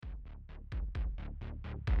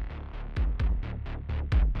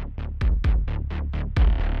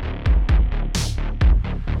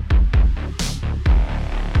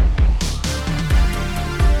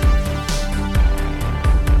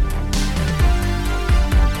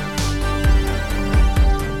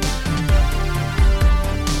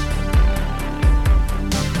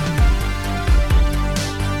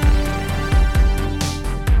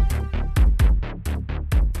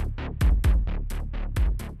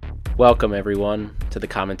Welcome, everyone, to the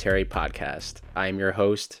Commentary Podcast. I am your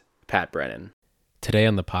host, Pat Brennan. Today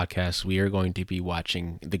on the podcast, we are going to be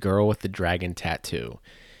watching The Girl with the Dragon Tattoo.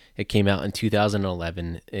 It came out in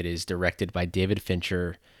 2011. It is directed by David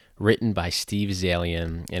Fincher, written by Steve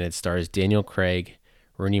Zaillian, and it stars Daniel Craig,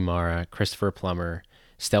 Rooney Mara, Christopher Plummer,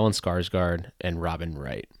 Stellan Skarsgård, and Robin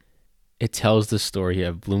Wright. It tells the story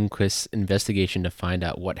of Blomkvist's investigation to find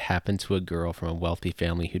out what happened to a girl from a wealthy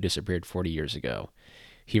family who disappeared 40 years ago.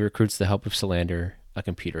 He recruits the help of Salander, a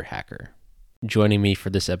computer hacker. Joining me for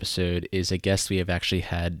this episode is a guest we have actually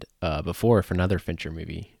had before for another Fincher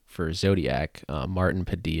movie, for Zodiac, Martin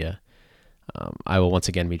Padilla. I will once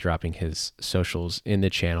again be dropping his socials in the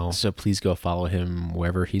channel, so please go follow him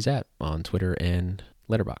wherever he's at on Twitter and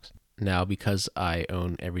Letterboxd. Now, because I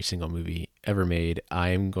own every single movie ever made, I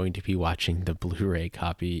am going to be watching the Blu-ray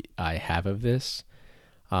copy I have of this,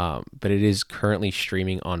 but it is currently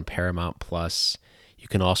streaming on Paramount Plus. You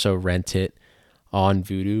can also rent it on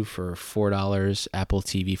Vudu for $4, Apple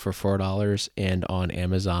TV for $4, and on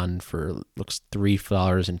Amazon for looks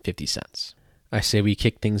 $3.50. I say we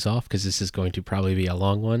kick things off because this is going to probably be a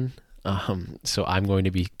long one. So I'm going to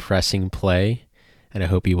be pressing play, and I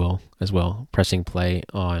hope you will as well, pressing play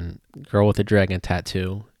on Girl with the Dragon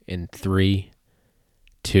Tattoo in 3,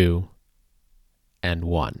 2, and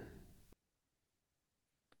 1.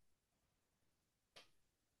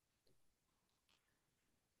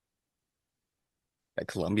 That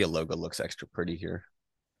Columbia logo looks extra pretty here.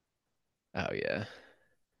 Oh, yeah.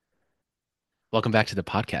 Welcome back to the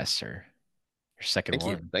podcast, sir. Your second Thank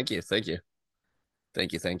one. you. Thank you. Thank you.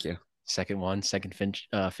 Thank you. Thank you. Second one, second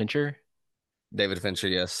Fincher. David Fincher,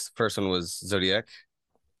 yes. First one was Zodiac.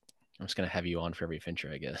 I'm just going to have you on for every Fincher,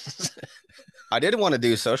 I guess. I did want to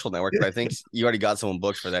do Social Network, but I think you already got someone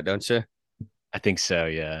booked for that, don't you? I think so,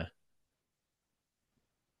 yeah.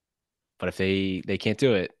 But if they can't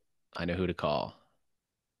do it, I know who to call.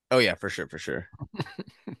 Oh, yeah, for sure. For sure.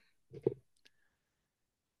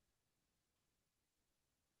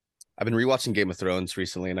 I've been rewatching Game of Thrones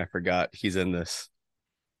recently, and I forgot he's in this.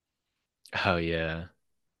 Oh, yeah.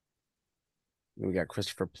 We got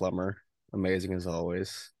Christopher Plummer. Amazing as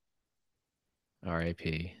always.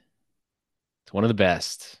 R.I.P. It's one of the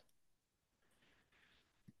best.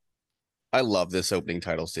 I love this opening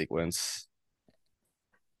title sequence.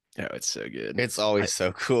 Oh, it's so good. It's always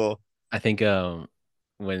so cool. I think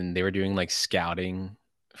when they were doing like scouting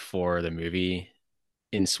for the movie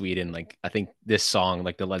in Sweden, like I think this song,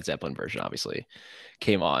 like the Led Zeppelin version, obviously,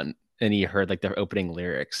 came on, and he heard like the opening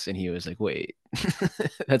lyrics, and he was like, "Wait,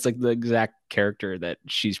 that's like the exact character that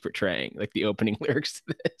she's portraying, like the opening lyrics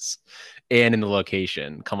to this, and in the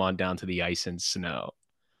location, come on down to the ice and snow."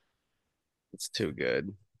 It's too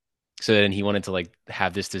good. So then he wanted to like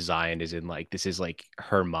have this designed as in like this is like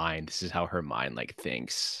her mind. This is how her mind like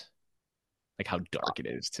thinks, like how dark it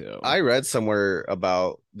is too. I read somewhere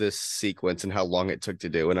about this sequence and how long it took to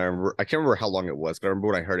do, and I can't remember how long it was, but I remember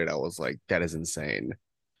when I heard it, I was like, "That is insane."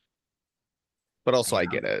 But also, I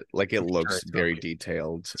get it. Like, it looks very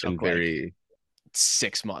detailed and very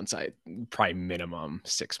 6 months. I probably minimum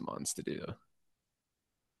 6 months to do.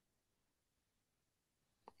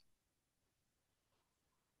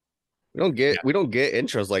 we don't get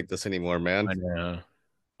intros like this anymore, man. I know.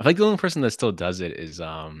 I think the only person that still does it is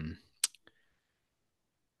uh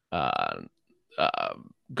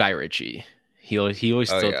Guy Ritchie. He always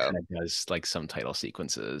still kind of does like some title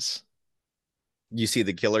sequences. You see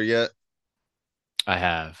The Killer yet? I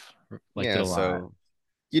have. Liked it a lot. So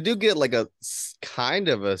you do get like a kind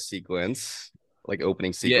of a sequence, like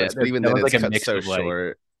opening sequence, but even then it's like cut so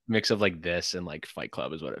short. Mix of like this and like Fight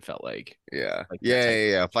Club is what it felt like. Yeah. Like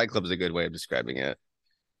yeah. Fight Club is a good way of describing it.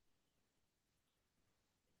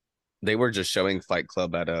 They were just showing Fight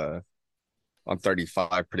Club at on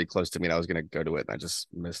 35 pretty close to me, and I was gonna go to it, and I just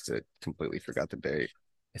missed it. Completely forgot the date.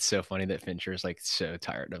 It's so funny that Fincher is like so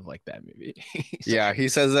tired of like that movie. Yeah, he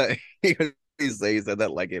says that he said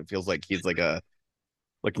that like it feels like he's like a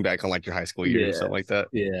looking back on like your high school years or something like that.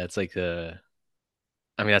 Yeah, it's like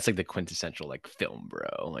that's like the quintessential like film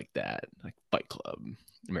bro, like that, like Fight Club,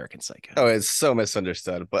 American Psycho. Oh, it's so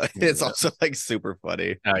misunderstood, but it's also like super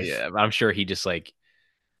funny. Oh yeah, I'm sure he just like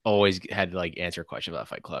always had to like answer a question about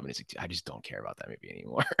Fight Club, and he's like, I just don't care about that movie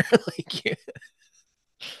anymore. Like, yeah.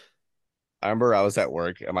 I remember I was at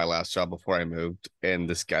work at my last job before I moved, and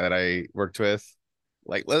this guy that I worked with,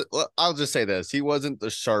 like, I'll just say this: he wasn't the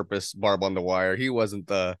sharpest barb on the wire. He wasn't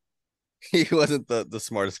the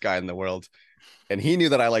smartest guy in the world, and he knew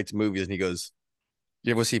that I liked movies. And he goes,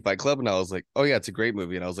 "You ever see Fight Club?" And I was like, "Oh yeah, it's a great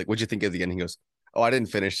movie." And I was like, "What'd you think of the end?" He goes, "Oh, I didn't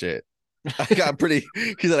finish it." I got pretty.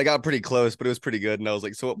 He said I got pretty close, but it was pretty good. And I was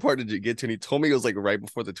like, "So what part did you get to?" And he told me it was like right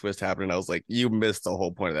before the twist happened. And I was like, "You missed the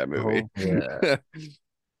whole point of that movie." Oh yeah.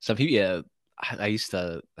 Some people, yeah. I used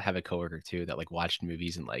to have a coworker too that like watched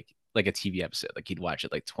movies and like a TV episode. Like he'd watch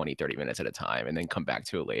it like 20, 30 minutes at a time and then come back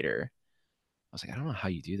to it later. I was like, I don't know how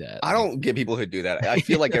you do that. I Like, don't get people who do that. I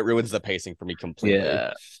feel like it ruins the pacing for me completely.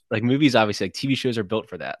 yeah, like movies, obviously, like TV shows are built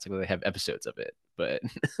for that. It's like they have episodes of it, but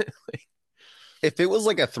like, If it was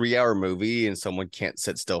like a 3 hour movie and someone can't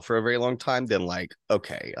sit still for a very long time, then like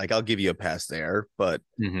okay, like I'll give you a pass there. But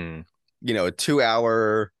mhm. a 2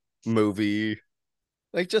 hour movie,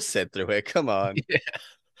 like just sit through it. Come on. Yeah.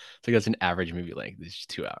 It's like that's an average movie length. It's just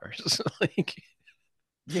 2 hours. Like,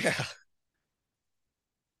 Yeah.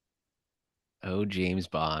 oh, James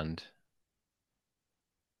Bond.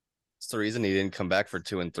 It's the reason he didn't come back for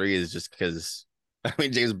two and three is just because I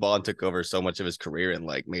mean James Bond took over so much of his career and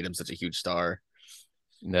like made him such a huge star.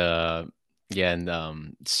 The Yeah, and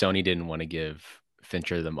Sony didn't want to give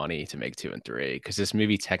Fincher the money to make two and three because this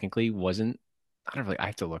movie technically wasn't. I don't really. I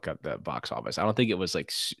have to look up the box office. I don't think it was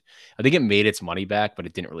like. I think it made its money back, but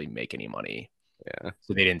it didn't really make any money. Yeah.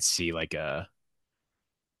 So they didn't see like a.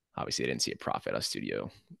 Obviously, they didn't see a profit. A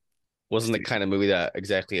studio. Wasn't the Studio. kind of movie that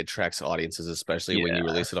exactly attracts audiences, especially when you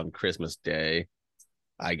Yeah. release it on Christmas Day,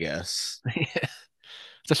 I guess.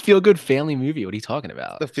 It's a feel good family movie. What are you talking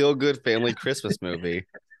about? The feel good family Christmas movie.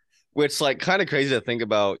 Which like kind of crazy to think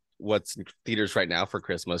about what's in theaters right now for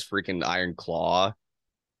Christmas. Freaking Iron Claw.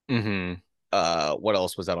 Hmm. What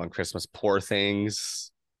else was out on Christmas? Poor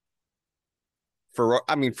Things.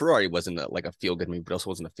 Ferrari wasn't like a feel good movie, but also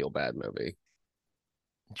wasn't a feel bad movie.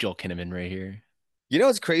 Joel Kinnaman right here. You know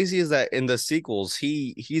what's crazy is that in the sequels,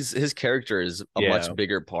 his character is a much Yeah.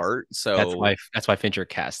 bigger part. That's So why Fincher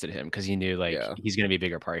casted him because he knew like yeah, he's gonna be a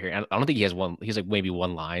bigger part here. I don't think he has one. He's like maybe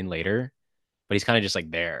one line later, but he's kind of just like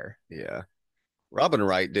there. yeah. Robin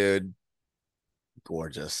Wright, dude,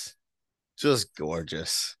 gorgeous, just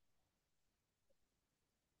gorgeous.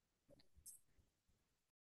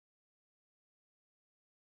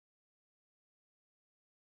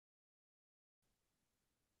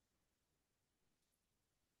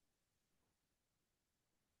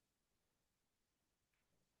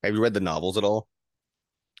 Have you read the novels at all?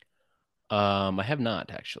 I have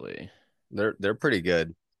not actually. They're pretty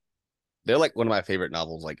good. They're like one of my favorite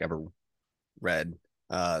novels like ever read.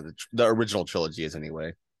 The original trilogy is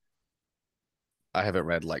anyway. I haven't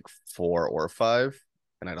read like four or five,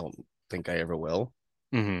 and I don't think I ever will.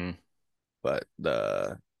 Hmm. But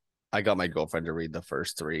the I got my girlfriend to read the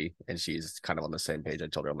first three, and she's kind of on the same page. I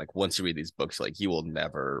told her, I'm like, once you read these books, like you will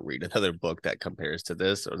never read another book that compares to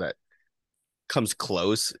this or that comes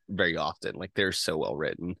close very often. Like they're so well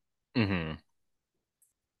written. Hmm.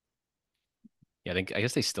 Yeah, I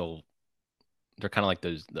guess they're kind of like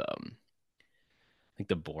those I think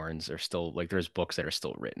the Bournes are still like there's books that are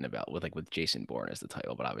still written about with Jason Bourne as the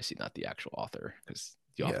title, but obviously not the actual author because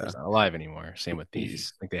the Yeah. author's not alive anymore. Same with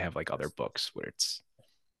these. Like they have like other books where it's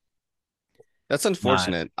That's not.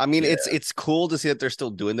 unfortunate. I mean, Yeah. it's cool to see that they're still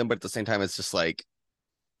doing them, but at the same time, it's just like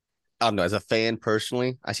I don't know. As a fan,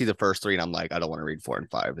 personally, I see the first three and I'm like, I don't want to read four and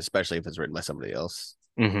five, especially if it's written by somebody else.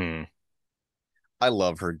 Hmm. I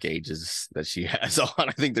love her gauges that she has on.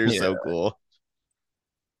 I think they're Yeah. so cool.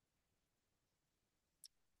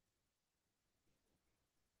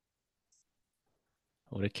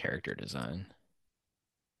 What a character design.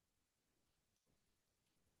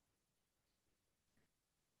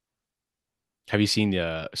 Have you seen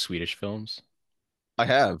the Swedish films? I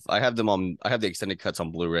have them on. I have the extended cuts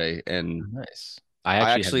on Blu-ray, Oh, and nice. I I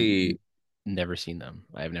actually have actually never seen them.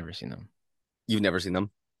 I have never seen them. you've never seen them.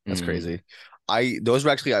 That's Mm. crazy.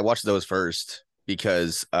 I watched those first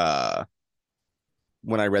because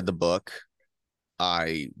when I read the book,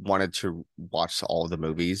 I wanted to watch all of the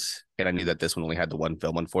movies, and I knew that this one only had the one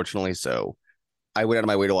film, unfortunately. So I went out of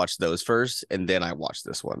my way to watch those first, and then I watched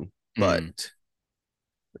this one. But Mm.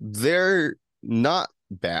 they're not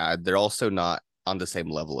bad. They're also not on the same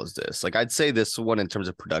level as this. Like I'd say this one in terms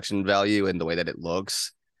of production value and the way that it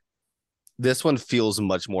looks, this one feels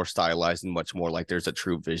much more stylized and much more like there's a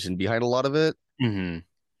true vision behind a lot of it. Hmm.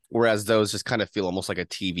 Whereas those just kind of feel almost like a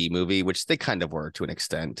TV movie, which they kind of were to an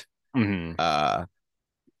extent. Hmm. Uh,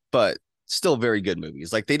 but still very good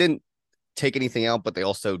movies. Like they didn't take anything out, but they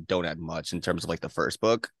also don't add much in terms of like the first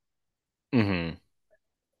book. Hmm.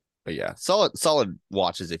 But yeah, solid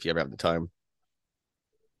watches if you ever have the time.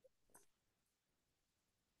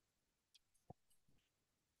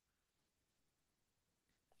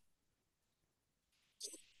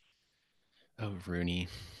 Oh, Rooney.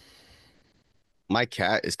 My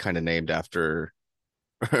cat is kind of named after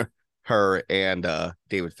her and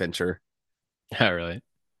David Fincher. Oh, really?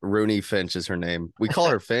 Rooney Finch is her name. We call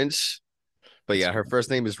her Finch, but That's yeah, her first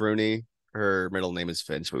name is Rooney. Her middle name is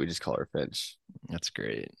Finch, but we just call her Finch. that's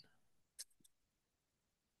great.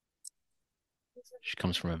 She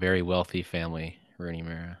comes from a very wealthy family, Rooney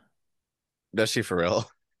Mara. Does she for real?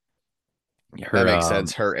 That Her makes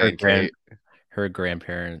sense. Her her and Kate. her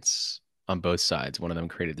grandparents on both sides. One of them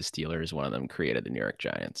created the Steelers. One of them created the New York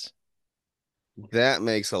Giants. That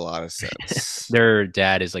makes a lot of sense. Their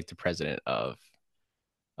dad is like the president of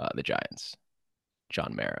the Giants,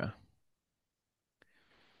 John Mara.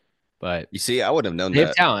 But You see, I wouldn't have known they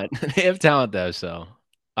have that. talent. They have talent though, so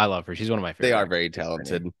I love her. She's one of my They favorite are actors. very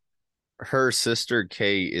talented. Her sister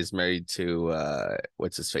Kate is married to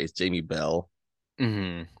what's his face? Jamie Bell,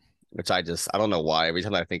 Hmm. which I don't know why. Every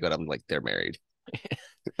time I think of it, I'm like, they're married.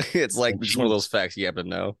 It's like And just one of those she's facts you have to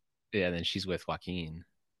know. yeah, then she's with Joaquin.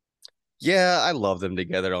 Yeah, I love them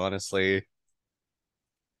together, honestly.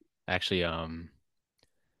 Actually,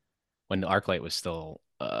 when the ArcLight was still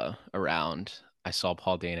around, I saw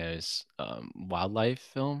Paul Dano's wildlife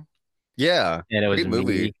film, Yeah, and it was great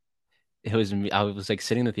movie. me. It was me. I was like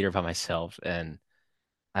sitting in the theater by myself, and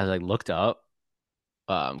I like looked up.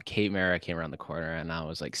 Kate Mara came around the corner, and I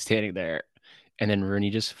was like standing there, and then Rooney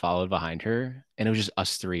just followed behind her, and it was just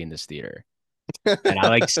us three in this theater. And I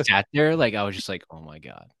like sat there, like I was just like, oh my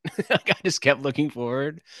God. Like I just kept looking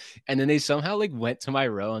forward. And then they somehow like went to my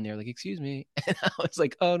row and they're like, excuse me. And I was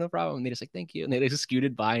like, oh, no problem. And they just like, thank you. And they just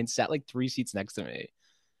scooted by and sat like three seats next to me.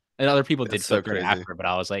 And other people did That's so flip right crazy. after, but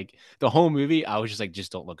I was like, the whole movie, I was just like,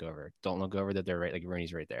 just don't look over. Don't look over that they're right. Like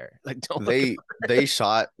Rooney's right there. Like, don't look They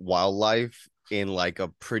shot wildlife in like a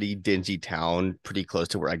pretty dingy town, pretty close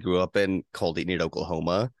to where I grew up in, called Enid,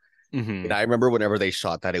 Oklahoma. And over. I remember whenever they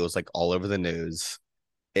shot that, it was like all over the news.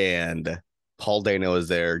 And Paul Dano was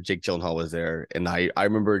there, Jake Gyllenhaal was there, and I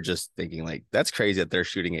remember just thinking like that's crazy that they're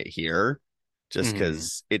shooting it here, just Hmm.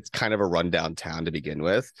 because it's kind of a rundown town to begin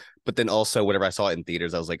with. But then also whenever I saw it in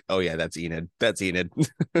theaters, I was like, oh yeah, that's Enid, that's Enid.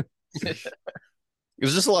 It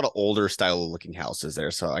was just a lot of older style looking houses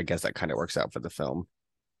there, so I guess that kind of works out for the film.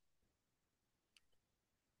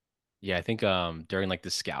 Yeah, I think during like the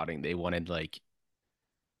scouting, they wanted like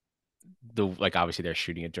the like obviously they're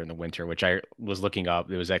shooting it during the winter, which I was looking up.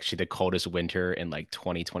 It was actually the coldest winter in like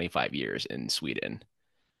 20, 25 years in Sweden,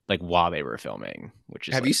 like while they were filming, which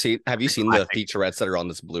is like Have you a seen the classic. featurettes that are on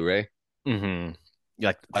this Blu-ray? Hmm.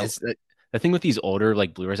 Like I the thing with these older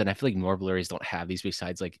like Blu-rays, and I feel like more Blu-rays don't have these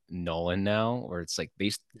besides like Nolan now, where it's like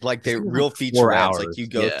like this they thing is like real 4 hours. featurettes, like you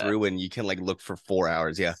go Yeah, through and you can like look for 4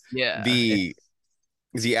 hours. Yeah. yeah, The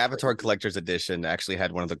the it's Avatar crazy. Collector's Edition actually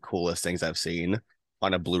had one of the coolest things I've seen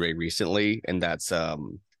on a Blu-ray recently, and that's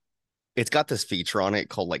it's got this feature on it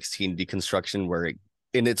called like scene deconstruction where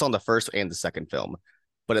and it's on the first and the second film,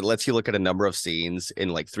 but it lets you look at a number of scenes in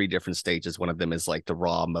like three different stages. One of them is like the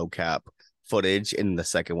raw mocap footage, and the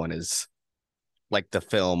second one is like the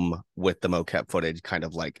film with the mocap footage kind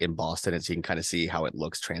of like embossed in it, so you can kind of see how it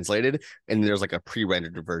looks translated. And there's like a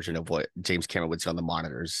pre-rendered version of what James Cameron would see on the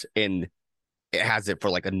monitors, and it has it for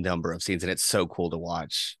like a number of scenes, and it's so cool to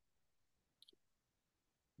watch.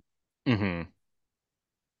 Hmm.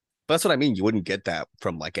 But that's what I mean. You wouldn't get that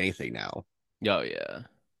from like anything now. Oh yeah.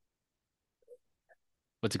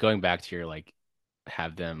 But to going back to your like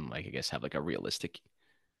have them like I guess have like a realistic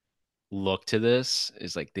look to this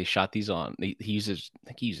is like they shot these on he uses I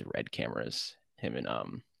think he uses red cameras, him and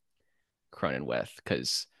Cronin with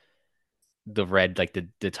because the red like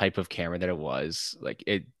the type of camera that it was like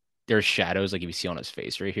it there's shadows like if you see on his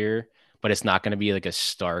face right here, but it's not going to be like a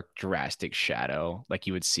stark drastic shadow like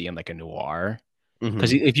you would see in like a noir.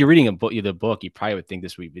 Because Mm-hmm. if you're reading a book, the book, you probably would think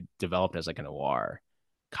this would be developed as like a noir,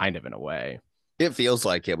 kind of in a way. It feels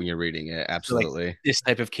like it when you're reading it. So like Absolutely. this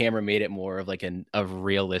type of camera made it more of like a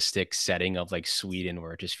realistic setting of like Sweden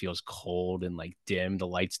where it just feels cold and like dim. The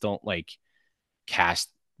lights don't like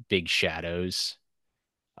cast big shadows.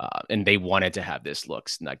 And they wanted to have this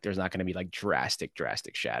looks like there's not going to be like drastic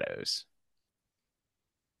shadows.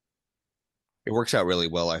 It works out really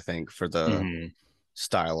well, I think, for the Hmm.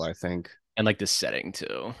 style, I think. And like the setting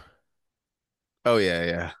too. Oh yeah,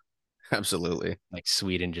 yeah. Absolutely. Like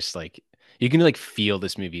Sweden, just like you can like feel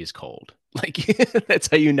this movie is cold. Like that's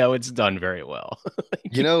how you know it's done very well.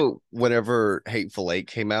 You Like, know, whenever Hateful Eight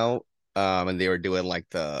came out, and they were doing like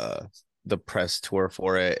the press tour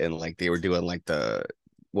for it, and like they were doing like the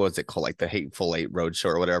what was it called, like the Hateful Eight Roadshow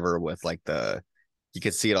or whatever, with like the you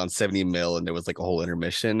could see it on 70 mil, and there was like a whole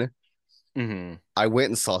intermission. mhm. I went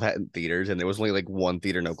and saw that in theaters, and there was only like one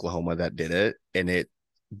theater in Oklahoma that did it, and it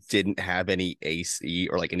didn't have any AC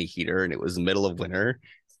or like any heater, and it was middle of winter,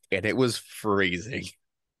 and it was freezing.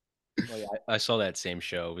 Oh yeah, I saw that same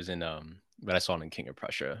show. It was in but I saw it in King of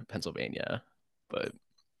Prussia, Pennsylvania. But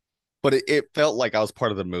But it felt like I was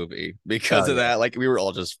part of the movie because oh of yeah, that. Like we were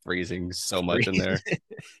all just freezing so much in there.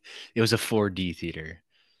 it was a 4D theater.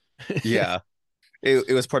 Yeah,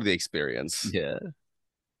 it was part of the experience. Yeah,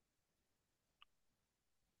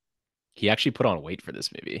 he actually put on weight for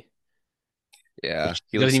this movie, Yeah,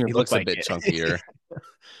 which doesn't even he look looks a like bit it. chunkier.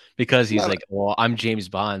 Because he's Not like, well, I'm James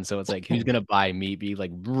Bond, so it's like, who's gonna buy me be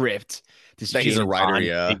like ripped this that he's a James writer. Bond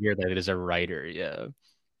Yeah, figure that it is a writer? Yeah,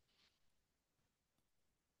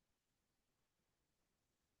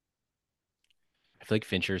 I feel like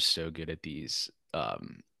Fincher's so good at these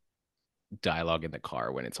dialogue in the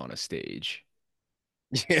car when it's on a stage.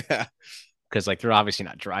 yeah. Because like they're obviously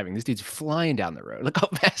not driving. This dude's flying down the road. Look how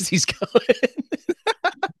fast he's going.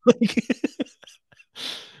 Like,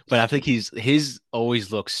 but I think his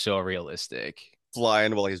always looks so realistic.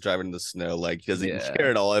 Flying while he's driving in the snow, like he doesn't Yeah. care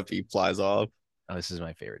at all if he flies off. Oh, this is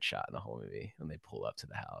my favorite shot in the whole movie when they pull up to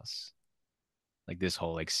the house. Like this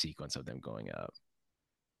whole like sequence of them going up.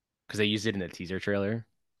 Because they used it in the teaser trailer.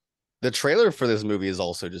 The trailer for this movie is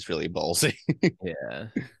also just really ballsy. Yeah.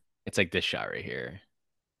 It's like this shot right here.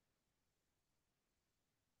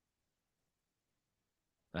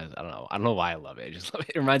 I don't know. I don't know why I love it. I just love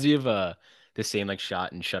it. It reminds me of the same like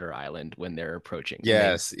shot in Shutter Island when they're approaching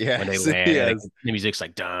Yes, when they yes, land and like, yes. the music's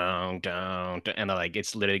like down down and like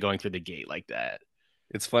it's literally going through the gate like that.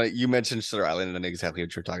 It's funny you mentioned Shutter Island and I know exactly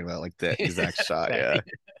what you're talking about, like the exact shot. Yeah,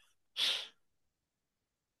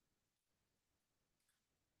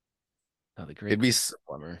 Oh, the great it'd be Christopher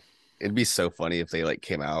Plummer. it'd be so funny if they like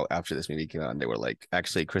came out after this movie came out and they were like,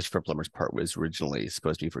 actually, Christopher Plummer's part was originally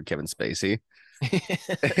supposed to be for Kevin Spacey,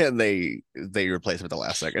 and they replaced him at the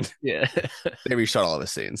last second. Yeah. They reshot all of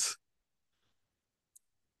his scenes.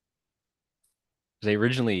 They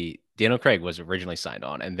originally Daniel Craig was originally signed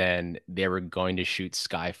on, and then they were going to shoot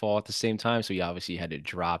Skyfall at the same time, so he obviously had to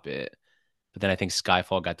drop it. But then I think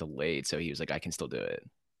Skyfall got delayed, so he was like, I can still do it.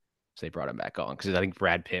 So they brought him back on because I think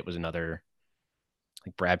Brad Pitt was another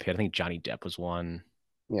like Brad Pitt. I think Johnny Depp was one.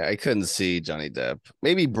 Yeah, I couldn't see Johnny Depp.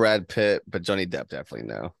 Maybe Brad Pitt, but Johnny Depp definitely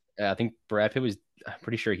no. I think Brad Pitt was. I'm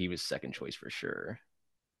pretty sure he was second choice for sure.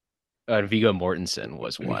 Viggo Mortensen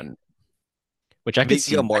was one, which I could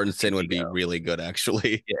see. Viggo I could see Mortensen would be Viggo. really good,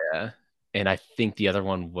 actually. Yeah, and I think the other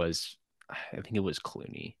one was. I think it was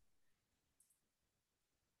Clooney,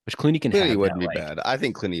 which Clooney can Clooney have that wouldn't be like bad. I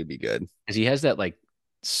think Clooney would be good. because he has that like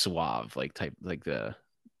suave like type like the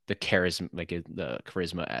charisma like the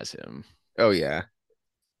charisma as him Oh yeah,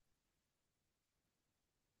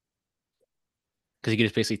 because he could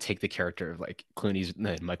just basically take the character of like Clooney's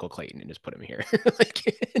Michael Clayton and just put him here like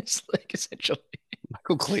it's like essentially.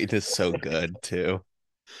 Michael Clayton is so good too.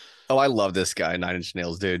 Oh, I love this guy, Nine Inch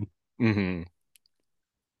Nails, dude. Hmm.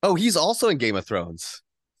 Oh, he's also in Game of Thrones.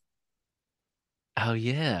 Oh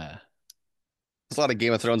yeah, There's a lot of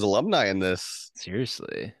Game of Thrones alumni in this.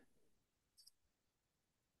 seriously.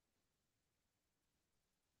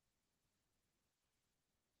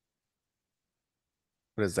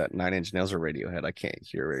 What is that? Nine Inch Nails or Radiohead? I can't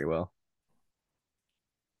hear very well.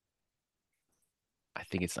 I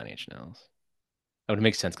think it's Nine Inch Nails. That would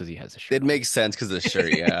make sense because he has the It shirt on. makes sense because of the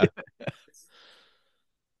shirt, yeah.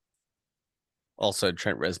 Also,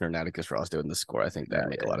 Trent Reznor and Atticus Ross doing the score. I think Yeah, that'd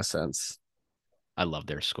make a yeah. lot of sense. I love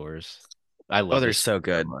their scores. I Oh, love they're this so so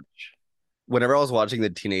good. much. Whenever I was watching the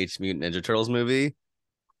Teenage Mutant Ninja Turtles movie,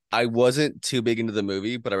 I wasn't too big into the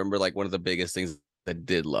movie, but I remember like one of the biggest things I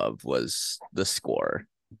did love was the score.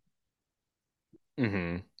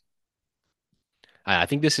 Hmm. I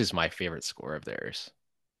think this is my favorite score of theirs.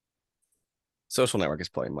 Social Network is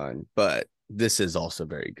playing mine, but this is also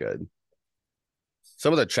very good.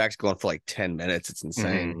 Some of the tracks going for like 10 minutes. It's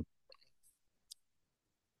insane. Hmm.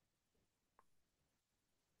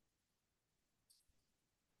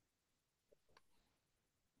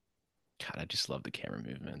 God, I just love the camera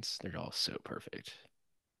movements. They're all so perfect.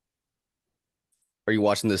 Are you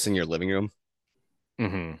watching this in your living room?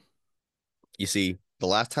 Hmm. You see, the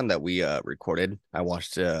last time that we recorded, I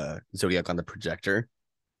watched Zodiac on the projector,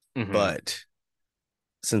 Hmm. but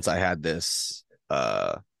since I had this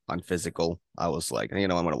on physical, I was like, you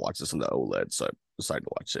know, I'm gonna watch this on the OLED, so I decided to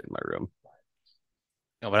watch it in my room.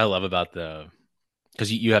 What I love about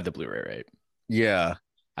because you have the Blu-ray, right? Yeah,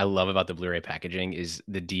 I love about the Blu-ray packaging is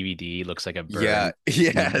the DVD looks like a yeah, burn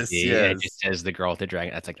yes, DVD, and it just yes. says the girl with the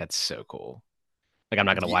dragon. That's so cool. Like I'm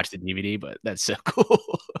not gonna watch the DVD, but that's so cool.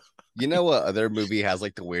 You know what other movie has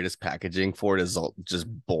like the weirdest packaging for it is just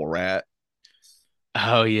Borat.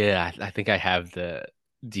 Oh yeah, I think I have the.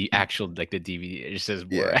 the actual like the DVD. It just says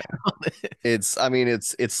Yeah. Borat on it. I mean,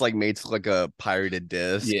 it's like made to look like a pirated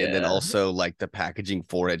disc, and then Yeah. also like the packaging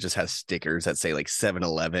for it just has stickers that say like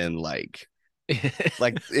 7-Eleven, like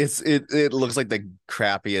it looks like the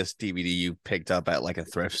crappiest DVD you picked up at like a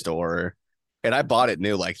thrift store. And I bought it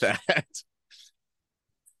new like that.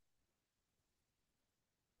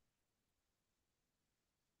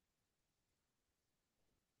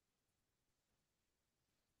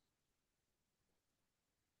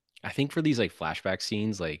 I think for these like flashback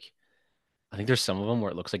scenes, like I think there's some of them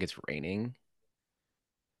where it looks like it's raining,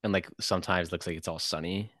 and like sometimes it looks like it's all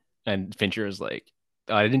sunny. And Fincher is like,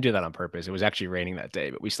 oh, I didn't do that on purpose. It was actually raining that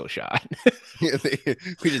day, but we still shot.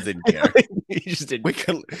 We just didn't care. He just didn't We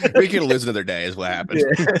care. could we could lose another day is what happened.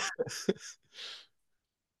 Yeah.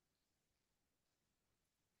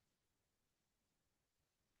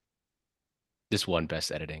 This won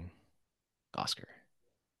Best Editing Oscar,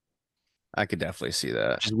 I could definitely see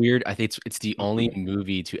that. which is weird. I think it's the only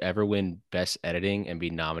movie to ever win Best Editing and be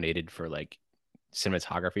nominated for like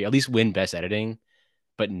cinematography, at least win Best Editing,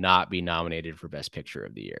 but not be nominated for Best Picture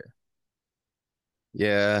of the Year.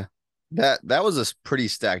 Yeah. That was a pretty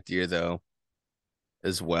stacked year though,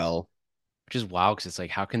 as well. Which is wild because it's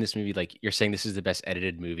like, how can this movie like you're saying this is the best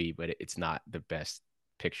edited movie, but it's not the best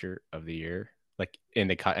picture of the year, like in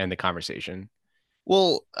the conversation.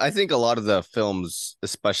 Well, I think a lot of the films,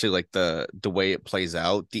 especially like the way it plays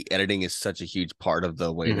out, the editing is such a huge part of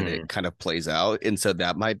the way that Hmm. it kind of plays out. And so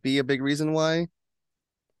that might be a big reason why.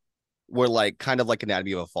 We're like kind of like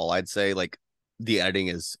Anatomy of a Fall, I'd say. Like the editing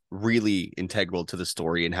is really integral to the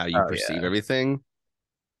story and how you Oh perceive yeah. everything.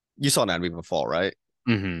 You saw Anatomy of a Fall, right?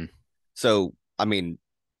 Hmm. So, I mean,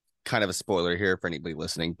 kind of a spoiler here for anybody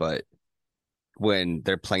listening, but when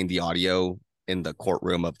they're playing the audio in the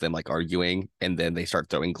courtroom of them like arguing, and then they start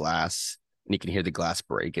throwing glass, and you can hear the glass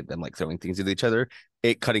break and them like throwing things at each other,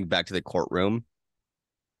 it cutting back to the courtroom,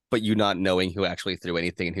 but you not knowing who actually threw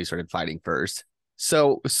anything and who started fighting first.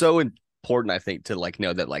 So important, I think, to like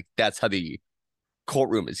know that like that's how the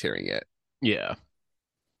courtroom is hearing it. Yeah.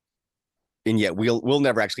 And yet we'll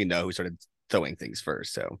never actually know who started throwing things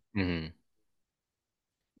first. So Hmm.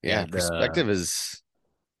 yeah, Yeah. The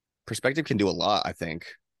perspective can do a lot, I think.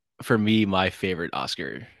 For me, my favorite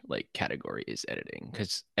Oscar like category is editing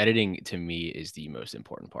because editing to me is the most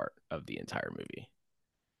important part of the entire movie.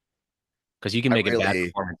 Because you can I make a bad really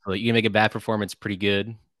performance, you can make a bad performance pretty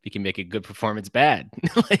good. You can make a good performance bad,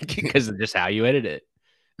 like because of just how you edit it.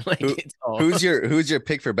 Like who it's all who's your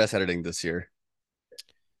pick for best editing this year?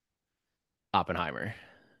 Oppenheimer.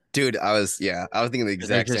 Dude, I was thinking the 'Cause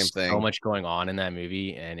there's exact same just so thing. much going on in that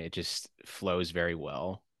movie, and it just flows very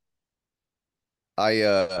well.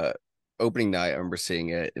 I opening night, I remember seeing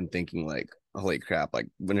it and thinking like, holy crap, like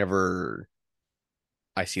whenever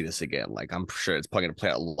I see this again, like I'm sure it's probably gonna play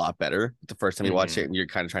out a lot better the first time you watch it Hmm. and you're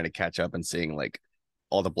kind of trying to catch up and seeing like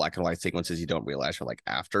all the black and white sequences you don't realize are like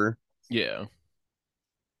after. Yeah,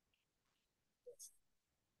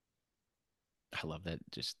 I love that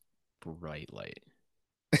just bright light.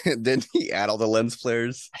 Then he add all the lens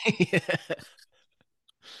flares. Yeah.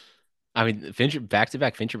 I mean, Fincher back to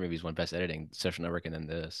back Fincher movies won Best Editing, Social Network, and then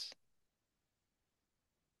this.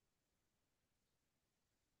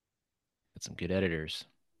 Got some good editors.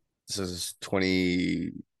 This is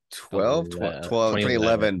 2012, 2011.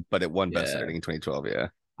 2011, but it won best Yeah. editing in 2012. Yeah.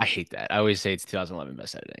 I hate that. I always say it's 2011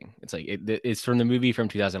 best editing. It's like it's from the movie from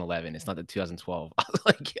 2011. It's not the 2012.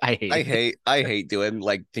 Like I hate it. I hate doing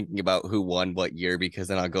like thinking about who won what year because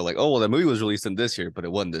then I'll go like, oh well, the movie was released in this year, but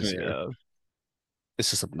it won this year. Yeah. It's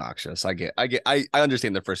just obnoxious. I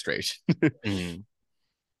understand the frustration. Mhm.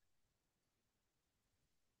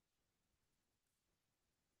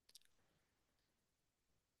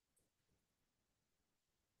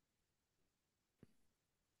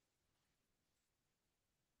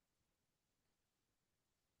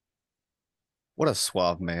 What a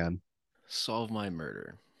suave man. Solve my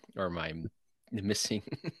murder or my missing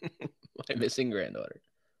my missing granddaughter.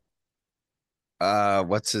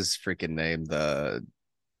 What's his freaking name? The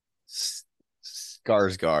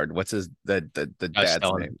Skarsgård. What's his the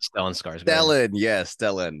dad's name? Stellan Skarsgård. Stellan. Yeah,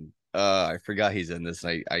 Stellan. I forgot he's in this.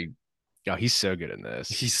 I Oh, he's so good in this.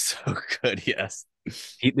 he's so good. Yes.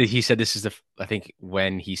 He said this is I think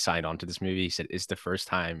when he signed on to this movie, he said it's the first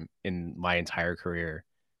time in my entire career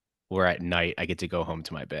where at night I get to go home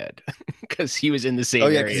to my bed because he was in the Oh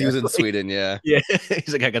same yeah, because he area. was in Like, Sweden. Yeah. yeah,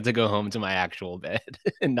 he's like I got to go home to my actual bed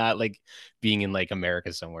and not like being in like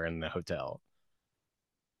America somewhere in the hotel.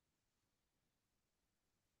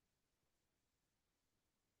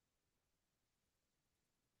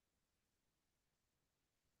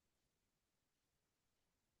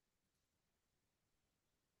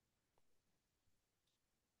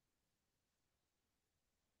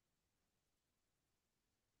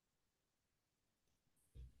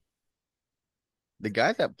 the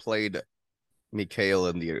guy that played Mikael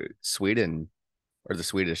in the Sweden or the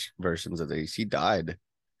Swedish versions of these, he died.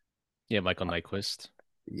 Yeah, Michael Nyqvist.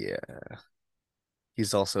 Yeah.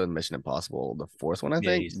 He's also in Mission Impossible, the fourth one, I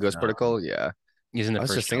Yeah, think. Ghost Protocol. Yeah. he's in the I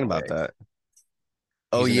was first just thinking John about Wick. that.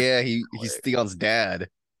 Oh He's in the yeah, first John he's Wick. Theon's dad.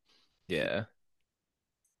 Yeah.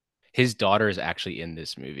 His daughter is actually in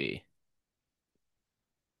this movie.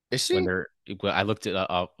 Is When she? they're, well, I looked it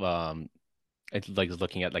up. It's like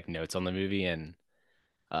looking at like notes on the movie, and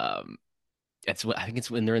um, I think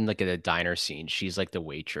it's when they're in like a diner scene. She's like the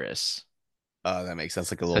waitress Oh, that makes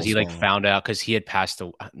sense. Like a because little he like small. found out because he had passed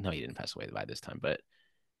away. No, he didn't pass away by this time, but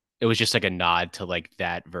it was just like a nod to like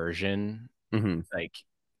that version, Hmm. like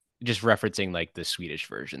just referencing like the Swedish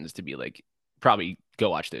versions to be like probably go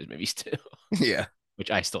watch those movies too, Yeah.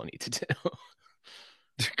 which I still need to do.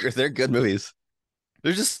 They're good movies.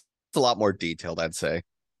 They're just a lot more detailed, I'd say.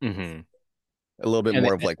 Hmm. A little bit And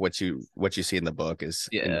more of like what you see in the book is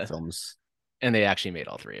in the yeah, films. and they actually made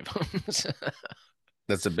all three of them.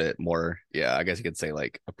 That's a bit more, yeah, I guess you could say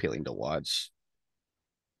like appealing to watch.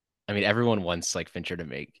 I mean, everyone wants like Fincher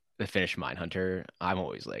to finish Mindhunter. I'm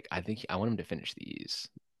always like, I want him to finish these.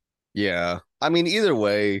 Yeah. I mean, either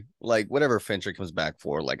way, like whatever Fincher comes back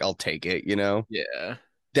for, like I'll take it. Yeah.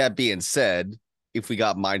 That being said, if we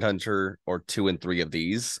got Mindhunter or two and three of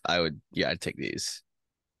these, yeah, I'd take these.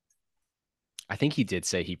 I think he did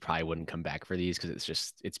say he probably wouldn't come back for these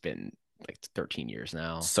because it's been like 13 years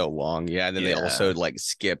now. So long. Yeah. And then they also Yeah. like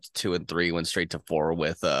skipped two and three, went straight to four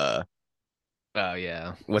with Oh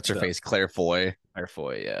yeah. what's her The face? Claire Foy.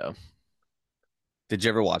 Firefoy, yeah. Did you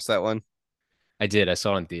ever watch that one? I did. I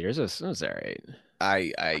saw it in theaters. It was all right.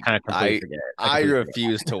 I I I kind of completely I forget. I I completely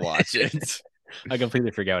refuse to watch forget. it. I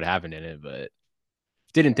completely forgot what happened in it, but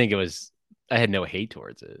didn't think it was. I had no hate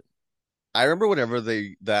towards it. I remember whenever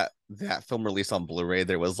that film released on Blu-ray,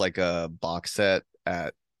 there was like a box set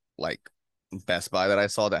at like Best Buy that I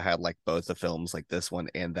saw that had like both the films, like this one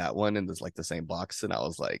and that one, and there's like the same box, and I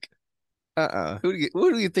was like,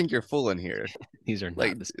 who do you think you're fooling here? These are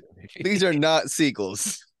Like not the same these movie. are not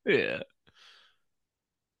sequels. Yeah.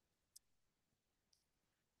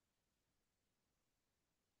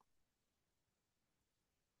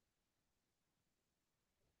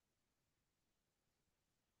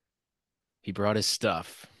 He brought his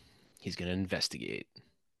stuff. He's gonna investigate.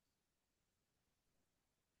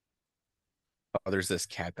 Oh, there's this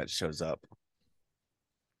cat that shows up.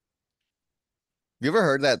 You ever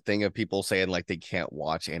heard that thing of people saying like they can't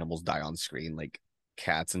watch animals die on screen, like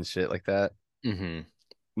cats and shit like that? Hmm.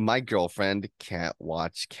 My girlfriend can't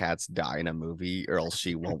watch cats die in a movie or else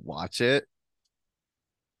she won't watch it.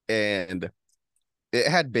 And it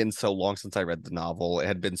had been so long since I read the novel. It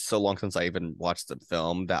had been so long since I even watched the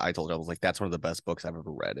film that I told her, I was like, that's one of the best books I've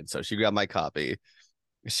ever read. And so she grabbed my copy.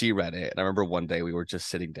 She read it. And I remember one day we were just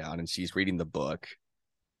sitting down and she's reading the book.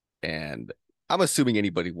 And I'm assuming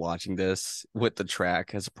anybody watching this with the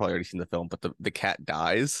track has probably already seen the film, but the cat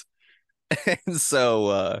dies. And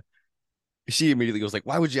so she immediately was like,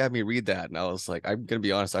 why would you have me read that? And I was like, I'm going to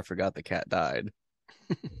be honest, I forgot the cat died.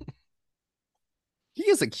 He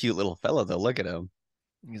is a cute little fellow, though. Look at him.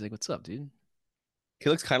 He's like, "What's up, dude?" He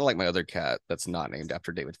looks kind of like my other cat that's not named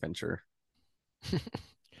after David Fincher.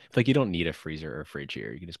 Like you don't need a freezer or a fridge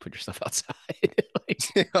here. You can just put your stuff outside.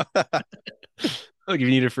 Like if you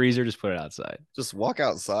need a freezer, just put it outside. Just walk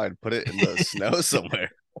outside, put it in the snow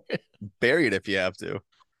somewhere, bury it if you have to.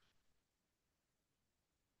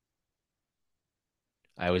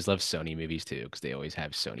 I always love Sony movies too because they always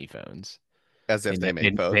have Sony phones. As They if they ne-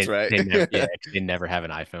 make phones, right? they never yeah 'cause they never have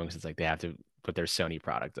an iPhone because it's like they have to put their Sony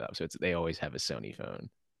product up. So they always have a Sony phone.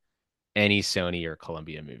 Any Sony or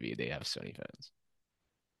Columbia movie, they have Sony phones.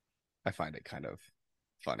 I find it kind of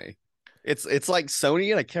funny. It's like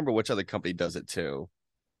Sony and I can't remember which other company does it too,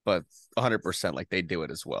 but 100% like they do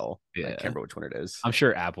it as well. I can't Yeah, remember which one it is. I'm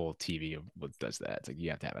sure Apple TV does that. It's like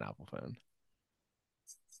you have to have an Apple phone.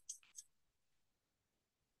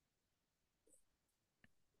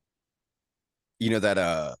 You know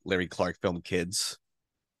that Larry Clark film Kids?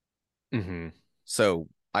 Hmm. So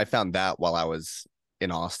I found that while I was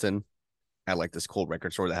in Austin at like this cool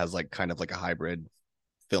record store that has like kind of like a hybrid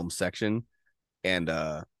film section. And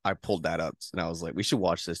I pulled that up and I was like, we should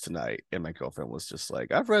watch this tonight. And my girlfriend was just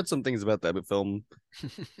like, I've read some things about that film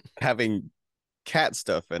having cat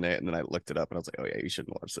stuff in it. And then I looked it up and I was like, oh yeah, you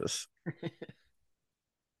shouldn't watch this.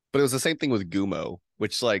 But it was the same thing with Gumo,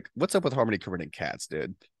 which like, what's up with Harmony Korine and cats,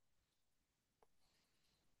 dude?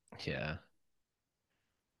 Yeah,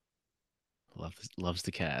 loves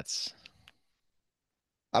the cats.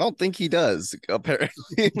 I don't think he does,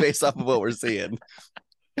 apparently, based off of what we're seeing.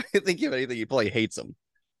 I think if anything, he probably hates them.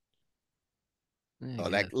 I Oh,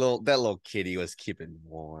 guess that little kitty was keeping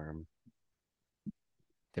warm.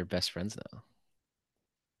 they're best friends now.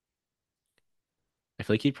 I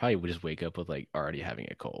feel like he'd probably would just wake up with like already having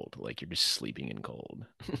a cold, like you're just sleeping in cold.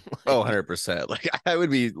 Oh, Like, 100%. Like I would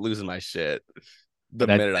be losing my shit the but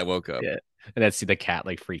that, minute I woke up. yeah, and that's the cat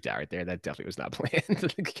like freaked out right there. That definitely was not planned.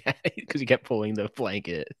 The cat because he kept pulling the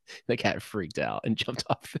blanket. The cat freaked out and jumped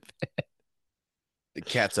off the bed. The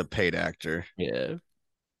cat's a paid actor. Yeah.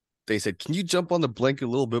 They said, "Can you jump on the blanket a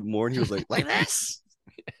little bit more?" And he was like this.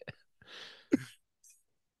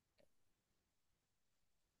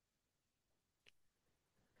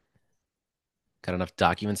 Got enough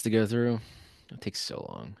documents to go through. It takes so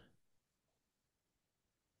long.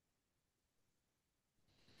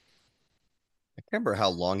 I can't remember how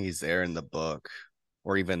long he's there in the book,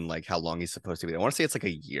 or even like how long he's supposed to be there. I want to say it's like a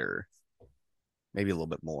year, maybe a little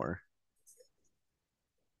bit more.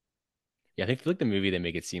 Yeah, I think for like the movie they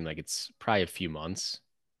make it seem like it's probably a few months,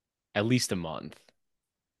 at least a month.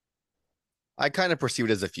 I kind of perceive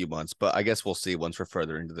it as a few months, but I guess we'll see once we're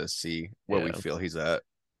further into this, see where we Yeah. feel he's at.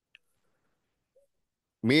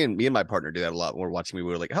 Me and my partner do that a lot when we're watching me.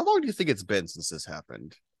 We were like, "How long do you think it's been since this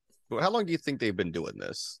happened? How long do you think they've been doing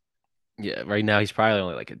this?" Yeah, right now he's probably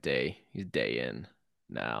only like a day. He's a day in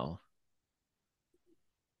now.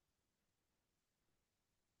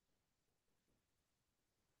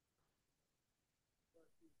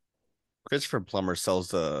 Christopher Plummer sells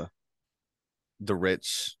the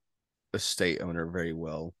rich estate owner very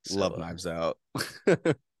well. So Love Knives Out. I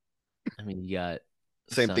mean, you got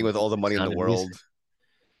Same thing with all the money in the Sound of Music. world.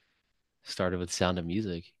 Started with Sound of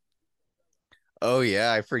Music. Oh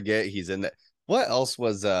yeah, I forget he's in that. What else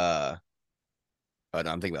was oh no,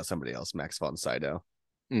 I'm thinking about somebody else, Max von Sydow.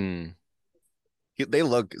 Mm. They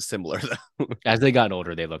look similar though. As they got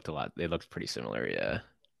older, they looked a lot. They looked pretty similar. Yeah.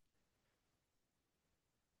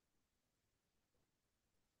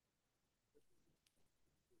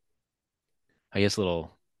 I guess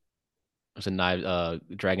little there's a knife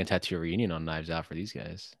Dragon Tattoo reunion on Knives Out for these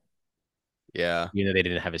guys. Yeah. You know they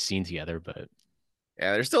didn't have a scene together, but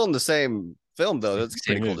Yeah, they're still in the same film though. That's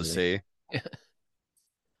pretty same cool to movie. see.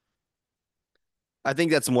 I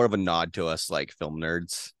think that's more of a nod to us like film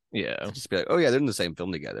nerds Yeah. to just be like, oh yeah, they're in the same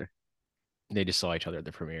film together. They just saw each other at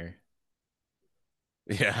the premiere.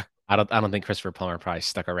 Yeah. I don't think Christopher Plummer probably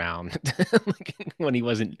stuck around like, when he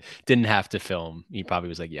didn't have to film. He probably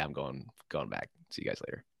was like, "Yeah, I'm going back. See you guys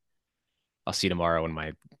later. I'll see you tomorrow when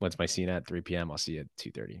my when's my scene at 3 p.m. I'll see you at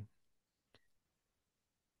 2:30."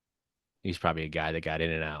 He's probably a guy that got in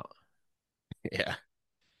and out. Yeah.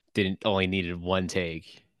 Didn't only needed one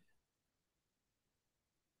take.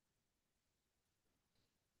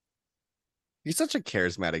 He's such a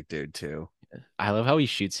charismatic dude too. I love how he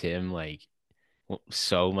shoots him like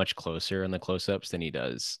so much closer in the close-ups than he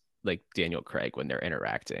does like Daniel Craig when they're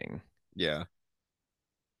interacting. Yeah.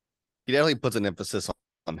 He definitely puts an emphasis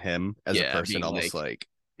on him as a Yeah, person, being almost like like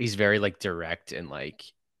he's very like direct and like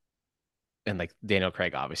Daniel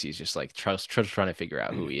Craig obviously is just like trying to figure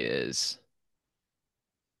out who he is,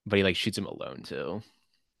 but he like shoots him alone too.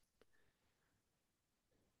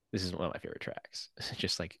 This is one of my favorite tracks.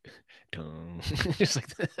 Just like, dun, just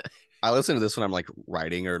like I listen to this when I'm like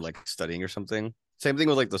writing or like studying or something. Same thing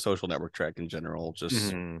with like the Social Network track in general.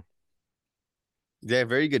 Just Mhm. they have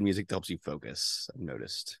very good music that helps you focus. I've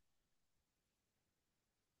noticed.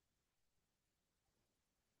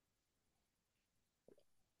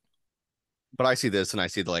 But I see this and I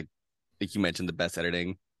see the like you mentioned the best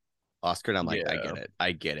editing Oscar, and I'm like, I Yeah. get it.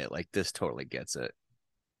 I get it. Like this totally gets it.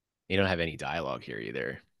 You don't have any dialogue here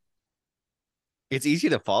either. It's easy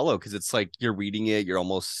to follow because it's like you're reading it, you're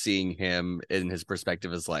almost seeing him in his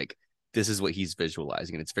perspective as like this is what he's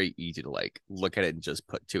visualizing, and it's very easy to like look at it and just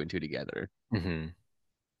put two and two together. Hmm.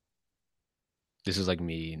 This is like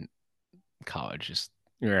me in college. Just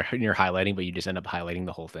you're highlighting, but you just end up highlighting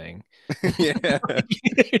the whole thing. Yeah.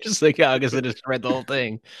 You're just like, yeah, I guess I just read the whole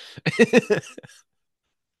thing.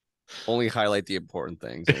 Only highlight the important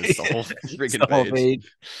things, and it's the whole It's the freaking whole page.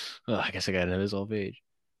 page. Oh, I guess I gotta know this whole page.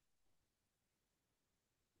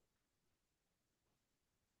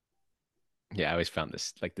 Yeah, I always found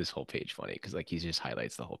this whole page funny because like he just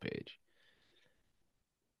highlights the whole page.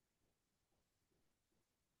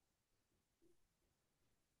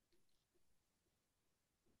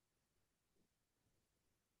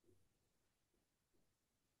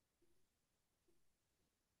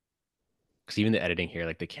 Because even the editing here,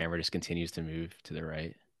 like the camera just continues to move to the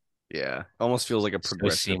right. Yeah. Almost feels like a So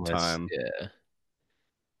progression of seamless. time. Yeah.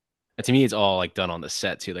 And to me, it's all like done on the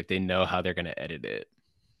set too. Like they know how they're gonna edit it.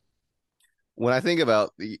 When I think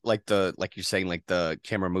about like you're saying, like the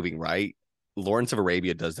camera moving right, Lawrence of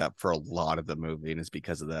Arabia does that for a lot of the movie, and it's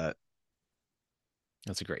because of that.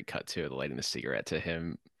 That's a great cut too. The lighting the cigarette to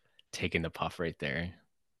him taking the puff right there.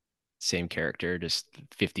 Same character, just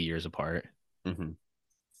 50 years apart. Hmm.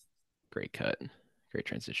 Great cut. Great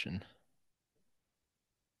transition.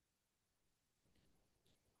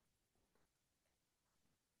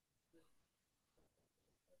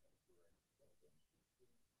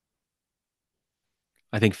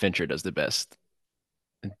 I think Fincher does the best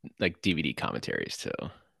like DVD commentaries too,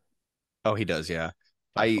 Oh, he does, yeah.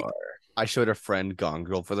 by I far. I showed a friend Gone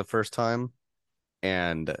Girl for the first time,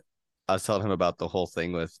 and I was telling him about the whole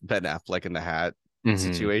thing with Ben Affleck and the hat Hmm.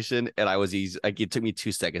 situation, and I was easy. Like it took me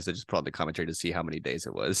 2 seconds to just put on the commentary to see how many days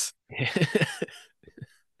it was.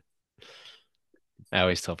 I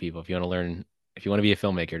always tell people if you want to be a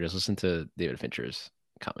filmmaker, just listen to David Fincher's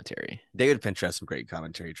commentary. David Fincher has some great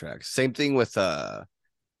commentary tracks. Same thing with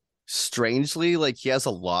strangely, like he has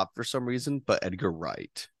a lot for some reason, but Edgar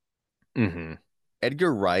Wright. Hmm.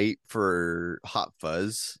 Edgar Wright for Hot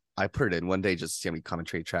Fuzz. I put it in one day just to see how many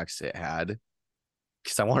commentary tracks it had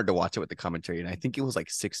because I wanted to watch it with the commentary, and I think it was like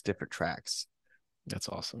 6 different tracks That's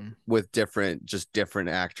awesome. with different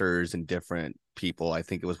actors and different people. I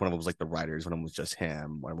think it was one of them was like the writers, one of them was just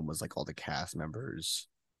him, one of them was like all the cast members.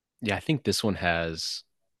 Yeah, I think this one has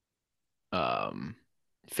um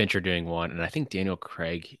Fincher doing one, and I think Daniel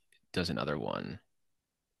Craig does another one,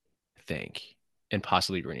 I think, and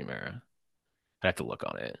possibly Rooney Mara. I'd have to look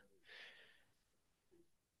on it.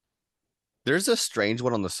 There's a strange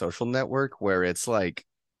one on the Social Network where it's like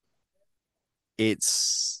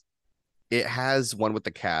it's it has one with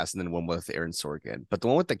the cast and then one with Aaron Sorkin, but the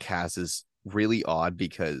one with the cast is really odd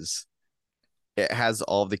because it has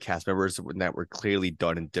all of the cast members that were clearly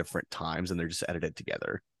done in different times and they're just edited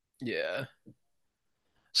together. Yeah.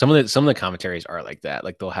 Some of the commentaries are like that.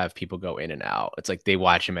 Like they'll have people go in and out. It's like they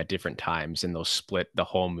watch him at different times and they'll split the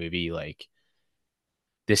whole movie. Like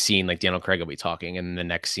this scene, like Daniel Craig will be talking, and the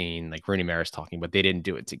next scene, like Rooney Mara's talking, but they didn't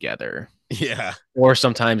do it together. Yeah. Or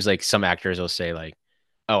sometimes like some actors will say like,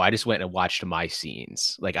 "Oh, I just went and watched my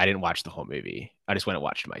scenes. Like I didn't watch the whole movie. I just went and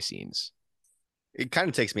watched my scenes." It kind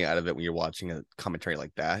of takes me out of it when you're watching a commentary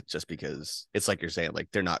like that, just because it's like you're saying, like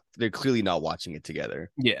they're clearly not watching it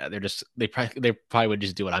together. Yeah, they probably would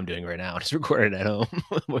just do what I'm doing right now, just record it at home.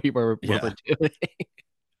 What Yeah. we're doing.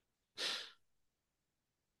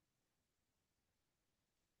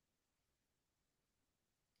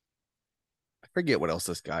 I forget what else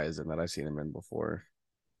this guy is in that I've seen him in before.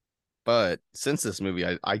 But since this movie,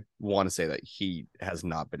 I want to say that he has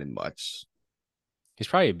not been in much. He's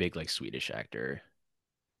probably a big like Swedish actor.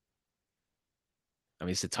 I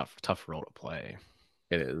mean, it's a tough role to play.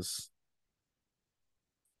 It is.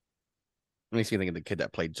 It makes me think of the kid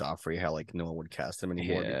that played Joffrey, how like no one would cast him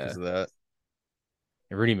anymore because Yeah. of that.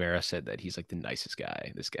 And Rooney Mara said that he's like the nicest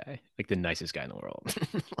guy. This guy, like the nicest guy in the world.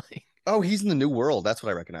 Like, Oh, he's in the New World. That's what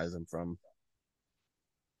I recognize him from.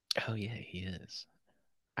 oh yeah, he is.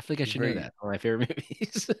 I feel like I He's should know very. that. One of my favorite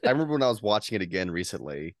movies. I remember when I was watching it again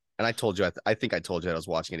recently, and I told you, I think I told you that I was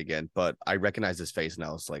watching it again, but I recognized his face, and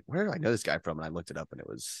I was like, "Where do I know this guy from?" And I looked it up, and it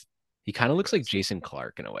was He kind of looks like Jason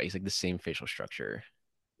Clark in a way. He's like the same facial structure.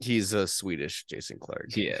 he's a Swedish Jason Clark,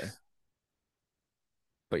 Yeah.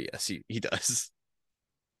 but yes, he does.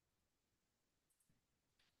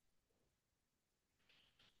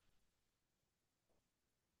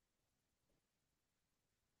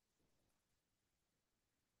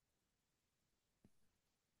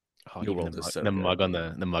 Oh, New even World is so the good. mug on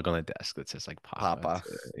the desk that says like Papa. Papa,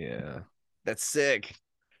 Yeah. that's sick.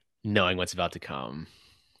 Knowing what's about to come.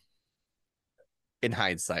 In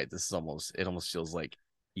hindsight, this is almost it almost feels like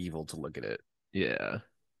evil to look at it. Yeah.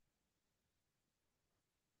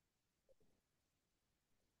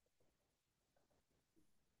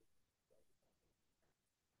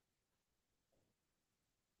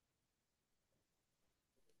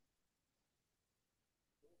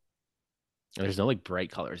 And there's no like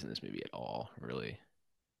bright colors in this movie at all, really.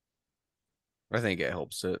 I think it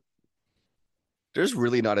helps it. There's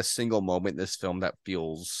really not a single moment in this film that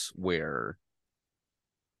feels where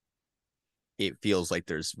it feels like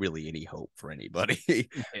there's really any hope for anybody.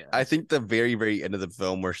 Yeah. I think the very end of the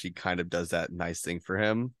film where she kind of does that nice thing for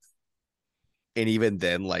him, and even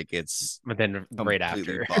then, like it's But then right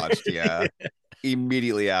completely after. botched. Yeah,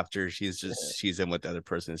 immediately after she's in with the other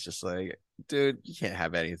person. It's just like, dude, you can't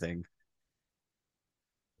have anything.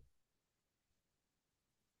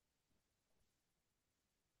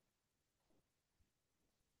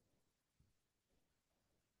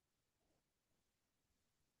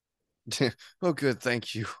 Oh, good,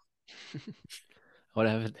 thank you. I would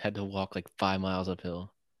have had to walk like 5 miles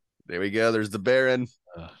uphill. There we go. There's the Baron.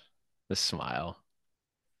 Ugh. The smile.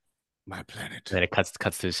 My And planet, then it cuts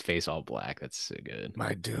to his face all black. That's so good.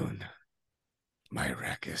 my dune, my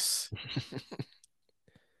Arrakis.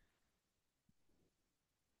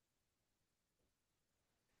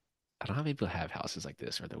 I don't know how many people have houses like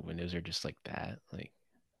this where the windows are just like that. Like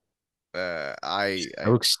I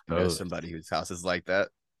so know exposed. somebody whose house is like that.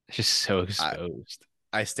 It's just so I exposed.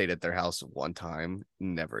 I stayed at their house one time,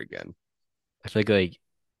 never again. I feel like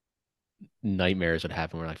nightmares would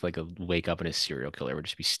happen where I feel like a wake up and a serial killer would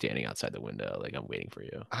just be standing outside the window, like I'm waiting for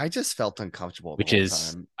you. I just felt uncomfortable the Which whole is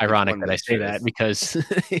time. If you ironic want to that know I the say that truth, because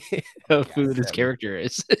of yeah, who this Sam. character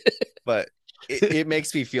is. But it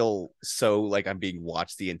makes me feel so like I'm being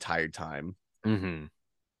watched the entire time. hmm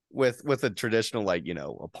With a traditional like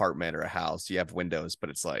apartment or a house, you have windows, but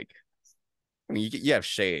it's like I mean you have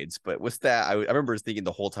shades. But with that, I remember thinking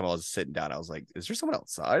the whole time I was sitting down, I was like, is there someone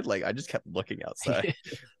outside? Like I just kept looking outside.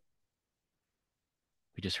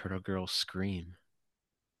 We just heard a girl scream.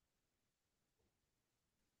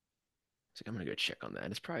 It's like I'm gonna go check on that.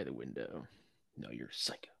 It's probably the window. No, you're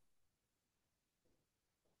psycho.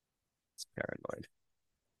 It's paranoid.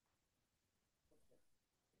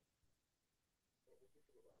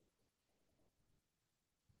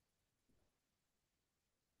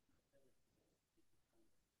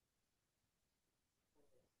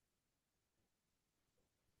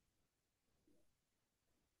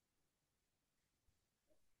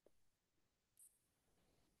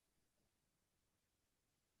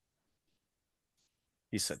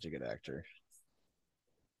 He's such a good actor.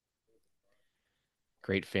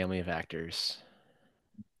 Great family of actors.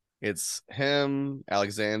 It's him,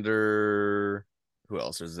 Alexander. Who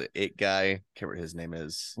else is it? It guy. Can't remember what his name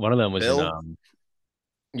is. One of them was in Bill.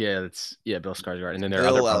 yeah, that's yeah, Bill Skarsgård, and It's then their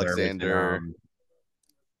other Bill brother was in Alexander.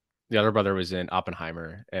 the other brother was in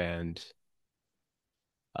Oppenheimer and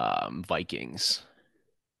Vikings.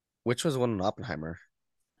 Which was one in Oppenheimer?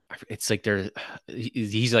 It's like they're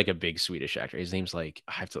he's like a big Swedish actor. His name's like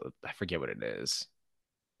I forget what it is.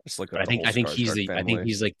 Just look But up the whole Skarsgård I think family.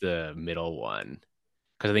 he's like the middle one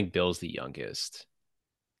because I think Bill's the youngest.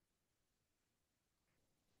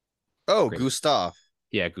 Oh, Great. Gustav.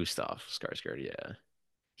 Yeah, Gustav Skarsgård, yeah.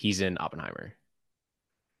 He's in Oppenheimer.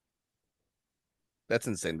 That's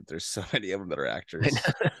insane that there's so many of them that are I actors.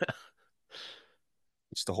 know.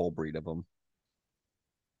 Just a whole breed of them.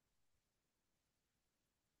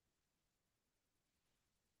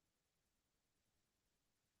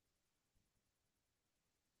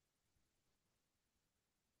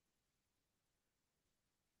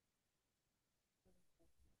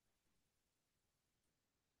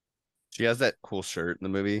 She has that cool shirt in the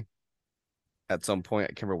movie. At some point, I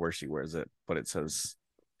can't remember where she wears it, but it says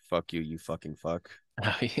 "fuck you, you fucking fuck."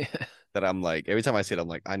 Oh yeah. That I'm like, every time I see it, I'm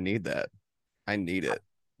like, I need that. I need it.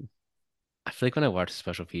 I feel like when I watched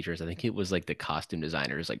special features, I think it was like the costume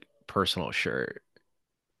designer's like personal shirt.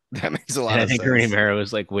 That makes a And lot I of think Rooney sense. Mara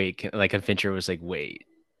was like, wait, like and Fincher was like, wait,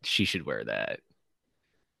 she should wear that.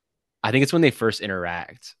 I think it's when they first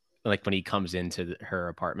interact, like when he comes into her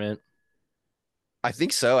apartment. I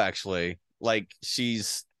think so, actually. Like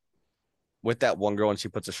she's with that one girl and she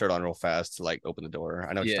puts a shirt on real fast to like open the door.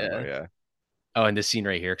 I know what you're talking Yeah. about. Yeah. Oh, and this scene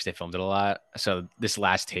right here, because they filmed it a lot. So this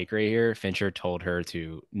last take right here, Fincher told her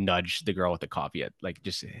to nudge the girl with the coffee at like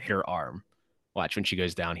just hit her arm. Watch when she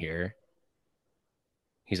goes down here.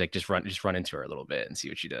 He's like, just run into her a little bit and see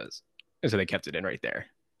what she does. And so they kept it in right there.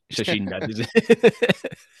 So she nudges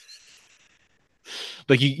it.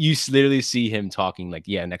 Like you literally see him talking like,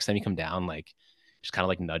 yeah, next time you come down, like just kind of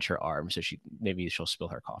like nudge her arm so maybe she'll spill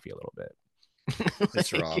her coffee a little bit. Piss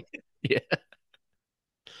her off. Like, yeah.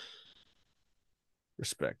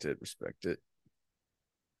 Respect it. Respect it.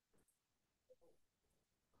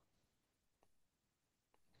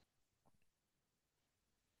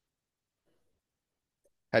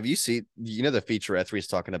 Have you seen, the featurette where he's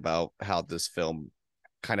talking about how this film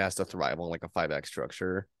kind of has to thrive on like a 5X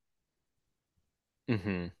structure?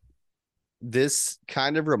 hmm This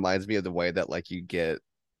kind of reminds me of the way that like you get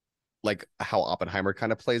like how Oppenheimer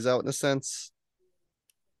kind of plays out in a sense,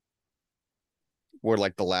 where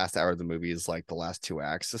like the last hour of the movie is like the last two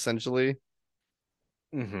acts essentially.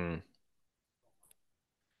 hmm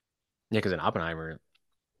Yeah, because in Oppenheimer,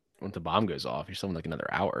 when the bomb goes off, you're still in like another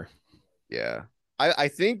hour. Yeah. I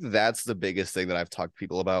think that's the biggest thing that I've talked to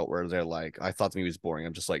people about where they're like, I thought the movie was boring.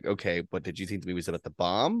 I'm just like, okay, but did you think the movie was about the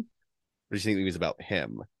bomb? Or did you think the movie was about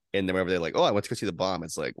him? And then whenever they're like, oh, I went to go see the bomb,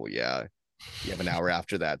 it's like, well, yeah, you have an hour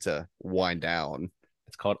after that to wind down.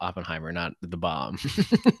 It's called Oppenheimer, not the bomb.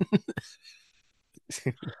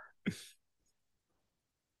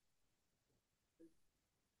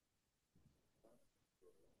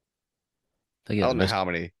 But I yeah, the don't know most how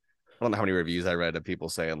many. I don't know how many reviews I read of people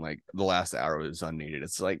saying like the last hour was unneeded.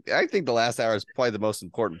 It's like I think the last hour is probably the most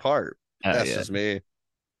important part. That's Yeah. just me.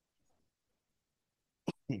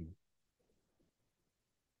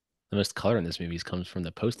 The most color in this movie comes from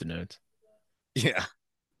the post-it notes. Yeah.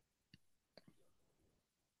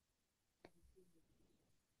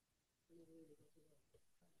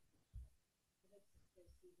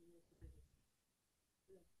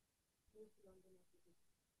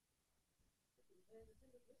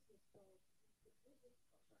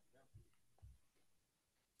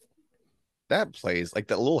 That place, like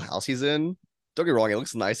that little house he's in, don't get me wrong, it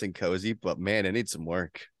looks nice and cozy, but man, it needs some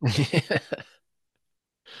work.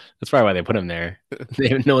 That's probably why they put him there.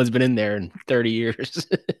 No one's been in there in 30 years.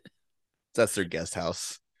 That's their guest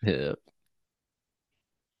house. Yeah.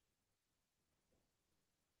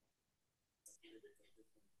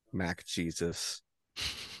 Mac Jesus.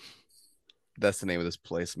 That's the name of this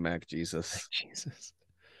place, Mac Jesus. Jesus.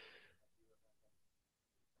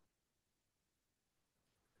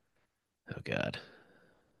 Oh God.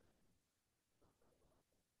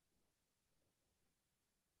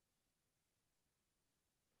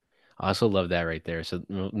 I also love that right there. So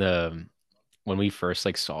the when we first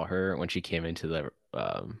like saw her when she came into the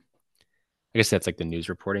I guess that's like the news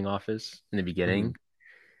reporting office in the Mm-hmm. beginning.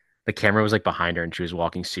 The camera was like behind her and she was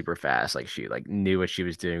walking super fast. Like she like knew what she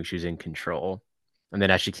was doing. She was in control. And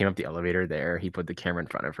then as she came up the elevator there, he put the camera in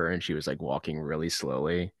front of her and she was like walking really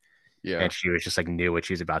slowly. Yeah. And she was just like knew what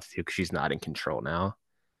she was about to do because she's not in control now.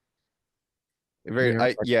 Very I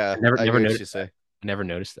I yeah, I never get what noticed you that. say. I never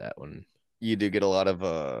noticed that one. You do get a lot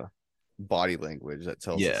of body language that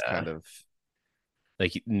tells us Yeah. kind of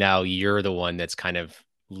Like now you're the one that's kind of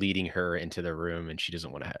leading her into the room and she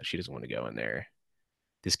doesn't want to go in there.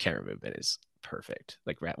 This camera movement is perfect.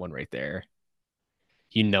 Like that one right there.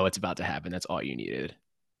 You know it's about to happen. That's all you needed.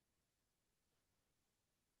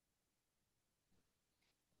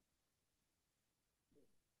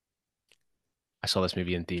 I saw this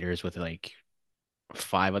movie in theaters with like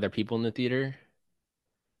five other people in the theater.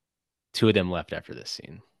 Two of them left after this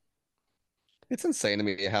scene. it's insane to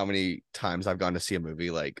me how many times I've gone to see a movie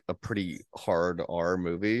like a pretty hard R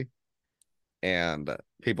movie and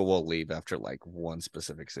people will leave after like one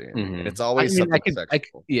specific scene. And it's I always mean, something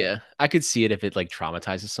sexual. yeah, I could see it if it like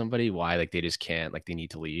traumatizes somebody. Why like they just can't like they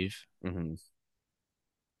need to leave. Mm-hmm.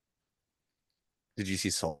 Did you see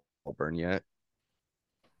Saltburn yet?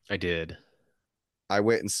 I did. I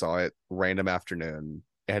went and saw it random afternoon.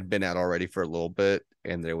 It had been out already for a little bit,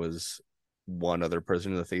 and there was one other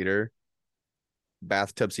person in the theater.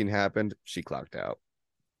 Bathtub scene happened. She clocked out.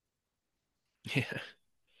 Yeah.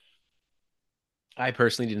 I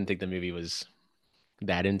personally didn't think the movie was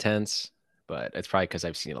that intense, but it's probably because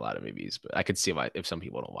I've seen a lot of movies. But I could see why if some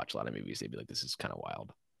people don't watch a lot of movies, they'd be like, "This is kind of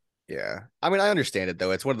wild." Yeah. I mean, I understand it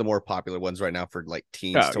though. It's one of the more popular ones right now for like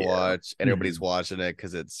teens Oh to yeah. watch, and everybody's Hmm. watching it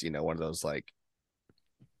because it's, one of those like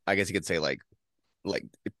I guess you could say like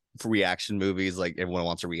for reaction movies, like everyone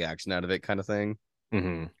wants a reaction out of it kind of thing.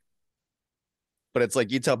 Hmm. But it's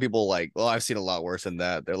like you tell people like, well, I've seen a lot worse than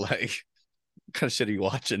that. They're like, what kind of shit are you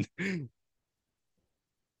watching?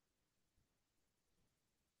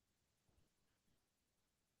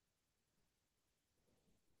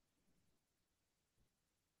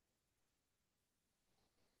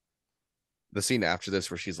 The scene after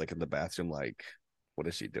this where she's like in the bathroom, like, what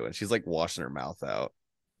is she doing? She's like washing her mouth out.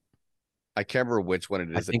 I can't remember which one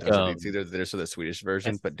it I is that think does it. It's either this or the Swedish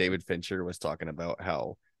version, that's but David Fincher was talking about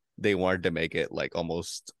how they wanted to make it like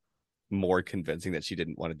almost more convincing that she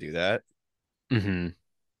didn't want to do that. hmm.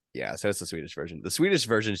 Yeah, so it's the Swedish version. The Swedish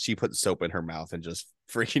version, she puts soap in her mouth and just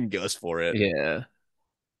freaking goes for it. Yeah.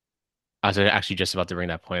 I was actually just about to bring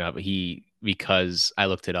that point up. He because I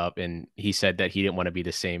looked it up and he said that he didn't want to be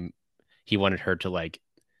the same. He wanted her to like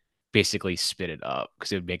basically spit it up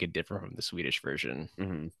because it would make it different from the Swedish version.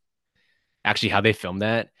 Mm-hmm. Actually, how they filmed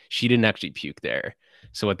that, she didn't actually puke there.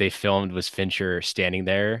 So what they filmed was Fincher standing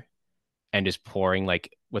there and just pouring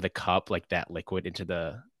like with a cup like that liquid into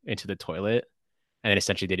the toilet, and then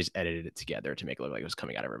essentially they just edited it together to make it look like it was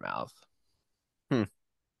coming out of her mouth. Hmm.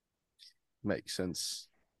 Makes sense.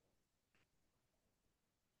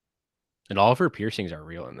 And all of her piercings are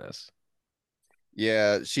real in this.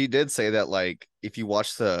 Yeah, she did say that like if you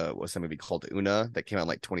watch the what's that movie called Una that came out in,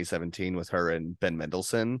 like 2017 with her and Ben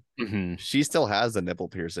Mendelsohn, Hmm. she still has the nipple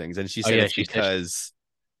piercings, and she Oh said yeah, it's she said. because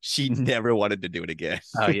she never wanted to do it again.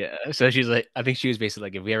 Oh yeah. So she's like, I think she was basically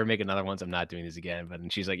like, if we ever make another ones, I'm not doing this again. But then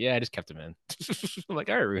she's like, yeah, I just kept them in. I'm like,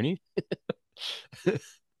 all right, Rooney,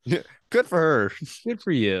 Good for her. good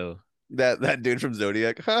for you. That dude from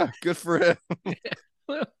Zodiac, huh? Good for him.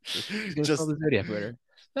 Well, he's gonna sell Just the Zodiac with her.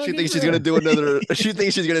 Oh, She good thinks for she's gonna her. do another. She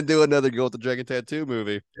thinks she's gonna do another Girl with the Dragon Tattoo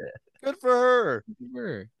movie. Good for her. Good for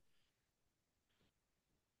her.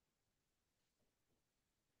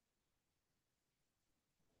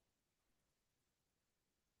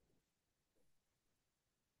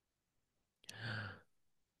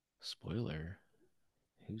 Spoiler.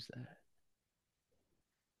 Who's that?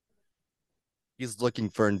 He's looking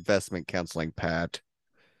for investment counseling, Pat.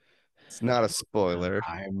 It's not a spoiler.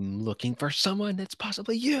 I'm looking for someone that's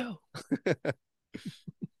possibly you.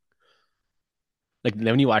 Like then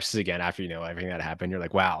when you watch this again after you know everything that happened, you're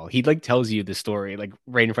like, wow, he like tells you the story like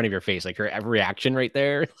right in front of your face, like her every reaction right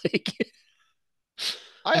there. Like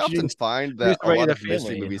I I should often just find do that a somebody in lot the of mystery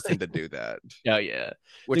family. movies tend to do that, Oh yeah,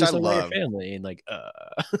 which do I something about love. your family and like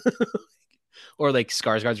or like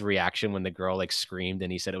Skarsgård's reaction when the girl like screamed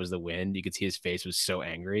and he said it was the wind. You could see his face was so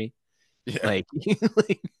angry, Yeah. like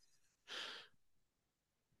like,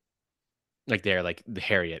 like there, like the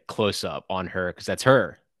Harriet close up on her because that's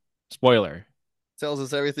her. Spoiler. Tells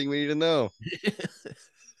us everything we need to know.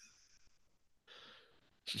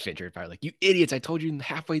 Fincher probably like you idiots. I told you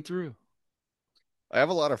halfway through. I have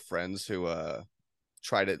a lot of friends who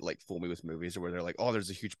try to like fool me with movies or where they're like, "Oh,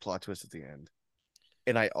 there's a huge plot twist at the end,"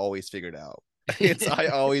 and I always figured out. I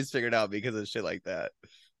always figured out because of shit like that.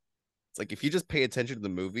 It's like if you just pay attention to the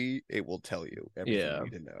movie, it will tell you everything you Yeah.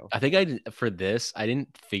 need to know. I think I did for this, I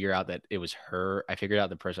didn't figure out that it was her. I figured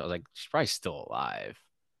out the person. I was like, she's probably still alive.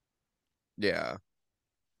 Yeah,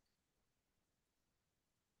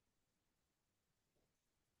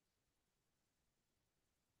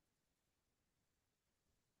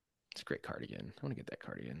 It's a great cardigan. I want to get that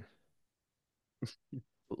cardigan.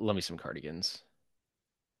 Love me some cardigans.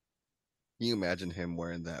 can you imagine him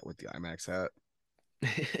wearing that with the IMAX hat?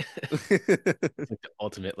 It's like the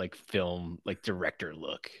ultimate like film like director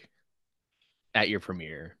look at your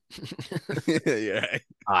premiere. Yeah,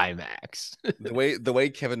 IMAX. the way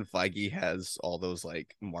Kevin Feige has all those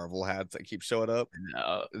like Marvel hats that keep showing up,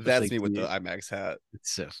 No, it's that's like me with the dude, IMAX hat.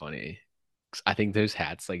 it's so funny. 'Cause I think those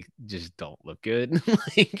hats like just don't look good.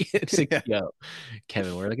 Like it's like, Yeah, yo,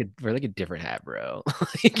 Kevin, wear like a different hat, bro.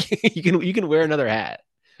 Like you can wear another hat.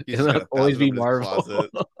 he's It'll just got not a always thousand of be them in his Marvel.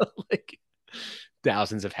 closet. Like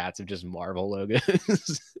thousands of hats of just Marvel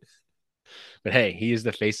logos. But hey, he is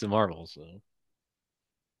the face of Marvel, so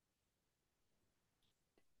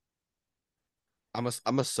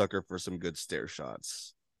I'm a sucker for some good stair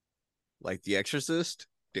shots, like The Exorcist,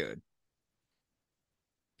 dude.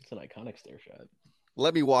 it's an iconic stair shot.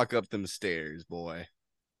 Let me walk up them stairs, boy.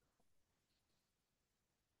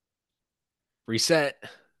 Reset.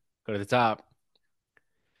 Go to the top.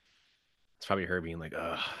 It's probably her being like,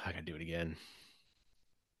 "Oh, I gotta do it again."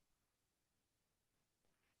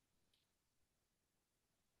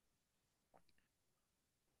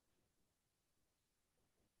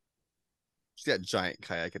 See that giant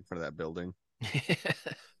kayak in front of that building.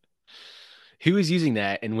 Who is using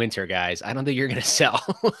that in winter, guys? I don't think you're gonna sell.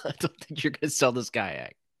 I don't think you're gonna sell this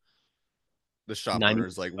kayak. The shop 90,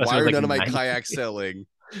 owner's like, so "Why it's are like none of my kayaks selling?"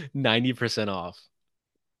 90% off.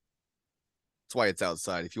 That's why it's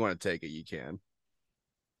outside. If you want to take it, you can.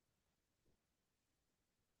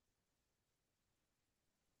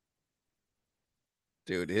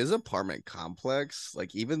 Dude, his apartment complex,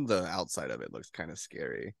 like even the outside of it looks kind of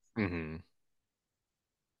scary. Hmm.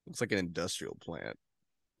 Looks like an industrial plant.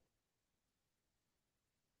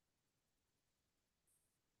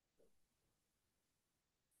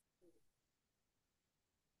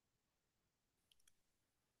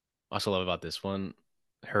 Also love about this one,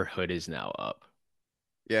 her hood is now up.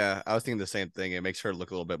 Yeah, I was thinking the same thing. It makes her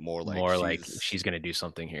look a little bit more like More like she's she's gonna do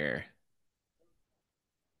something here.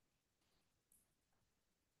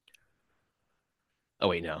 Oh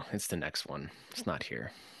wait, no, it's the next one. It's not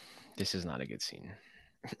here. This is not a good scene.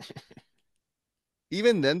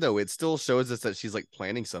 even then though, it still shows us that she's like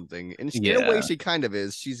planning something. And in a way Yeah. she kind of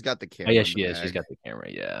is. She's got the Oh yeah, camera in the she is. She's bag. got the camera.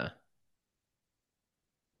 Yeah.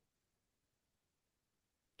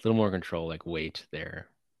 A little more control, like wait there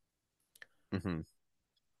Mm-hmm.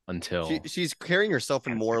 until. She's carrying herself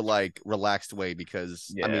in more like relaxed way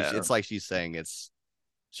because I mean Yeah. it's like she's saying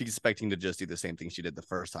she's expecting to just do the same thing she did the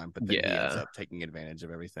first time, but then he ends Yeah. up taking advantage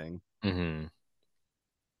of everything. Hmm.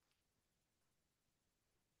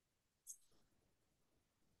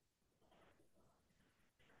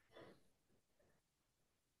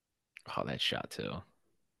 Oh, that shot too.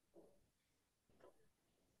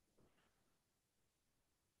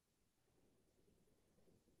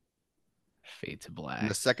 Fade to In the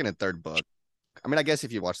black. second and third book, I mean, I guess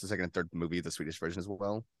if you watch the second and third movie, the Swedish version as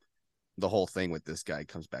well, the whole thing with this guy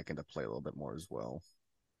comes back into play a little bit more as well.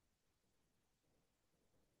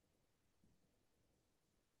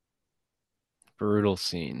 Brutal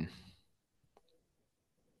scene.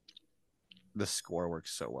 The score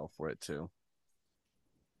works so well for it too.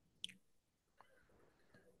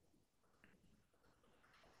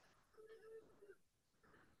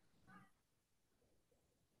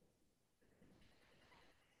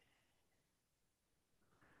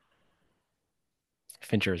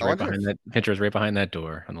 Fincher is I right wonder behind if. that. Fincher is right behind that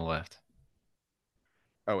door on the left.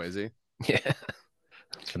 Oh, is he? Yeah,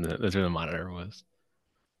 that's where the monitor was.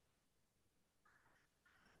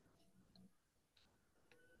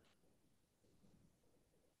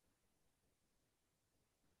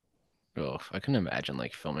 Oh, I couldn't imagine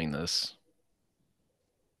like filming this,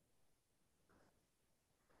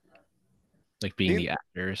 like being He, the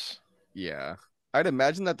actors. yeah. I'd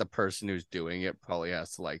imagine that the person who's doing it probably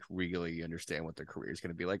has to like really understand what their career is going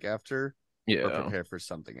to be like after, or Yeah. prepare for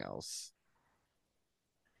something else.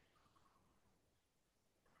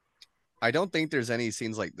 I don't think there's any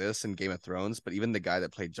scenes like this in Game of Thrones, but even the guy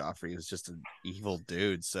that played Joffrey is just an evil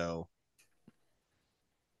dude. So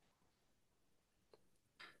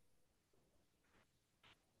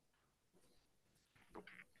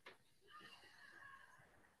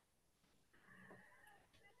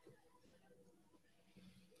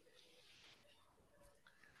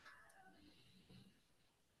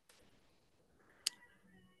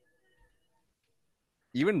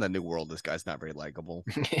even in the New World, this guy's not very likable.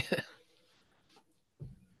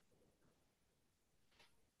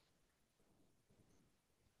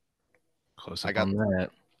 Close I up got on that.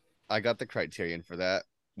 I got the Criterion for that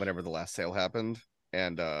whenever the last sale happened,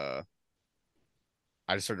 and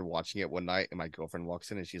I just started watching it one night, and my girlfriend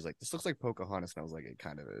walks in and she's like, "This looks like Pocahontas," and I was like, "It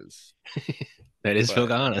kind of is." That is But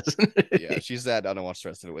Pocahontas. yeah, she sat down and watched the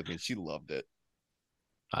rest of it with me, and she loved it.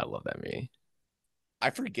 I love that movie. I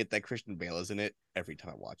forget that Christian Bale is in it every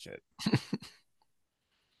time I watch it.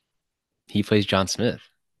 He plays John Smith.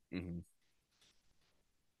 Mm-hmm.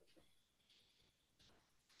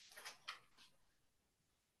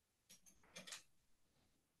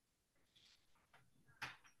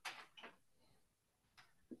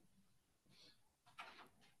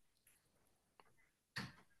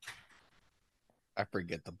 I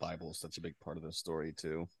forget the Bible is such a big part of the story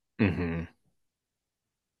too. Hmm.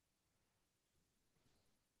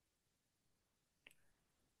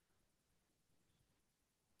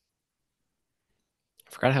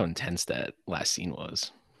 I forgot how intense that last scene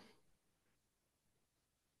was.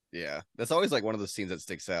 Yeah, that's always like one of those scenes that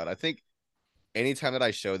sticks out. I think anytime that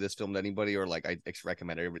I show this film to anybody or like I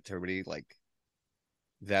recommend it to everybody, like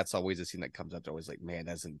that's always a scene that comes up. They're always like, "Man,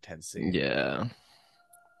 that's an intense scene." Yeah.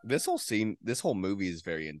 This whole movie is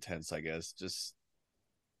very intense. I guess just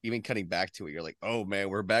even cutting back to it, you're like, "Oh man,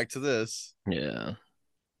 we're back to this." Yeah.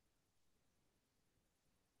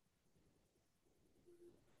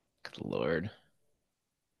 Good Lord.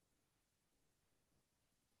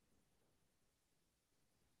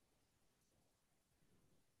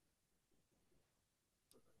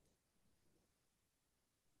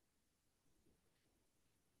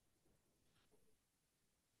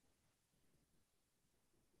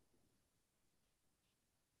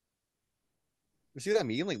 You see what I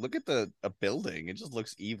mean? Like, look at the a building; it just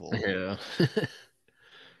looks evil. Yeah.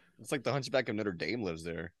 It's like the Hunchback of Notre Dame lives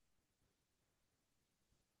there.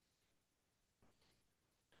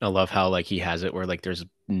 I love how like he has it where like there's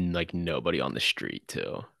like nobody on the street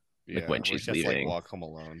too. Like Yeah, when where she's she has to like leaving, walk home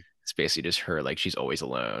alone. it's basically just her. Like she's always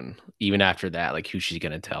alone. Even after that, like who's she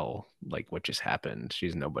gonna tell? Like what just happened?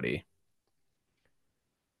 She's nobody.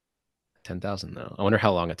 10,000 though. I wonder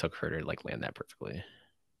how long it took her to like land that perfectly.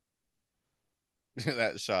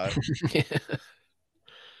 That shot,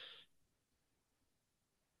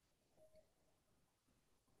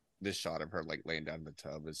 this shot of her like laying down in the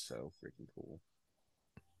tub is so freaking cool.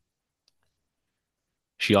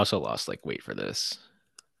 She also lost like weight for this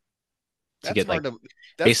to That's get like hard to.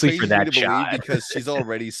 That's basically for crazy for me that to believe shot. because she's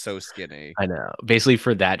already so skinny. I know. Basically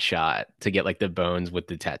for that shot to get like the bones with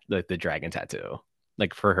like the dragon tattoo.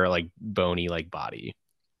 Like for her like bony like body.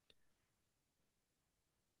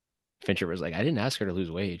 Fincher was like, I didn't ask her to lose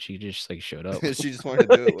weight. She just like showed up. She just wanted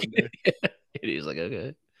to do it one day. And he was like,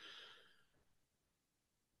 okay.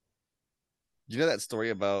 You know that story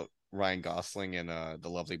about Ryan Gosling and The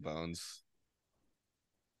Lovely Bones?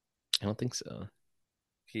 I don't think so.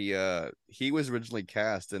 He was originally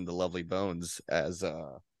cast in The Lovely Bones as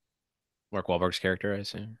Mark Wahlberg's character, I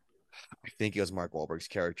assume. I think it was Mark Wahlberg's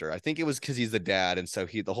character. I think it was because he's the dad, and so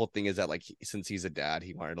the whole thing is that like since he's a dad,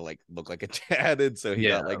 he wanted to like look like a dad, and so he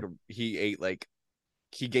got Yeah. like he ate like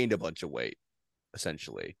he gained a bunch of weight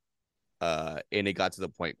essentially. And it got to the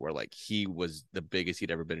point where like he was the biggest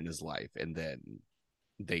he'd ever been in his life, and then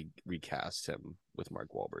they recast him with Mark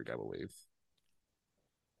Wahlberg, I believe.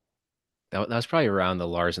 That was probably around the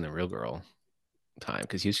Lars and the Real Girl time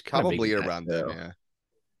because he was kind of big in Probably that around then, too. yeah.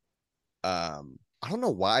 I don't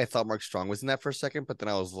know why I thought Mark Strong was in that for a second, but then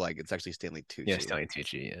I was like, it's actually Stanley Yeah, Tucci. Stanley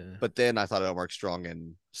Tucci. Yeah. But then I thought of Mark Strong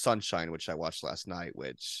in Sunshine, which I watched last night,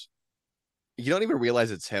 which you don't even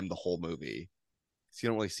realize it's him the whole movie. So you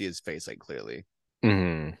don't really see his face like clearly.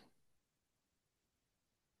 Hmm.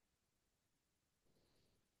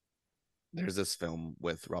 There's this film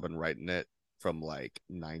with Robin Wright in it from like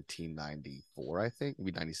 1994, I think,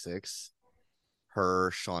 maybe 96.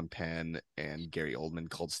 Her, Sean Penn, and Gary Oldman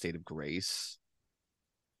called State of Grace.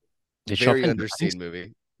 Did Sean Very Penn understated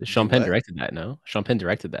movie. Sean Do Penn what? directed that? No, Sean Penn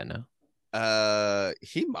directed that. No.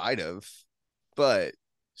 He might have, but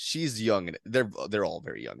she's young in it. They're all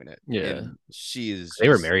very young in it, Yeah, and she is they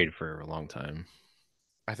were just. married for a long time.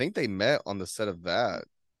 I think they met on the set of that.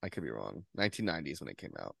 I could be wrong. 1990s when it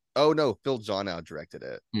came out. Oh no, Phil Johnnow directed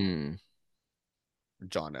it. Hmm.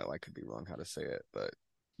 Johnnow, I could be wrong how to say it, but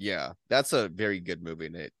yeah, that's a very good movie,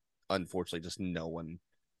 and it unfortunately just no one.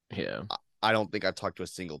 Yeah. I don't think I've talked to a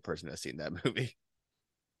single person that's seen that movie.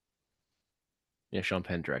 Yeah, Sean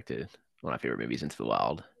Penn directed one of my favorite movies, Into the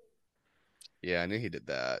Wild. Yeah, I knew he did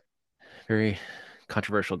that. Very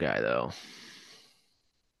controversial guy, though.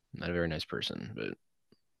 Not a very nice person, but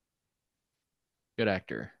good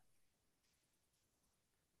actor.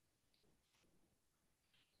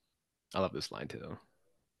 I love this line too.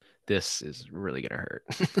 This is really gonna hurt.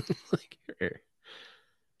 Like,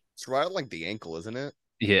 It's right on like the ankle, isn't it?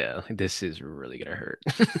 yeah, like, this is really gonna hurt.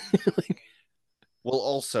 Like, Well,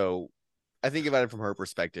 also, I think about it from her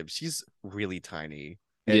perspective. She's really tiny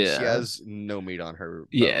and she yeah, has no meat on her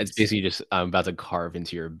yeah. It's bones. basically just I'm about to carve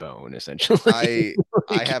into your bone, essentially. I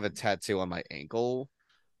Like, have a tattoo on my ankle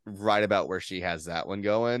right about where she has that one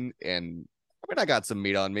going. And I mean, I got some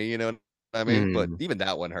meat on me, you know what I mean? But mm, even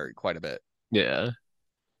that one hurt quite a bit. yeah,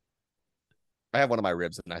 I have one of my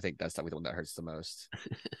ribs, and I think that's probably the one that hurts the most.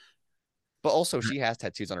 But also, she has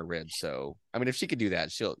tattoos on her ribs, so I mean, if she could do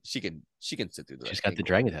that, she can sit through the she's got the ankle.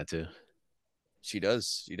 dragon tattoo. She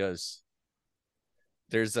does. She does.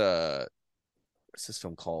 There's a what's this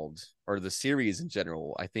film called, or the series in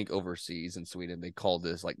general? I think overseas in Sweden they call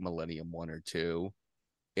this like Millennium One or Two,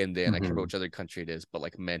 and then I can't remember Hmm. which other country it is, but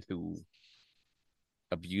like men who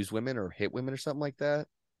abuse women or hit women or something like that.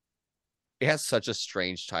 It has such a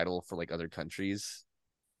strange title for like other countries.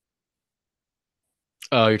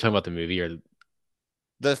 Oh, you're talking about the movie or?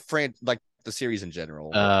 Like the series in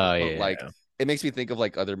general, Oh but like yeah. it makes me think of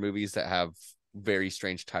like other movies that have very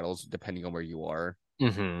strange titles depending on where you are.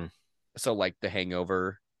 Hmm. So like The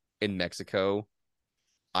Hangover in Mexico.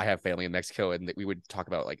 I have family in Mexico, and we would talk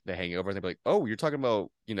about like The Hangover, and they'd be like, "Oh, you're talking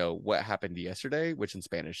about what happened yesterday," which in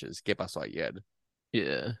Spanish is "qué pasó ayer,"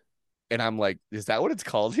 Yeah. and I'm like, "Is that what it's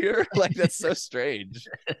called here?" Like that's so strange.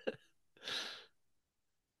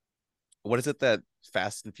 What is it that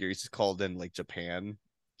Fast and Furious is called in like Japan?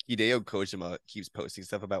 Hideo Kojima keeps posting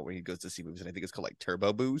stuff about when he goes to see movies, and I think it's called like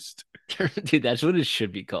Turbo Boost. Dude, that's what it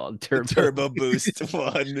should be called. Turbo. Turbo Boost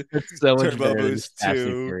one, That's so much Turbo better than Boost Fast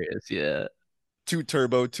and two, Furious. Yeah. two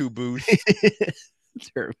Turbo, two Boost,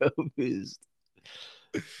 Turbo boost.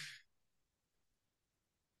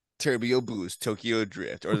 Turbo Boost, Tokyo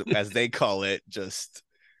Drift, or as they call it, just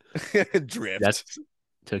Drift. That's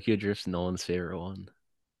Tokyo Drift's Nolan's favorite one.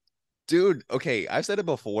 Dude, okay, I've said it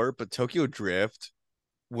before, but Tokyo Drift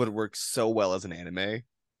would work so well as an anime.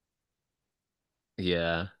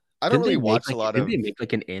 Yeah. I don't really watch a lot Didn't they of. make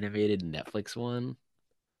like an animated Netflix one?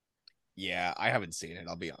 Yeah, I haven't seen it.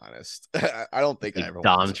 I'll be honest. I don't think I Like ever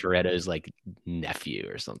want Dom to. Toretto's like nephew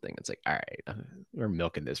or something. It's like, all right, we're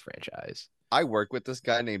milking this franchise. I work with this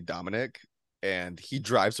guy named Dominic, and he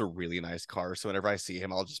drives a really nice car. So whenever I see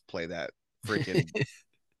him, I'll just play that freaking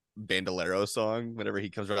Bandolero song whenever he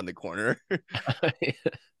comes around the corner.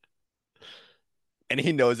 And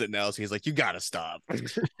he knows it now, so he's like, "You gotta stop."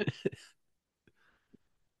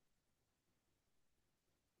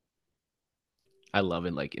 I love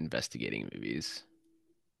in like investigating movies.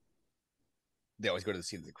 They always go to the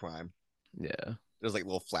scene of the crime. Yeah. There's like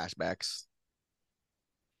little flashbacks.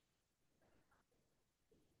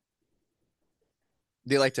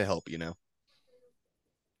 They like to help, you know.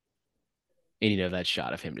 And that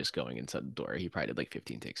shot of him just going inside the door, he probably did like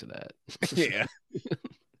 15 takes of that. Yeah.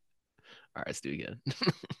 All right, let's do it again.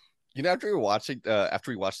 After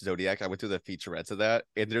we watched Zodiac, I went through the featurettes of that,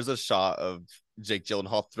 and there's a shot of Jake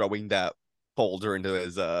Gyllenhaal throwing that folder into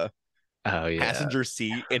his Oh yeah. passenger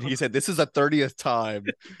seat, and he said, "This is the 30th time."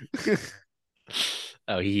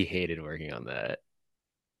 Oh, he hated working on that.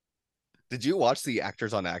 Did you watch the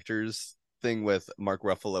actors on actors thing with Mark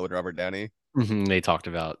Ruffalo and Robert Downey? Mhm, they talked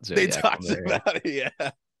about They Zodiac on talked there. about it,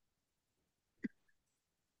 yeah.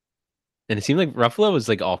 And it seemed like Ruffalo was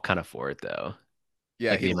like all kind of for it though.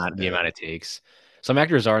 Yeah, Like he loved the it. amount it takes. Some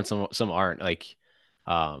actors are and some aren't. Like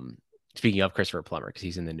um speaking of Christopher Plummer, because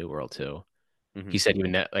he's in the New World too. He Hmm. said he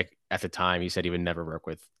would like at the time he said he would never work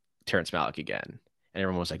with Terrence Malick again. And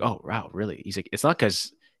everyone was like, "Oh, wow, really?" He's like, "It's not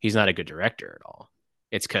because he's not a good director at all.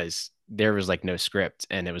 It's because there was like no script,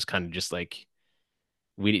 and it was kind of just like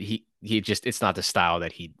we did, he just it's not the style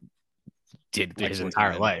that he did his Liked working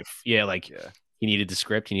entire in. life. Yeah, like Yeah. he needed the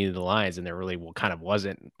script, he needed the lines, and there really kind of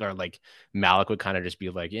wasn't. Or like Malik would kind of just be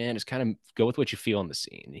like, yeah, just kind of go with what you feel in the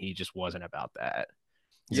scene. He just wasn't about that.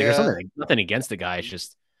 He's like, there's Yeah. nothing against the guy. It's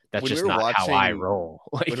just that's When we just were not how I watching roll.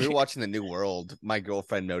 when we were Like, watching The New World, my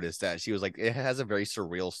girlfriend noticed that. She was like, it has a very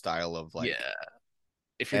surreal style of yeah, like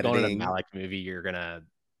if you're going in a editing. Malik movie, you're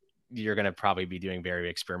gonna probably be doing very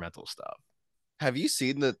experimental stuff. Have you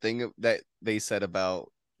seen the thing that they said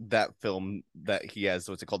about that film that he has?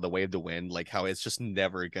 What's it called? The Way of the Wind. Like how it's just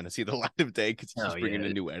never gonna see the light of day because he Oh keeps bringing yeah,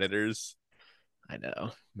 in new editors. I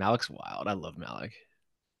know. Malik's wild. I love Malik.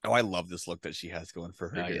 Oh, I love this look that she has going for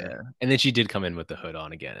her Oh here. yeah, and then she did come in with the hood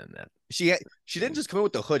on again, and that She didn't just come in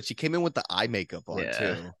with the hood; she came in with the eye makeup on yeah,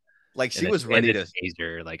 too. Like and she then was and ready this to.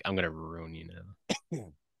 taser, like I'm gonna ruin you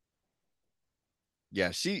now.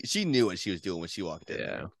 Yeah, she knew what she was doing when she walked in Yeah,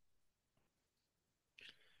 there.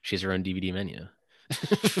 she has her own DVD menu.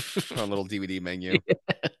 Her own little DVD menu.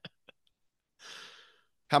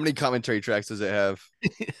 How many commentary tracks does it have?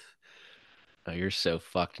 Oh, you're so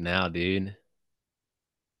fucked now, dude.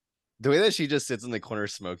 The way that she just sits in the corner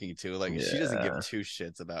smoking too, like she doesn't give Yeah. two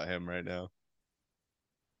shits about him right now.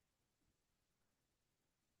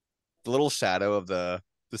 The little shadow of the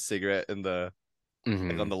cigarette and the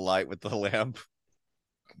like on Hmm. the light with the lamp.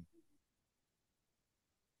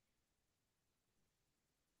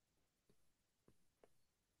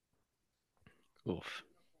 Oof.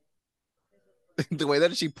 The way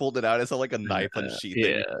that she pulled it out, it's like a knife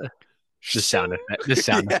unsheathing. Yeah. The sound effect. The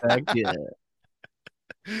sound Yeah. effect. Yeah.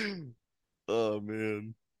 Oh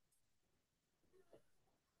man.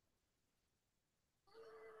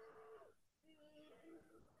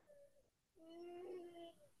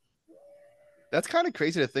 That's kind of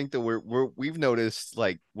crazy to think that we've noticed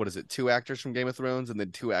like what is it, two actors from Game of Thrones and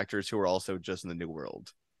then two actors who are also just in the New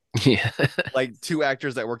World. Yeah. Like two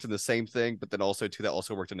actors that worked in the same thing, but then also two that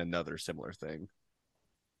also worked in another similar thing.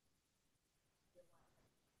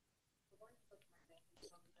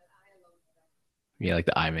 Yeah, like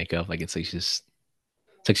the eye makeup. Like it's like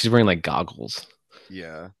she's wearing like goggles.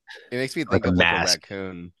 Yeah. It makes me Like think a of like a mask.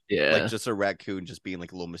 raccoon. Like Yeah. just a raccoon just being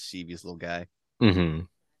like a little mischievous little guy. Hmm.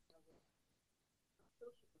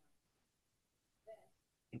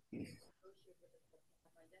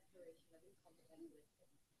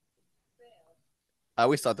 I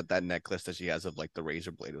always thought that that necklace that she has of like the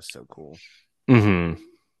razor blade was so cool. Hmm.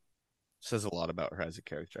 Says a lot about her as a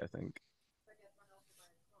character, I think.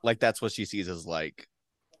 Like that's what she sees as like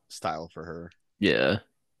style for her. Yeah.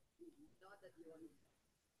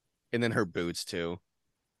 And then her boots too.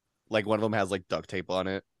 Like one of them has like duct tape on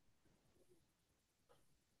it.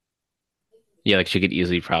 Yeah, like she could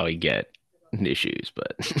easily probably get issues,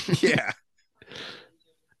 but Yeah.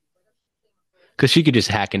 because she could just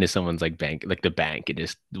hack into someone's like bank, like the bank, and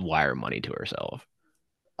just wire money to herself.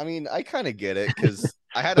 I mean, I kind of get it because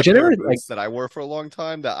I had a Which I pair never of like. boots that I wore for a long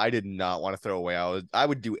time that I did not want to throw away. I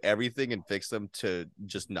would do everything and fix them to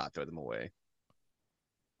just not throw them away.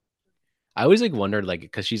 I always like wondered like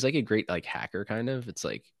because she's like a great like hacker kind of. It's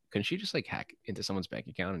like couldn't she just like hack into someone's bank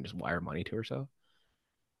account and just wire money to herself?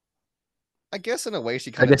 I guess in a way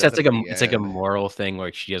she I kind of guess does that's it like at a the it's like a end. moral thing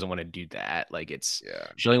where she doesn't want to do that. Like it's Yeah.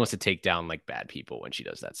 she only wants to take down like bad people when she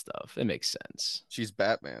does that stuff. It makes sense She's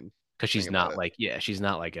Batman. because Think she's about not it. like yeah she's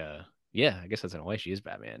not like a yeah I guess that's in a way she is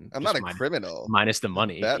Batman I'm not just a criminal. minus the I'm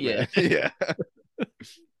money yeah Batman. Yeah.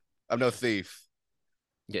 I'm no thief.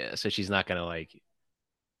 yeah so she's not gonna like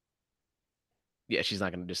yeah she's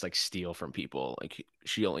not gonna just like steal from people like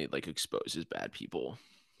she only like exposes bad people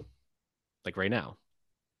like right now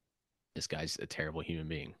this guy's a terrible human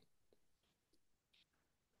being.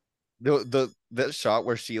 The that shot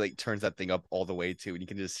where she like turns that thing up all the way to and you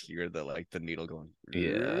can just hear the like the needle going.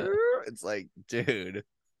 Yeah. It's like, dude.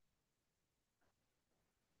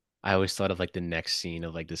 I always thought of like the next scene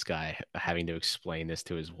of like this guy having to explain this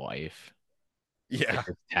to his wife, like Yeah.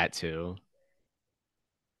 this tattoo.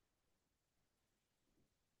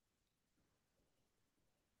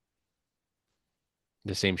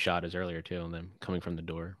 The same shot as earlier too, and them coming from the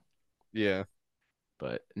door, Yeah.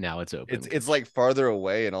 but now it's open. It's like farther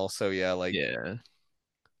away and also yeah, like Yeah.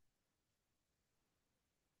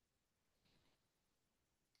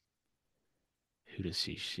 Who does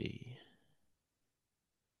he see?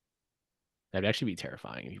 That'd actually be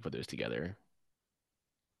terrifying if you put those together.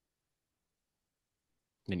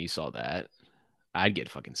 Then you saw that. I'd get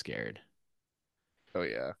fucking scared. Oh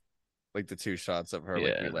yeah, like the two shots of her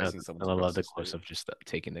like Yeah, realizing I someone's love across the the close street. up just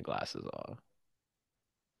taking the glasses off.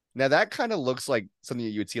 Now that kind of looks like something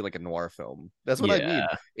you would see in, like a noir film. That's what I mean.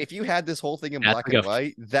 Yeah, If you had this whole thing in that's black like and a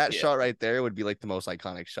white, that yeah, shot right there would be like the most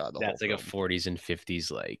iconic shot of the whole that's like a film. 40s and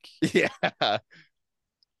 50s like Yeah.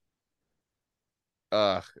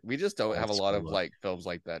 We just don't old have a lot school of look. like films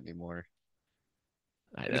like that anymore.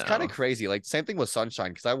 I And it's kind of know. crazy. Like same thing with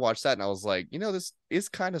Sunshine, because I watched that and I was like, this is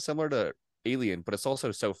kind of similar to Alien, but it's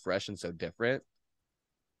also so fresh and so different.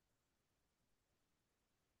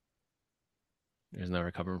 There's no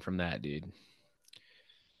recovering from that, dude.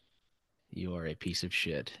 You are a piece of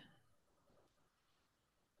shit.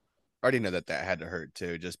 I already know that that had to hurt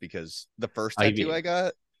too, just because the first I tattoo mean, I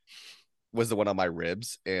got was the one on my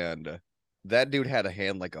ribs, and that dude had a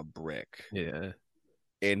hand like a brick. yeah.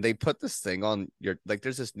 And they put this thing on your like.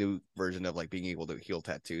 There's this new version of like being able to heal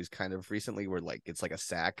tattoos, kind of recently, where like it's like a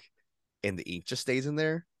sack, and the ink just stays in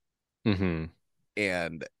there. Mm-hmm.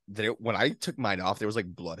 And there, when I took mine off, there was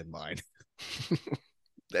like blood in mine.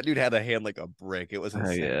 That dude had a hand like a brick. It was Oh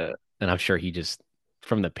yeah. insane. And I'm sure he just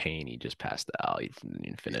from the pain he just passed out. He didn't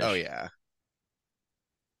even Oh finish. yeah.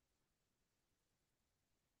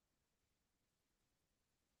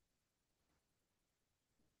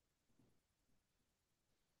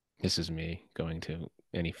 This is me going to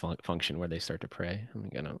any function where they start to pray. I'm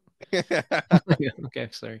gonna. Yeah, okay,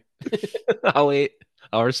 sorry. I'll wait.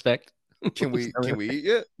 I'll respect. can Just we tell me can we eat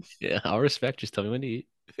it? yeah, I'll respect. Just tell me when to eat.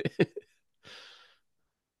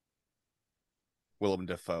 Willem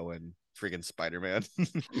Dafoe and freaking Spider Man.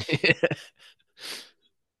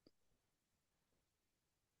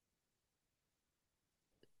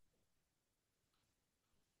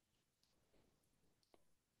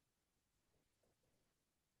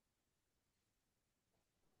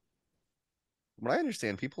 What I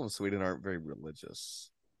understand, people in Sweden aren't very religious.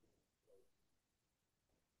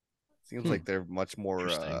 Seems Hmm, like they're much more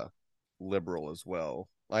interesting. liberal as well.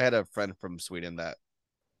 I had a friend from Sweden that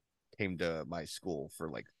came to my school for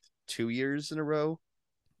like 2 years in a row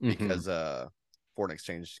Hmm. because foreign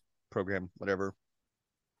exchange program, whatever.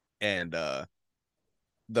 And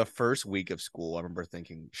the first week of school, I remember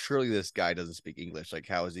thinking, surely this guy doesn't speak English. Like,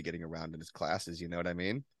 how is he getting around in his classes? You know what I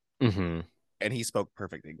mean? Hmm. And he spoke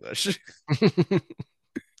perfect English.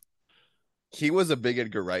 He was a big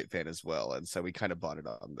Edgar Wright fan as well, and so we kind of bonded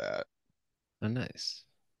on that. Oh, nice.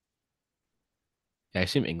 Yeah, I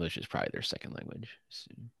assume English is probably their second language.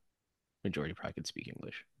 So majority probably could speak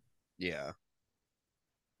English. Yeah,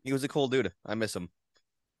 he was a cool dude. I miss him.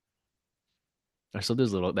 I still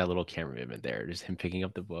does that little camera movement there, just him picking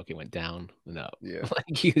up the book. It went down and up. Yeah,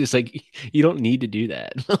 Like he was like, you don't need to do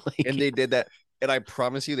that. and Like, they did that, and I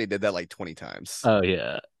promise you, they did that like 20 times. oh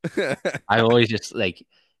yeah. I always just like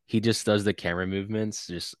he just does the camera movements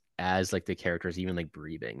just as like the characters even like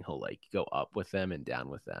breathing. He'll like go up with them and down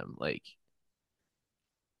with them. Like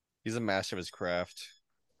He's a master of his craft.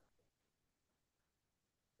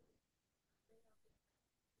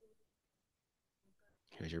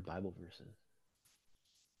 here's your Bible verses.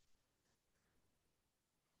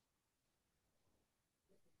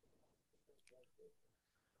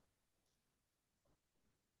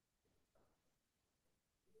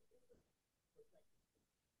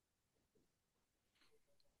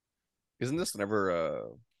 Isn't this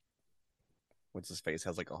whenever what's his face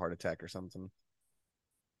has like a heart attack or something?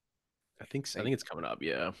 I think it's coming up.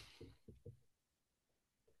 Yeah.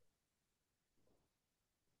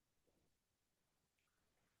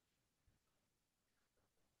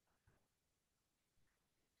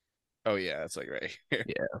 Oh yeah, it's like right here.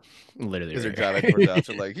 Yeah. Literally Because they're right driving towards the here. house,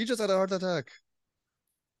 they're like, he just had a heart attack.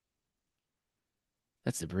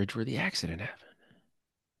 That's the bridge where the accident happened.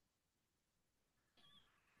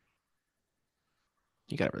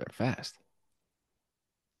 You got over there fast.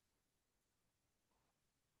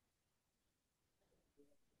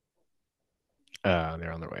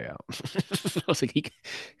 They're on their way out. I was like,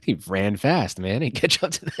 he ran fast, man. He catch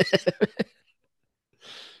up to them.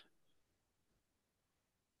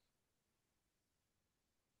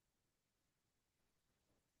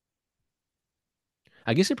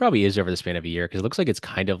 I guess it probably is over the span of a year because it looks like it's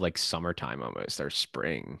kind of like summertime almost or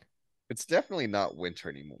spring. It's definitely not winter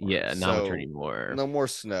anymore. Yeah, not winter So anymore. no more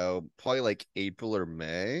snow. Probably like April or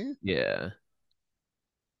May. Yeah.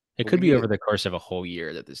 It But could we be need over to the course of a whole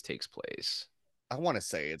year that this takes place. I want to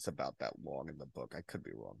say it's about that long in the book. I could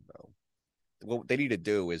be wrong though. What they need to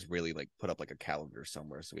do is really like put up like a calendar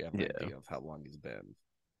somewhere so we have an Yeah. idea of how long he's been.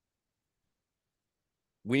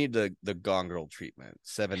 We need the Gone Girl treatment.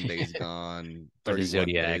 7 days gone, Or the 31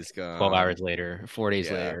 Zodiac, days 12 gone. hours later, 4 days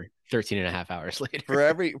Yeah. later, 13 and a half hours later. For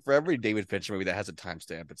every David Fincher movie that has a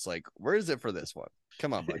timestamp, it's like, where is it for this one?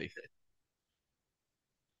 Come on, buddy.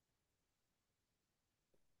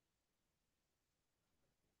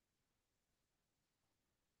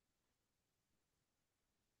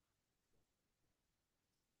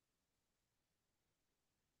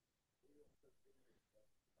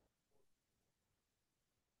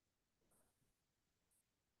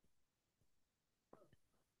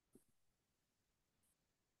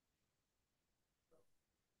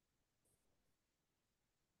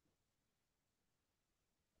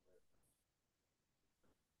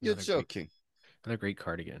 You're Another great, joking. another great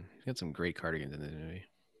cardigan. He had some great cardigans in this movie.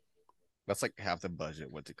 That's like half the budget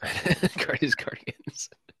went to cardigans. His cardigans.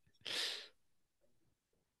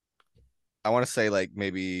 I want to say like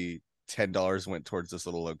maybe $10 went towards this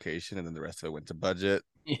little location, and then the rest of it went to budget.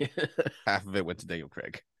 Yeah. Half of it went to Daniel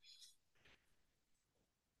Craig.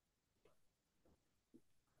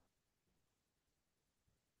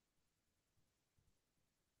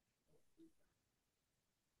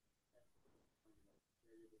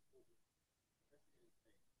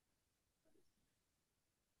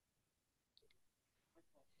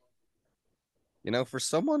 For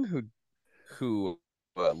someone who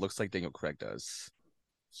looks like Daniel Craig does,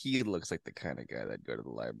 he looks like the kind of guy that'd go to the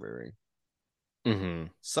library. Mm-hmm.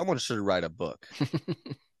 Someone should write a book.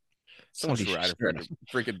 Someone Somebody should should write a start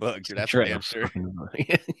freaking book, dude. That's for a damn sure. fucking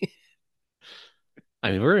movie.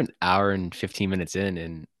 I mean, we're an hour and 15 minutes in,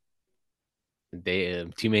 and they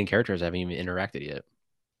two main characters haven't even interacted yet.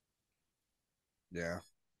 Yeah,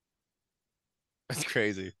 that's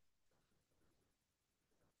crazy.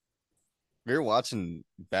 We were watching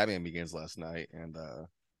Batman Begins last night, and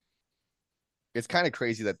it's kind of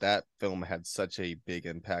crazy that that film had such a big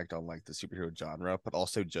impact on like the superhero genre, but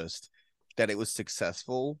also just that it was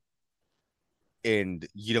successful. And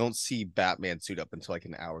you don't see Batman suit up until like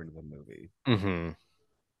an hour into the movie. Mm-hmm.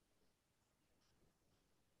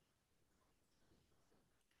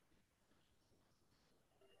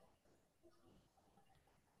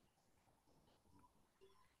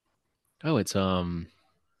 Oh, it's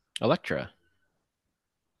Elektra.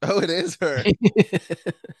 Oh, it is her.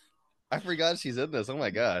 I forgot she's in this. Oh my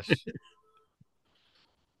gosh.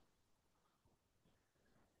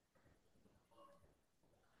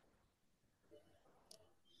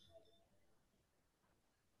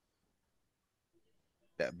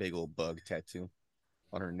 That big old bug tattoo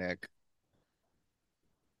on her neck.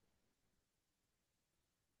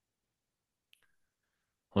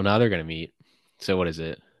 Well, now they're gonna meet. So what is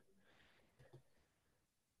it?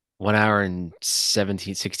 1 hour and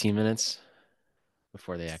 16 minutes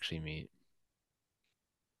before they actually meet.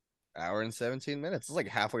 Hour and 17 minutes. It's like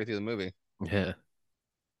halfway through the movie. Yeah.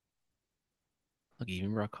 Look, he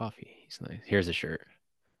even brought coffee. He's nice. Here's a shirt.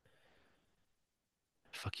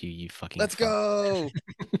 Fuck you, you fucking Let's fuck. go.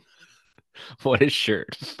 What a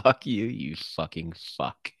shirt. Fuck you, you fucking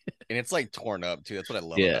fuck. And it's like torn up too. That's what I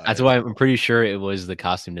love Yeah, about that's it. why I'm pretty sure it was the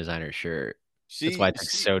costume designer shirt. That's why She it's like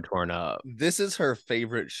she so torn up. this is her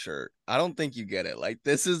favorite shirt. I don't think you get it. Like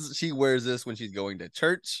this is she wears this when she's going to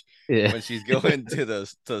church, Yeah. when she's going to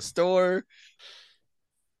the store.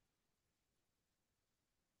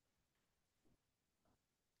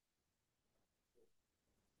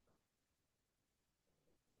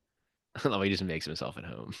 I love how he just makes himself at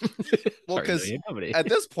home. Well, Sorry, no, because yeah, nobody. at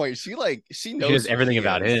this point she She knows knows who everything he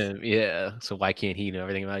about is. him. Yeah. So why can't he know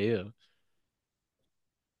everything about you?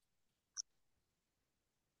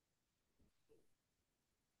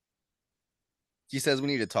 He says we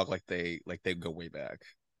need to talk like they go way back.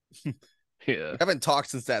 Yeah. We haven't talked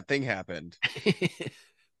since that thing happened.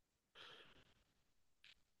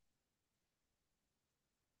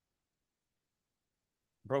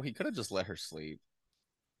 Bro, he could have just let her sleep.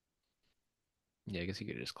 Yeah, I guess he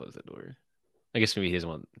could just close the door. I guess maybe he doesn't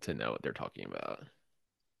want to know what they're talking about.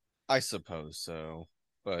 I suppose so.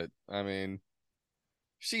 But I mean,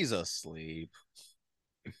 she's asleep.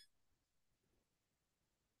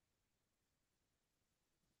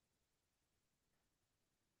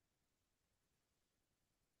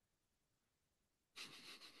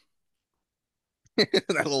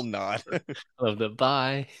 That little nod. I love the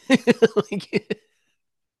bye. Like,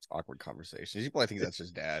 Awkward conversation. She probably thinks that's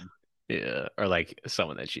just dad. yeah, or like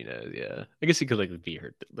someone that she knows. Yeah, I guess he could like be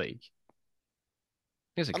her. Like,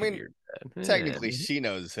 I guess it I could be mean, her technically dad. she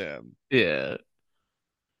knows him. Yeah,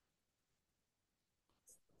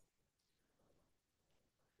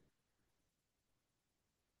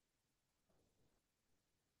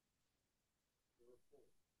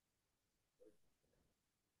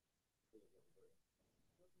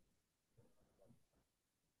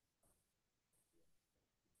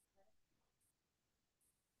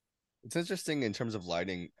 It's interesting in terms of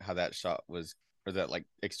lighting how that shot was, or that like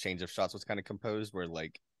exchange of shots was kind of composed, where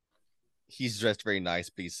like he's dressed very nice,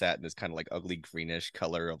 but he's sat in this kind of like ugly greenish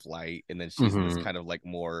color of light, and then she's in this Hmm. kind of like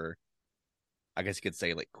more, I guess you could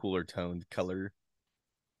say like cooler toned color.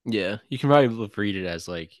 Yeah, you can probably read it as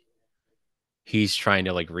like he's trying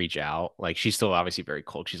to like reach out. Like she's still obviously very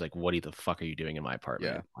cold. She's like, "What the fuck are you doing in my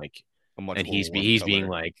Yeah, apartment?" Like, a much and more warm he's being color.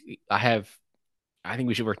 like, "I have, I think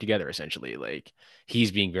we should work together." Essentially, like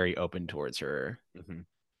he's being very open towards her. Mm-hmm.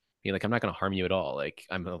 Being like, "I'm not gonna harm you at all. Like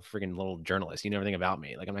I'm a freaking little journalist. You know everything about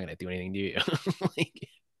me. Like I'm not gonna do anything to you." Like,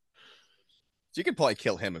 She could probably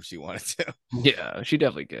kill him if she wanted to. yeah, she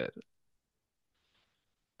definitely could.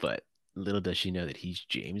 But little does she know that he's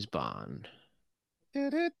James Bond.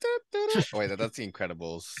 Oh, wait, that's The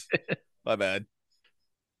Incredibles. My bad.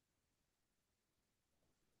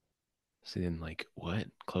 So then, like, what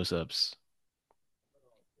close ups?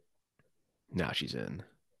 Now she's in.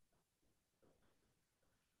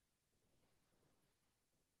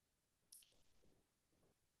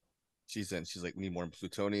 She's in. She's like, we need more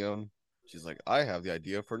plutonium. She's like, I have the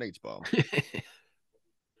idea for an H bomb.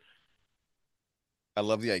 I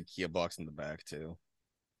love the IKEA box in the back too.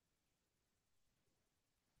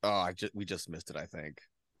 Oh, we just missed it. I think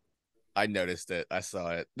I noticed it. I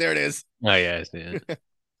saw it. There it is. Oh yeah, I see it.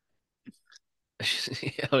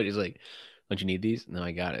 Oh, he's like, "Don't you need these?" No,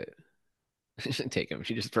 I got it. Take them.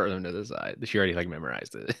 She just throws them to the side. She already like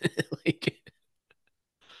memorized it. Like,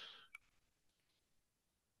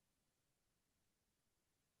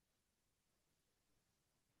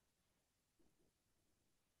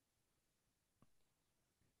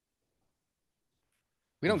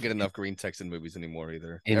 We don't get enough green text in movies anymore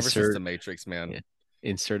either. Ever since The insert, Matrix, man. yeah,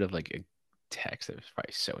 insert of like a text that was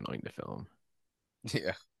probably so annoying to film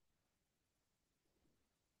Yeah.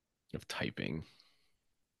 of typing.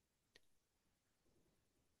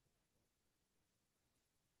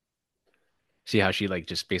 See how she like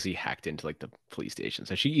just basically hacked into like the police station.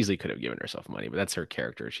 So she easily could have given herself money, but that's her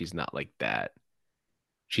character. She's not like that.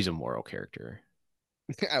 She's a moral character.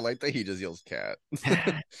 I like that he just yells cat.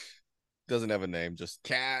 Cat. Doesn't have a name, just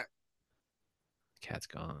cat. Cat's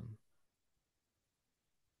gone.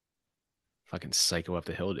 Fucking Psycho Up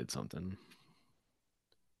the Hill did something.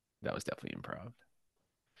 That was definitely improv.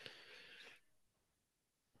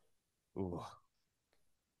 Ooh.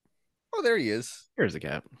 Oh, there he is. Here's the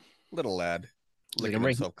cat. Little lad. He's like, Licking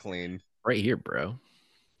himself clean. right here, bro.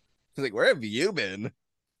 He's like, where have you been?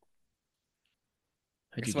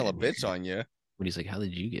 I How'd you get smell a in here? bitch on you. But he's like, how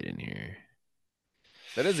did you get in here?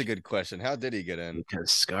 That is a good question. How did he get in? Because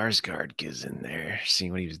Skarsgård gets in there,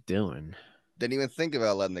 seeing what he was doing. Didn't even think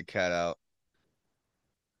about letting the cat out.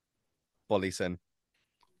 Policen.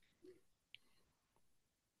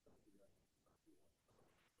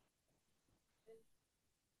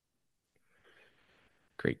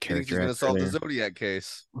 Great He thinks he's character gonna actor solve the there. Zodiac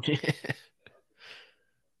case.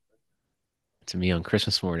 To me on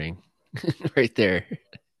Christmas morning, right there.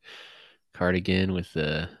 Cardigan with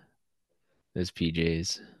the those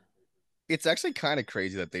PJs. It's actually kind of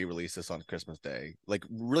crazy that they released this on Christmas Day. Like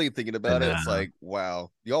really thinking about And it, it's like,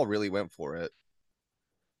 wow, y'all really went for it.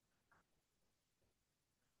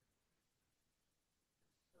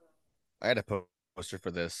 I had a poster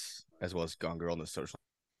for this as well as Gone Girl and the Social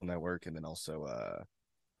Network, and then also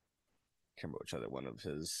can't remember which other one of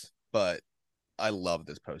his, but I love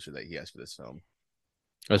this poster that he has for this film.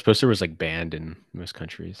 this poster was like banned in most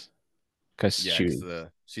countries because Yeah, she because was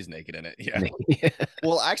she's naked in it. Yeah. yeah.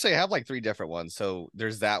 Well, actually, I have like three different ones. So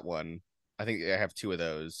there's that one. I think I have two of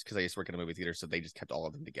those because I used to work in a movie theater, so they just kept all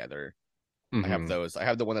of them together. I have Hmm. those. I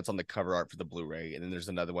have the one that's on the cover art for the Blu-ray, and then there's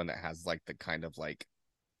another one that has like the kind of like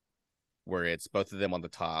where it's both of them on the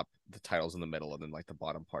top, the titles in the middle, and then like the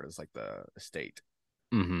bottom part is like the estate.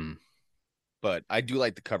 Hmm. But I do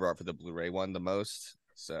like the cover art for the Blu-ray one the most.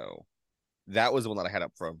 So that was the one that I had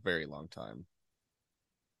up for a very long time.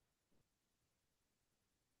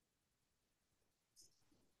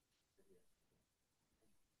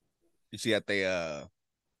 You see that they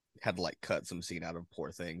had to like cut some scene out of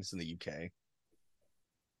Poor Things in the UK.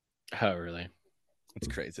 Oh, really? It's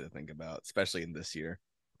crazy to think about, especially in this year.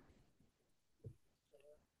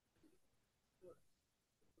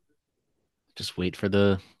 Just wait for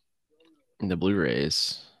the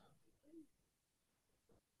Blu-rays.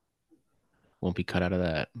 Won't be cut out of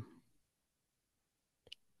that.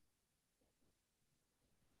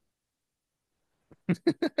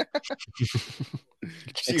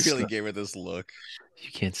 You She can't really smoke. gave her this look.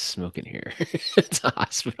 You can't smoke in here. It's a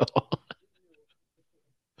hospital.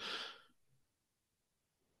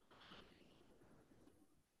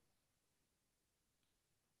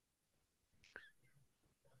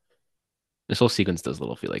 This whole sequence does a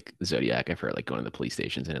little feel like Zodiac. I've heard like going to the police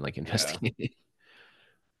stations and like Yeah. investigating.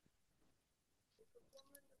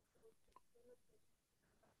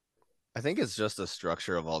 I think it's just the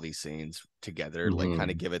structure of all these scenes together, like kind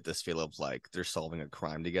of hmm give it this feel of like they're solving a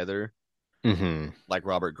crime together. hmm Like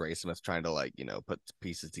Robert Graysmith trying to like, put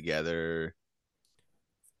pieces together.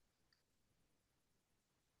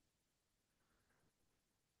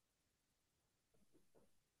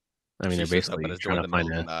 I mean, She they're shows up at basically his door in the middle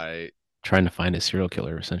of the night. trying to find a serial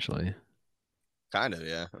killer essentially. Kind of,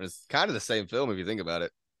 yeah. It's kind of the same film if you think about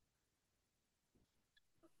it.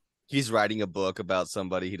 He's writing a book about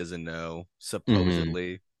somebody he doesn't know, hmm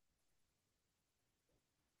supposedly.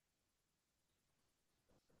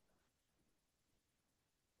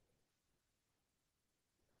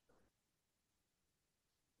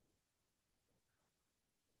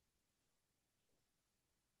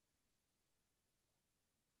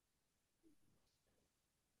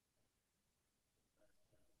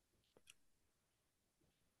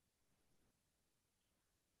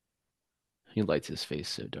 He lights his face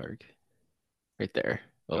so dark right there.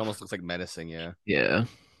 It Oh, almost looks like menacing, yeah. yeah.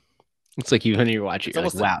 It's like you when you watch it, It's you're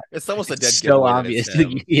like, almost a, wow, it's almost a it's dead so giveaway that it's obvious.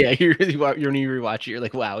 him. Yeah, you're when you rewatch it, you're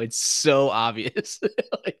like, wow, it's so obvious.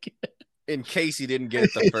 Like In case you didn't get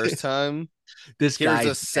it the first time, this here's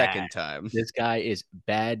a guy's bad. second time. This guy is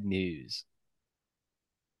bad news.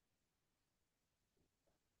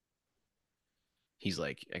 He's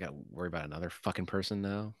like, I gotta worry about another fucking person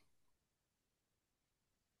now.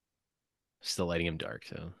 Still lighting him dark,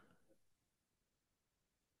 so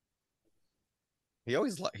He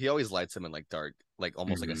always lights him in like dark, like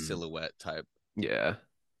almost like a Mhm. silhouette type. Yeah.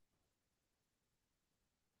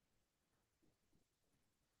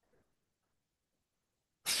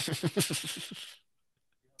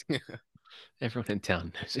 Everyone in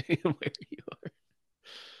town knows where you are.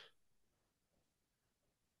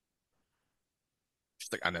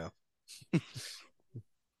 She's like, I know.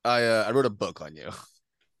 I wrote a book on you.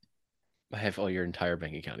 I have all your entire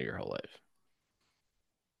bank account of your whole life.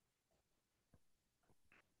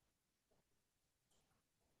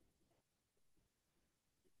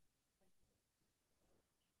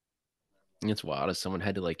 And it's wild as someone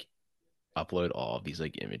had to like upload all of these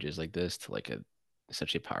like images like this to like a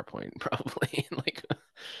essentially a PowerPoint probably and like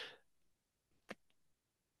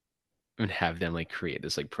and have them like create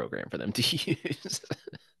this like program for them to use.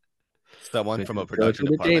 Someone Go from a go production to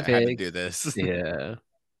the department had to JPEG. do this. Yeah.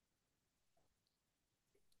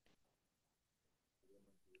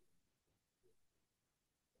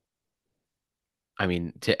 I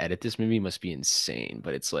mean, to edit this movie must be insane,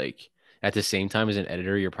 but it's like at the same time as an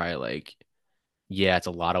editor, you're probably like, yeah, it's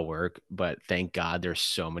a lot of work, but thank God there's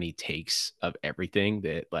so many takes of everything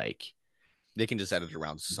that like They can just edit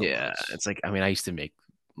around so yeah, much. it's like I mean, I used to make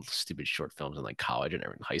stupid short films in like college and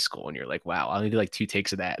in high school, and you're like, wow, I only did like two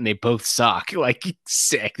takes of that, and they both suck. Like,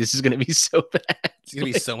 sick. This is gonna be so bad. It's gonna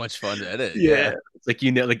be Like, so much fun to edit. yeah, Yeah. it's like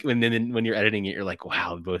like when you're editing it, you're like,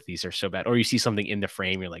 wow, both these are so bad. Or you see something in the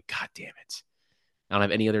frame, you're like, God damn it. I don't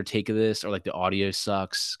have any other take of this, or like the audio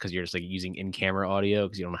sucks because you're just like using in-camera audio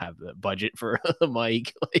because you don't have the budget for the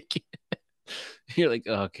mic. Like you're like,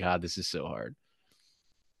 oh god, this is so hard.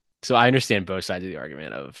 So I understand both sides of the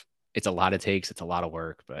argument of it's a lot of takes, it's a lot of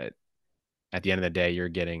work, but at the end of the day,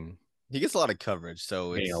 He gets a lot of coverage,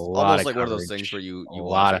 so you're getting a it's lot almost of like one of those things where coverage, you a you lot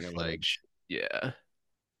watch it of and you're like, footage. Yeah.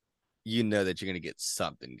 you know that you're gonna get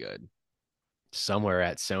something good. Somewhere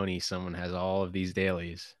at Sony, someone has all of these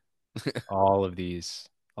dailies, all of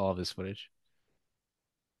this footage.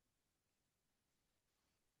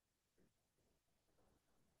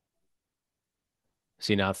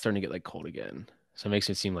 See, now it's starting to get like cold again. So it makes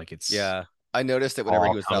it seem like it's Yeah. I noticed that whenever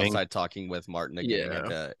he all was coming. outside talking with Martin again, he had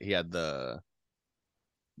Yeah.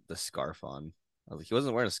 the scarf on. I was like, he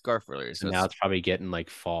wasn't wearing a scarf earlier, So so now it's it's probably getting like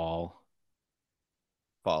fall.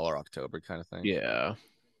 fall or October kind of thing. Yeah.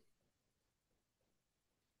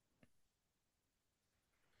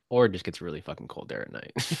 Or it just gets really fucking cold there at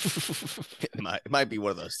night. It might be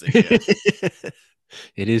one of those things, yeah.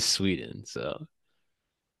 It is Sweden, so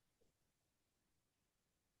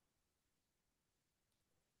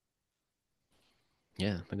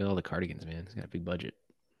yeah, look at all the cardigans, man. It's got a big budget.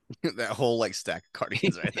 That whole like stack of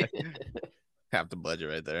cardigans right there. Half the budget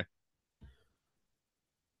right there.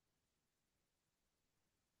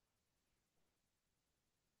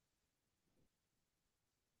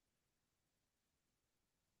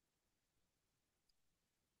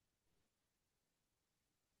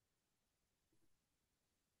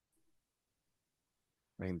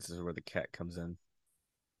 I think this is where the cat comes in.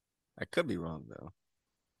 I could be wrong though.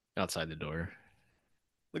 Outside the door.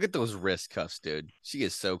 Look at those wrist cuffs, dude. She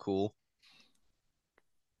is so cool.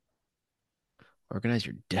 Organize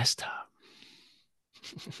your desktop.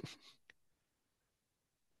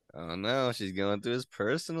 Oh no, she's going through his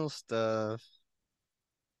personal stuff.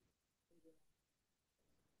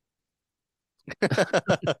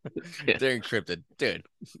 Yeah, They're encrypted. Dude,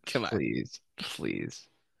 come on. please, please.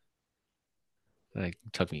 Like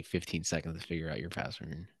took me 15 seconds to figure out your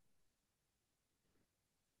password.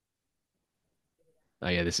 Oh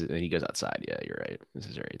yeah, this is and he goes outside. Yeah, you're right. This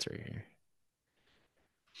is right. It's right here.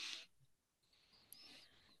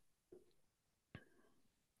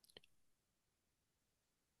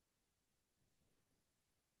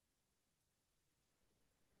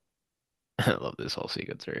 I love this whole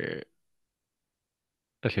sequence right here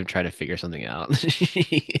of him trying to figure something out.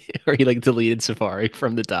 Or he like deleted Safari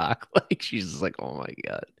from the dock. Like she's just like, oh my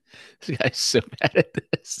God. This guy's so bad at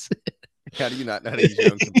this. How do you not know how to use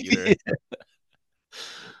your own computer?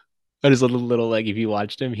 I just little like if you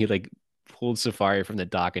watched him, he like pulled Safari from the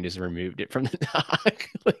dock and just removed it from the dock.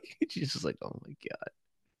 Like she's just like, oh my You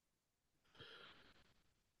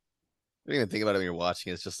don't even think about it when you're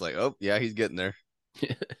watching. It's just like, oh yeah, he's getting there.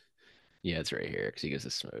 God. Yeah, it's right here because he goes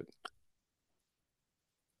to smoke.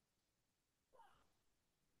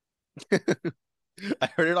 I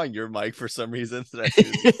heard it on your mic for some reason as soon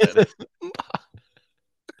as you said it.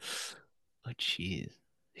 Oh jeez.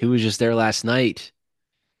 Who was just there last night?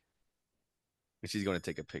 She's going to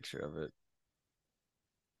take a picture of it.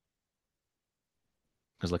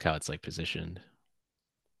 Because look how it's like positioned.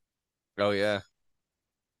 Oh yeah.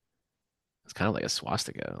 It's kind of like a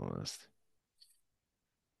swastika almost.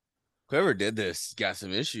 Whoever did this got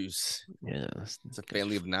some issues. Yeah. It's a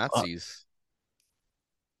family of Oh, Nazis.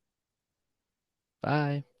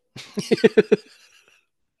 bye.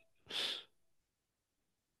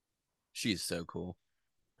 She's so cool.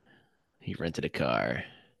 He rented a car.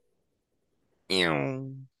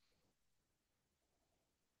 Ew.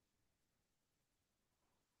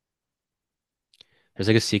 There's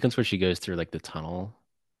like a sequence where she goes through like the tunnel.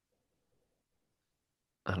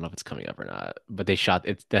 I don't know if it's coming up or not, but they shot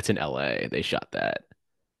it. That's in LA. They shot that.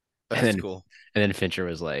 And That's then cool. and then Fincher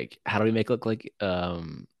was like, "How do we make it look like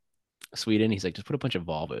Sweden?" He's like, "Just put a bunch of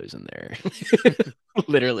Volvos in there."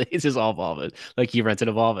 Literally, it's just all Volvos. Like he rented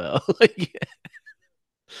a Volvo. Like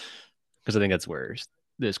because I think that's where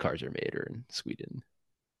those cars are made, or in Sweden.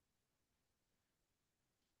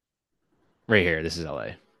 Right here, this is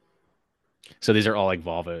LA. So these are all like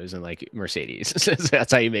Volvos and like Mercedes. So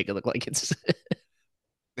that's how you make it look like it's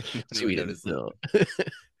No one even Sweden. noticed it. No.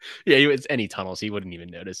 Yeah, it's any tunnels. He wouldn't even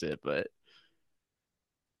notice it, but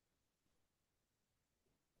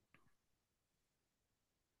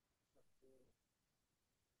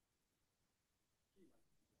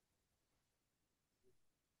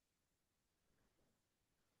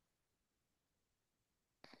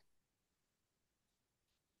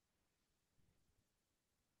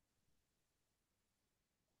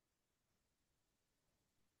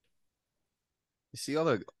You see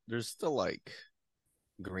there's still like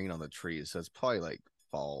green on the trees, so it's probably like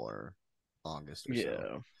fall or August or so.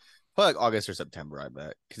 yeah. Probably like August or September, I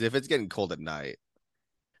bet. Because if it's getting cold at night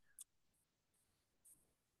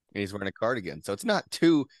and he's wearing a cardigan, so it's not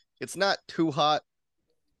too hot.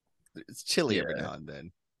 It's chilly every Yeah. now and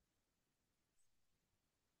then.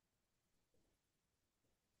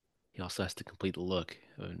 He also has to complete the look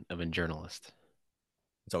of a journalist.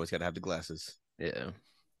 It's always got to have the glasses. Yeah.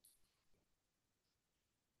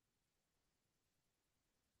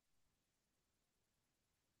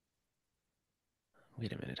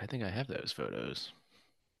 Wait a minute. I think I have those photos.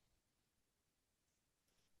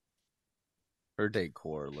 Her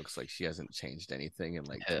decor looks like she hasn't changed anything in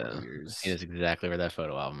like 20 Yeah. He years. knows exactly where that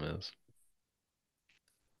photo album is.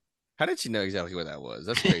 How did she know exactly where that was?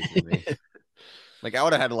 That's crazy to me. Like I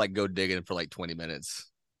would have had to like go digging for like 20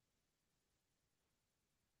 minutes.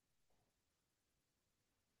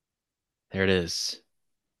 There it is.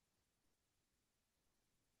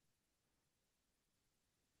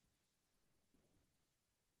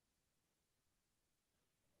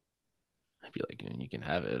 I'd be like, you can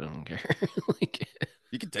have it. I don't care. Like,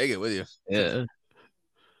 You can take it with you. yeah.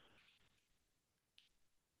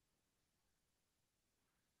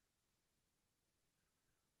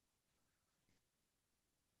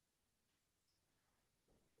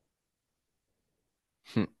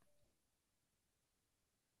 Hmm.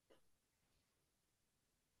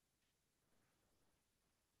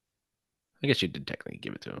 I guess you did technically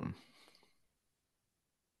give it to him.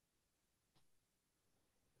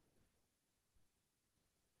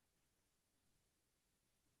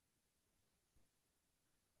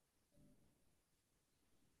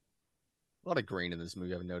 A lot of green in this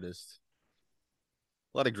movie, I've noticed.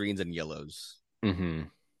 A lot of greens and yellows. Mm-hmm.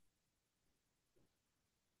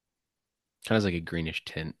 Kind of like a greenish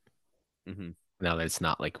tint Hmm. now that it's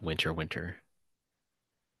not like winter,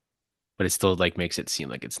 but it still like makes it seem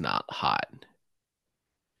like it's not hot.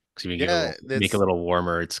 Because if you give it a Yeah, little, make it a that's little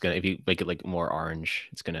warmer, it's gonna. If you make it like more orange,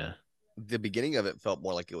 it's gonna. the beginning of it felt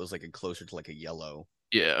more like it was like a closer to like a yellow.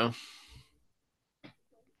 Yeah.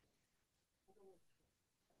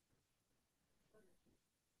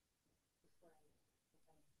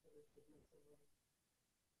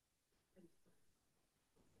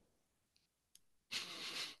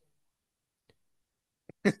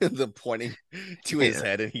 The pointing to his Yeah.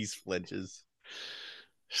 head and he flinches.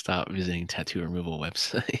 Stop visiting tattoo removal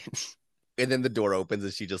websites. And then the door opens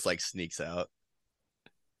and she just like sneaks out.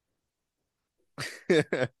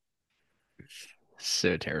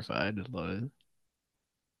 So terrified. I love it.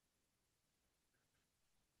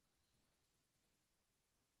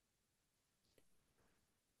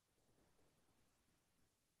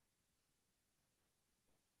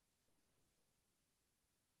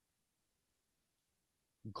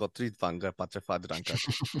 Gottfried Wanger, Patrafad Rankak.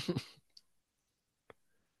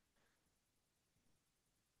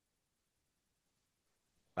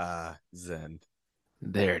 Ah, Zen.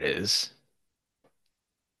 There it is.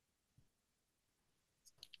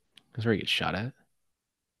 That's where he gets shot at.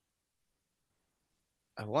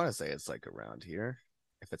 I want to say it's like around here,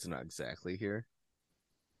 if it's not exactly here.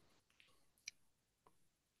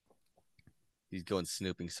 He's going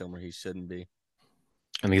snooping somewhere he shouldn't be.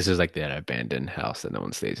 I think this is like that abandoned house that no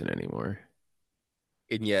one stays in anymore.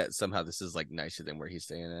 And yet somehow this is like nicer than where he's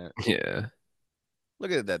staying at. Yeah.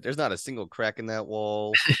 Look at that. There's not a single crack in that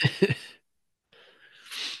wall.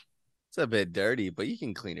 It's a bit dirty, but you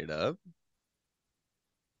can clean it up.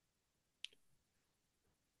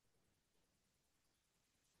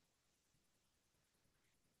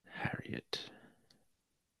 Harriet.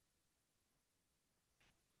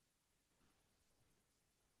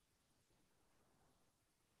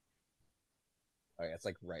 Oh yeah, it's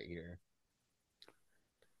like right here.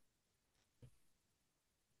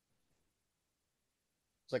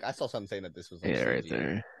 It's like I saw something saying that this was like Yeah, right CG.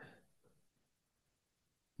 there.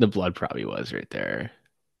 The blood probably was right there.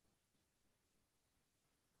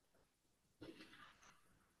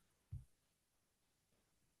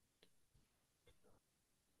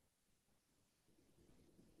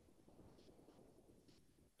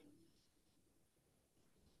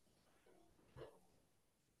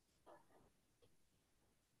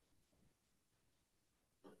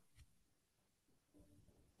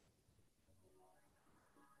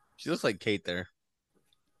 She looks like Kate there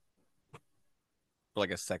for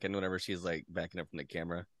like a second whenever she's like backing up from the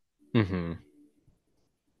camera. Hmm.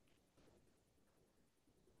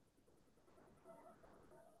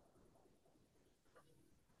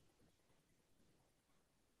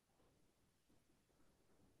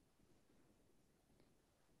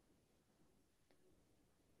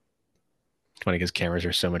 Funny because cameras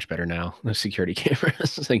are so much better now. Those security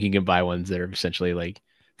cameras. It's like you can buy ones that are essentially like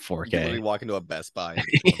You can 4K. literally walk into a Best Buy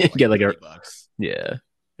and get one for like Get like a $50. yeah,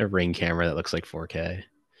 a ring camera that looks like 4K.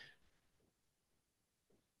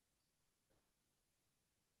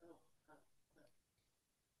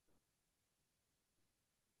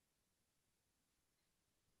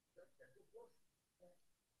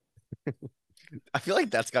 I feel like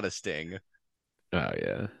that's got a sting. Oh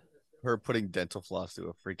yeah. Her putting dental floss to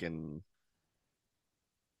a freaking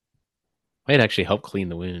Might actually help clean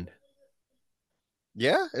the wound.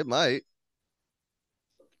 yeah, it might.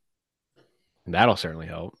 That'll certainly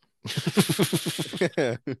help.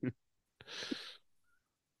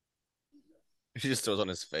 She just throws on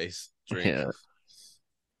his face. Drink. Yeah,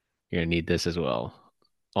 you're gonna need this as well.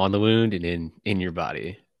 On the wound and in your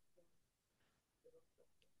body.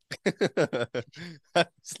 I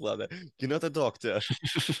just love that. You're not a doctor.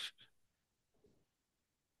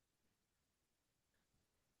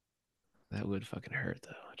 That would fucking hurt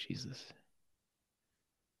though. Jesus.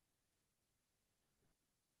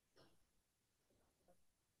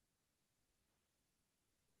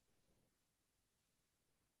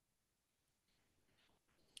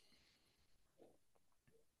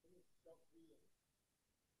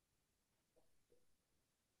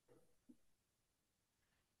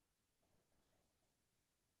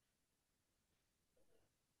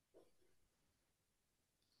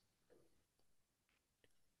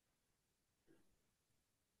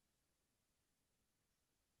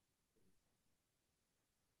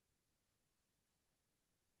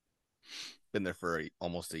 Been there for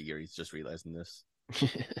almost a year. He's just realizing this.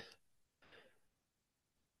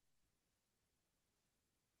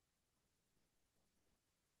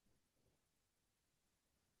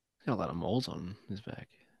 Got a lot of moles on his back.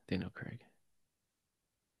 Daniel Craig.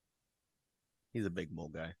 He's a big mole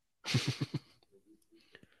guy.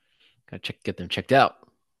 Get them checked out.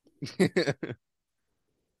 It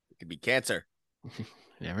could be cancer. You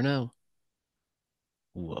never know.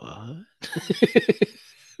 What?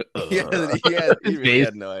 Yeah, uh, he his really face.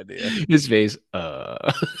 had no idea. His face.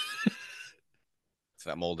 It's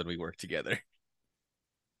not molded. We work together.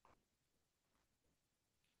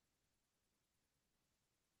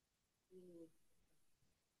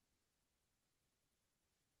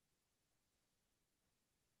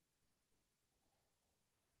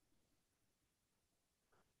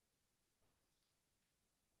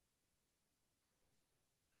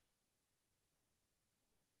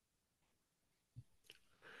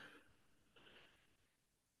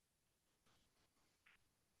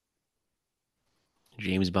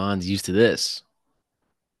 James Bond's used to this.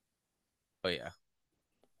 Oh yeah,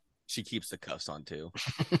 she keeps the cuffs on too.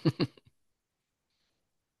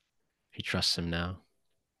 He trusts him now.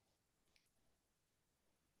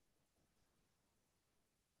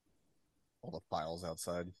 All the files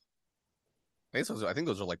outside. I think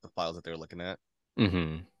those are like the files that they're looking at.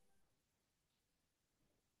 Hmm. What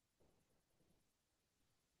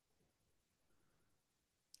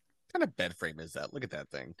kind of bed frame is that? Look at that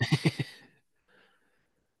thing.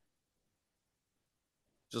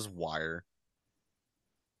 Just wire.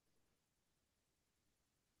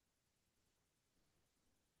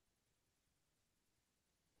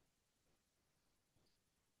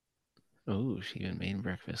 Oh, she even made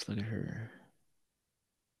breakfast. Look at her.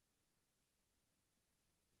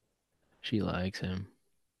 She likes him.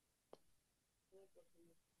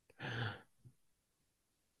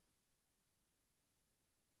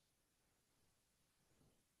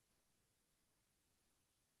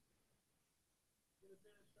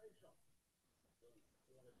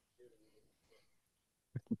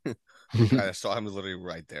 I saw him literally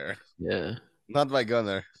right there. Yeah. Not by gun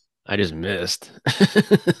there. I just missed.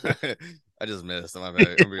 I just missed. I'm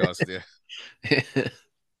gonna be honest with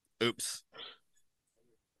you. Oops.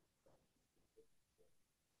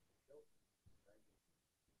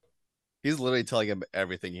 He's literally telling him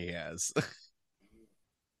everything he has.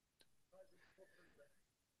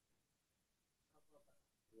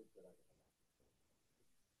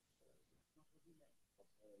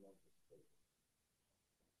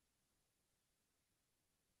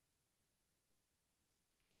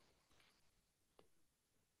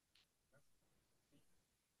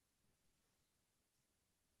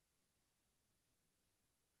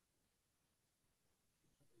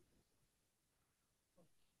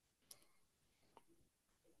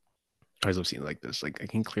 I was seeing like this. Like I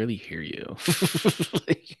can clearly hear you.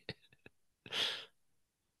 Like,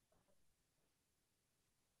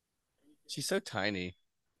 She's so tiny.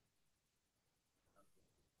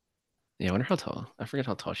 yeah, I wonder how tall. I forget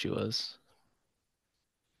how tall she was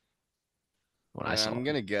when I saw I'm her.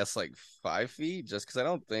 gonna guess like 5 feet, just because I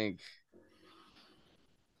don't think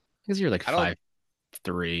Because you're like I don't.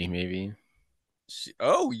 5'3", maybe.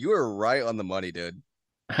 Oh, you are right on the money, dude.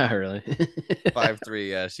 Oh, really?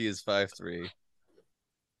 5'3". Yeah, she is 5'3".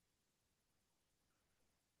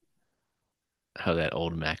 How that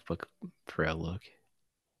old MacBook Pro look.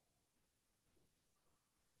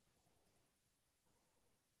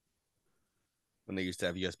 When they used to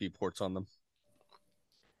have USB ports on them.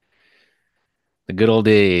 The good old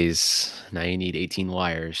days. Now you need 18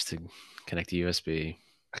 wires to connect to USB.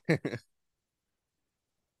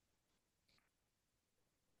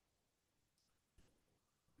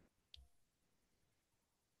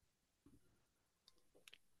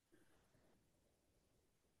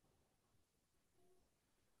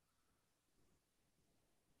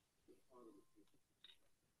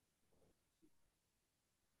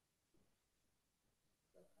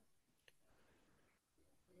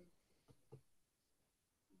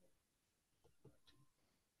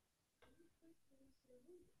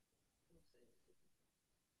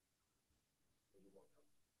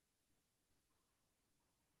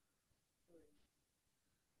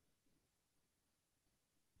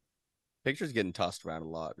 Pictures getting tossed around a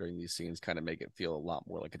lot during these scenes kind of make it feel a lot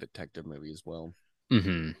more like a detective movie as well.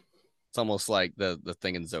 Hmm. It's almost like the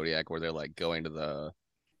thing in Zodiac where they're like going to the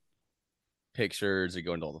pictures, they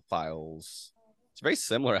go into all the files. It's very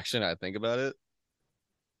similar, actually. Now I think about it.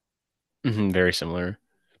 Very similar.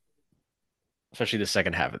 Especially the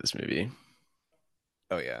second half of this movie.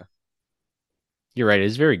 Oh yeah, You're right.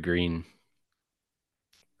 It's very green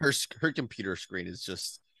her computer screen is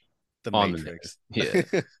just the on the nose. Matrix.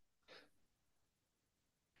 Yeah.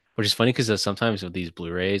 Which is funny because sometimes with these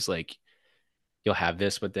Blu-rays, like you'll have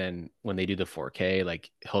this, but then when they do the 4K, like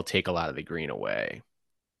he'll take a lot of the green away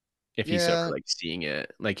if he's ever Yeah, like seeing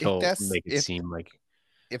it. Like if he'll that's make it seem like.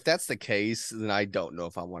 if that's the case, then I don't know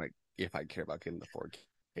if I care about getting the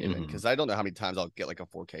 4K then, Hmm. because I don't know how many times I'll get like a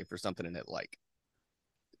 4K for something and it like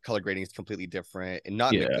color grading is completely different and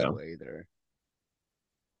not in a good Yeah, way either.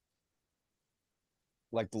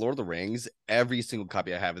 Like the Lord of the Rings, every single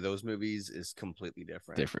copy I have of those movies is completely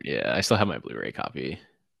different. different. Yeah, I still have my Blu-ray copy.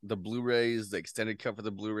 The Blu-rays, the extended cut for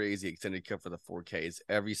the Blu-rays, the extended cut for the 4Ks,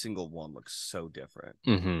 every single one looks so different.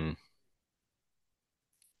 Hmm.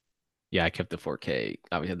 Yeah, I kept the 4K.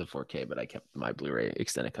 I had the 4K, but I kept my Blu-ray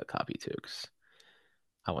extended cut copy too because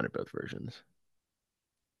I wanted both versions.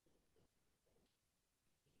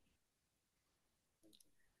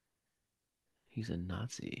 He's a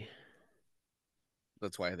Nazi.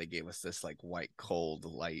 That's why they gave us this like white cold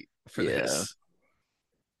light for Yeah, this.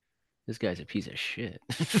 this guy's a piece of shit.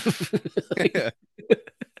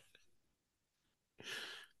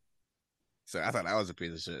 So I thought I was a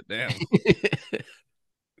piece of shit. Damn.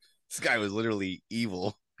 This guy was literally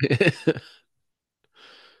evil.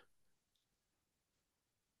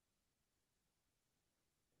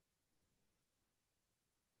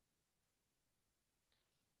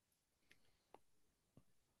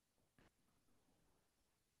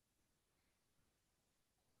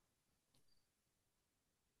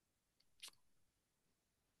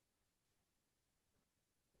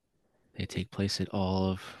 They take place at all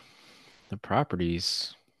of the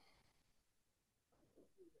properties.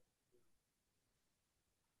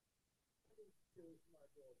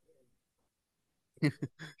 He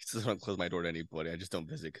says I don't close my door to anybody. I just don't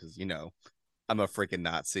visit because I'm a freaking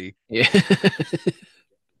Nazi. Yeah.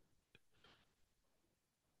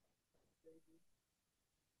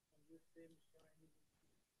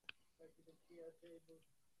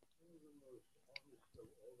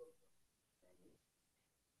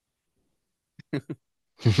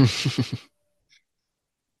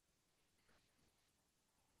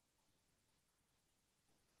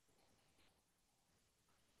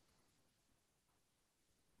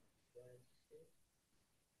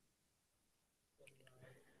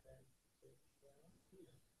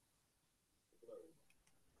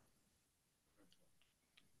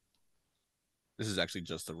 This is actually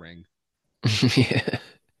just the ring. Yeah.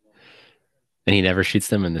 And he never shoots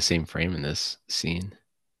them in the same frame in this scene.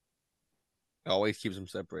 It always keeps them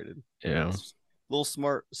separated. You know, It's a little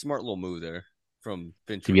smart little move there from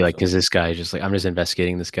to Fincher be like, because himself. this guy just like, I'm just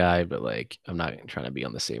investigating this guy, but like, I'm not trying to be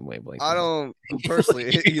on the same wavelength I as don't personally.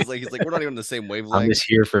 like, He's like we're not even on the same I'm wavelength. just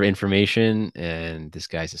here for information, and this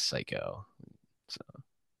guy's a psycho. So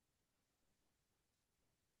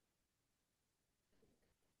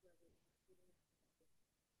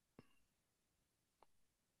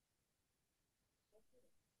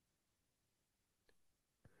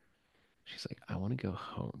she's like, I want to go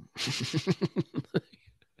home.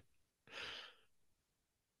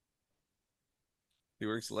 He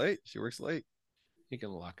works late. She works late. You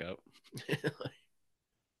can lock up.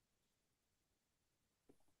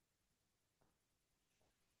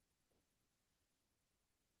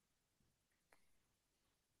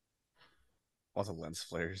 All the lens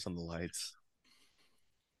flares on the lights.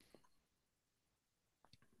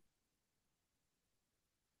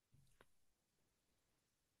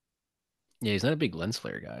 Yeah, he's not a big lens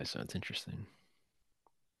flare guy, so it's interesting.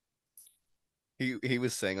 He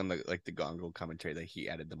was saying on the Gone Girl commentary that he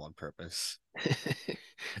added them on purpose. I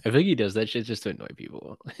feel like he does that shit just to annoy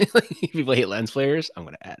people. Like, people hate lens flares. I'm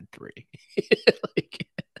gonna add three. Like,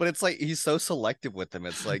 But it's like he's so selective with them.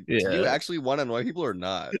 It's like, do you yeah, actually want to annoy people or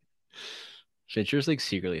not? Fincher's like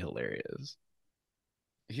secretly hilarious.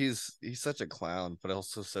 He's such a clown, but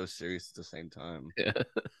also so serious at the same time. Yeah.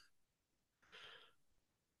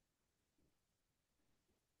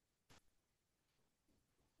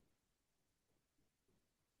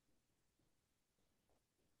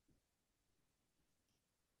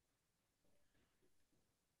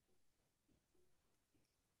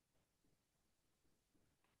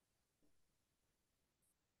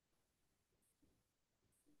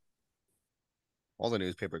 All the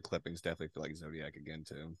newspaper clippings definitely feel like Zodiac again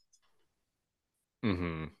too.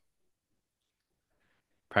 Hmm.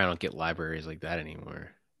 Probably don't get libraries like that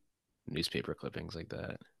anymore. Newspaper clippings like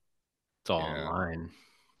that. It's all Yeah. online.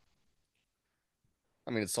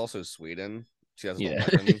 I mean, it's also Sweden, Yeah.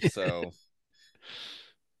 2011. So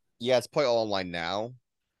yeah, it's probably all online now,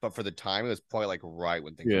 but for the time, it was probably like right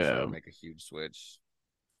when things were starting Yeah. to make a huge switch.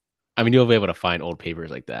 I mean, you'll be able to find old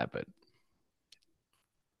papers like that, but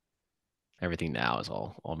everything now is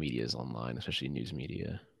all media is online, especially news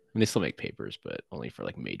media. I mean, they still make papers, but only for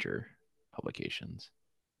like major publications.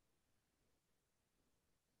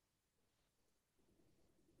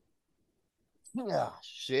 Yeah,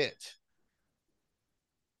 shit.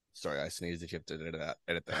 Sorry, I sneezed. If you have to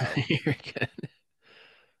edit that out. You're good.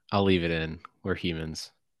 I'll leave it in. We're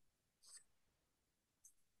humans.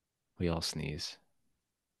 We all sneeze.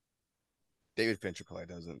 David Fincher probably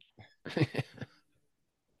doesn't.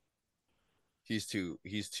 He's too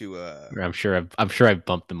I'm sure I've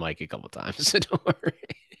bumped the mic a couple times, so don't worry.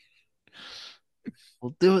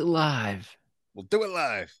 We'll do it live. we'll do it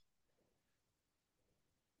live.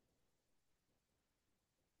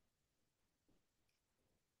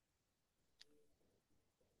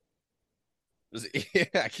 Yeah,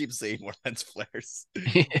 I keep saying more lens flares.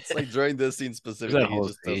 It's like during this scene There's that specifically, he whole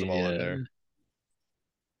just throws them scene, all in yeah. there.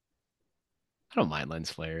 I don't mind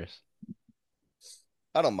lens flares.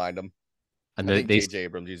 I don't mind them. And I think they J.J.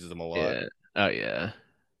 Abrams uses them a lot. yeah. Oh yeah.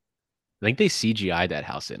 I think they CGI'd that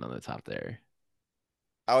house in on the top there.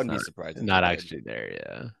 I It's wouldn't be not surprised if they not did. actually there,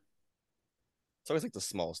 yeah. It's always like the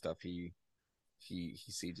small stuff he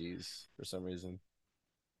CGs for some reason.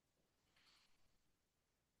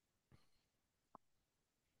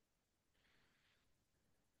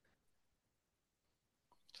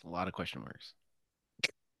 It's a lot of question marks.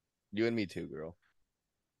 You and me too, girl.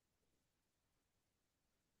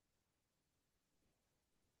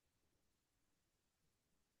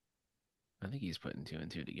 I think he's putting two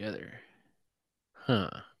and two together. Huh.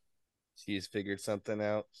 He's figured something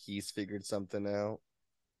out. He's figured something out.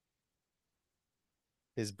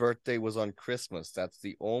 His birthday was on Christmas. That's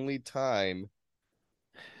the only time.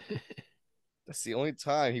 That's the only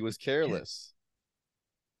time he was careless.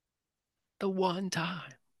 The one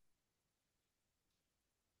time.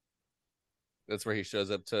 That's where he shows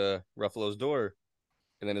up to Ruffalo's door,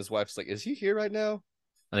 and then his wife's like, "Is he here right now?"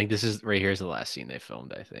 I think this is right here's the last scene they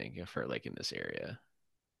filmed, I think, for like in this area.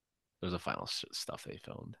 It was the final stuff they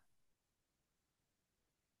filmed.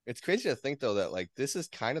 It's crazy to think though that like this is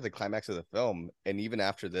kind of the climax of the film, and even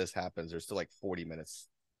after this happens, there's still like 40 minutes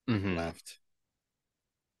Mm-hmm. left.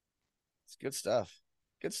 It's good stuff.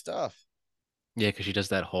 Good stuff. Yeah, because she does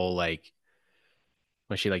that whole like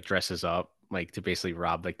when she like dresses up like to basically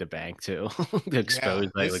rob like the bank too to expose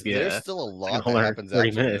Yeah, like there's yeah. still a It's like lot that another happens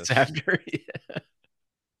 30 after minutes this. after. Yeah.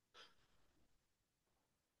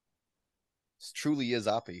 This truly is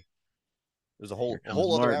Oppie. There's a Here whole a comes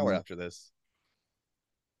whole other hour Martin. after this.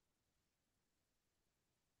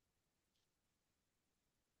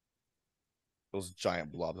 Those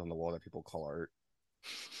giant blobs on the wall that people call art.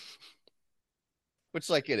 Which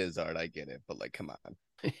like it is art, I get it, but like come on.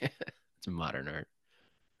 It's modern art.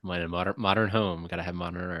 Mine a modern home. Gotta have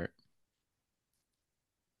modern art.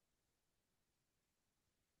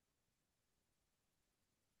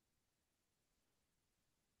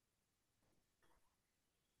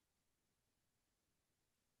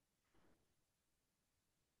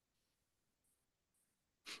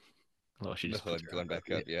 Well, she The just puts hood her going hood up, back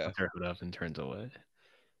yeah, up, yeah. puts her hood up and turns away.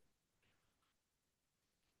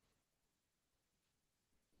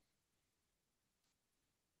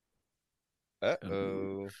 Ooh,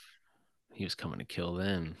 Uh-oh. he was coming to kill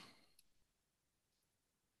then.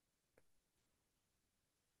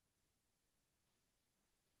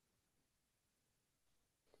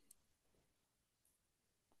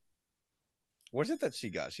 What is it that she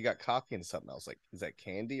got? She got coffee and something else. Like, is that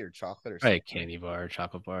candy or chocolate or Right, something? candy bar,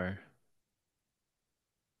 chocolate bar.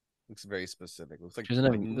 Looks very specific. Looks like She doesn't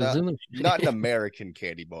like have not doesn't not an American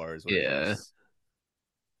candy bar is what it yeah, is.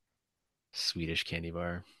 Swedish candy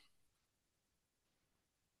bar.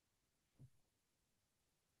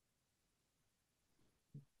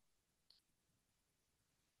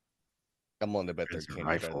 I'm willing to bet their There's the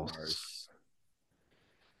candy's better than rifles. ours.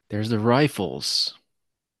 There's the rifles.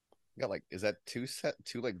 Got like, is that two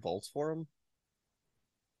like bolts for them?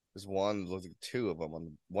 There's one, looks like two of them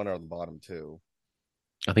on one on the bottom too.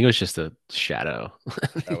 I think it was just a shadow.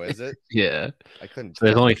 Oh, is it? Yeah. I couldn't So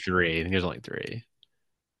there's only tell. three. I think there's only three.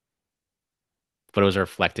 But it was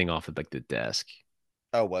reflecting off of like the desk.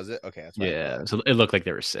 Oh, was it? Okay, that's what I Yeah. thought. So it looked like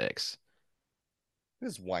there were six.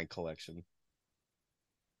 This wine collection.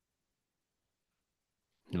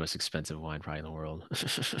 The most expensive wine probably in the world.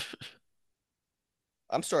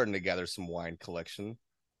 I'm starting to gather some wine collection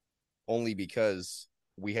only because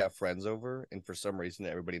we have friends over, and for some reason,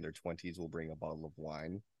 everybody in their 20s will bring a bottle of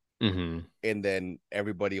wine, Hmm. and then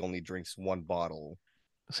everybody only drinks one bottle.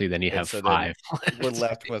 See, then you And have so then five we're left.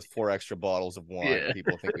 left with four extra bottles of wine. Yeah.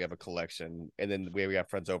 People think we have a collection. And then we have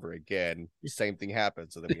friends over again. Same thing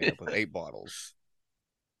happens. So then we end up with 8 bottles.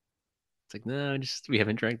 It's like, no, just we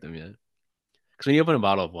haven't drank them yet. Because when you open a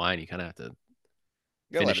bottle of wine, you kind of have to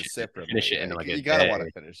You gotta let finish it it. sit for a Finish minute. it Yeah. in like a You gotta want day.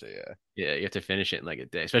 to finish it. Yeah. Yeah, you have to finish it in like a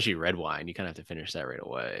day. Especially red wine, you kind of have to finish that right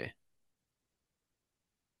away.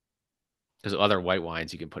 Because other white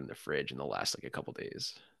wines you can put in the fridge and they'll last like a couple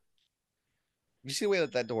days. You see the way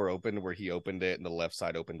that that door opened, where he opened it and the left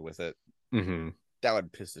side opened with it? Mm-hmm. That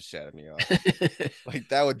would piss the shit out of me off. Like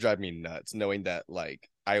that would drive me nuts, knowing that like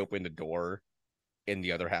I opened a door and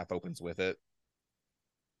the other half opens with it.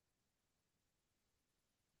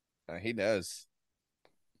 He does.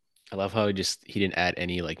 I love how he didn't add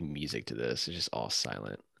any like music to this. It's just all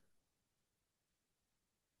silent.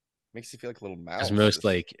 Makes you feel like a little Because mouse.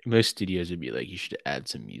 Just most studios would be like, you should add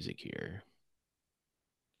some music here.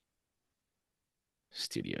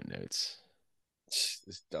 Studio notes.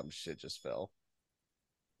 this dumb shit just fell.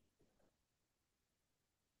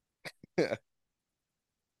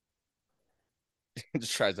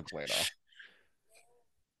 Just tries to play it off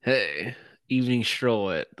Hey, evening stroll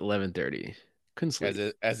at 11:30. Couldn't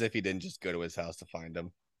sleep. as if he didn't just go to his house to find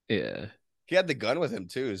him. Yeah. He had the gun with him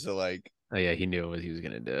too, so like Oh yeah, he knew what he was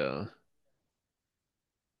gonna do.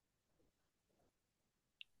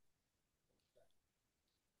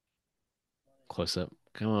 Close up.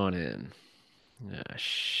 Come on in. Ah,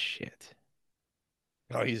 shit.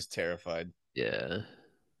 oh, he's terrified. Yeah.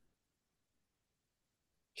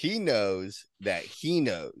 He knows that he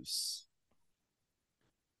knows.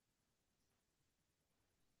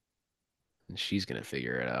 And she's gonna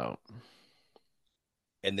figure it out.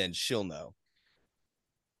 And then she'll know.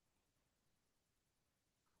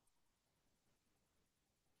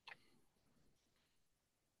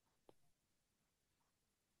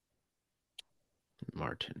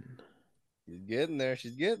 Martin. She's getting there.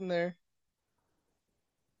 She's getting there.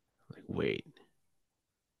 Like, wait.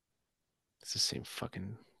 It's the same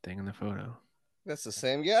fucking thing in the photo. That's the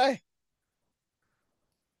same guy.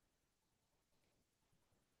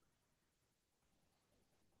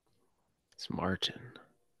 It's Martin.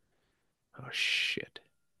 Oh shit.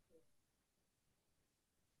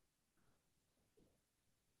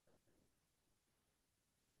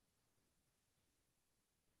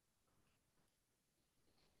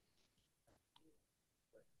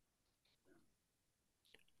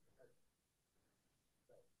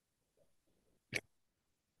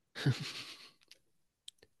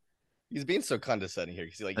 He's being so condescending here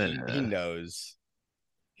because like And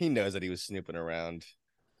he knows that he was snooping around.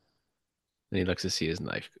 he looks to see his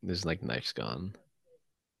knife. There's like knife's gone.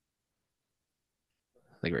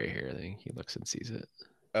 Like right here, I think he looks and sees it.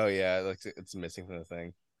 Oh yeah, like it's missing from the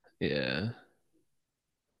thing. Yeah.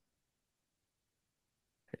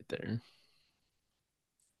 Right there.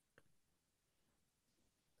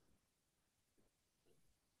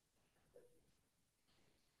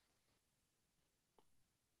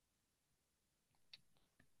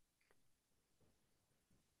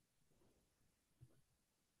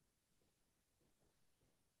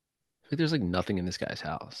 Like there's like nothing in this guy's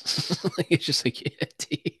house. Like it's just like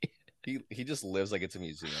empty. He just lives like it's a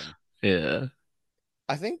museum. Yeah.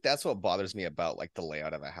 I think that's what bothers me about like the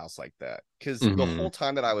layout of a house like that. Because the Hmm. whole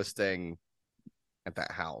time that I was staying at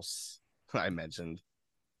that house I mentioned,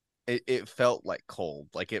 it felt like cold.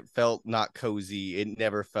 Like it felt not cozy. It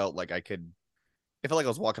never felt like I could. It felt like I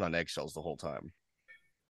was walking on eggshells the whole time.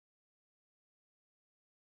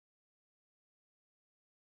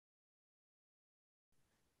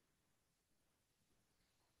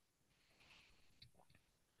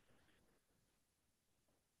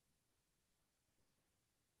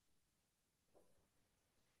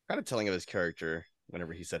 Kind of telling of his character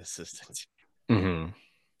whenever he said assistant. Hmm.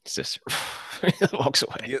 Sister walks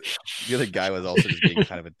away. The, the other guy was also just being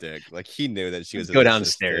kind of a dick. Like he knew that she Let's was go his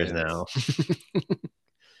downstairs assistant. now.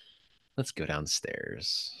 Let's go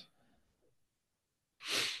downstairs.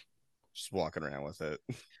 Just walking around with it.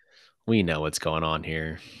 We know what's going on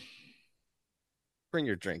here. Bring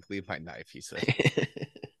your drink. Leave my knife. He said. He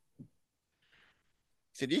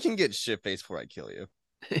said you can get shit faced before I kill you.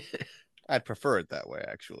 I'd prefer it that way,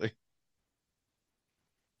 actually.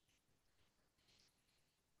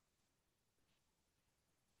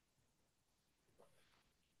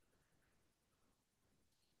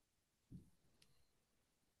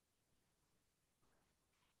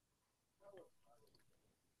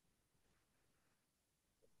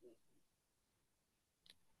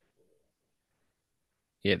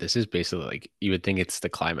 Yeah, this is basically like you would think it's the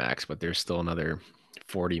climax, but there's still another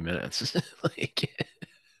 40 minutes. Like,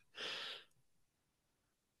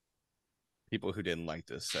 People who didn't like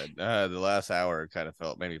this said the last hour kind of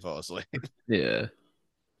felt made me fall asleep. yeah.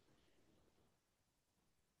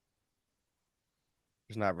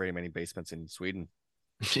 There's not very many basements in Sweden.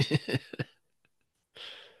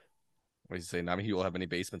 What do you say? Not many people have any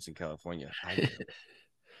basements in California. I do.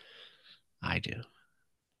 I do.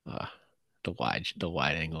 Uh, the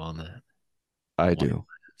wide angle on that. I Wide do.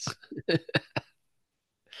 lens.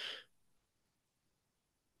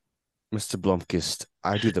 Mr. Blomkist,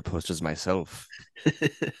 I do the posters myself.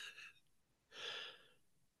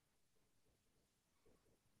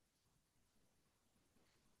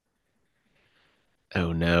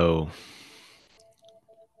 Oh no.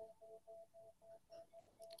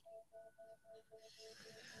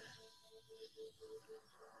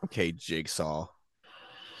 Okay, Jigsaw.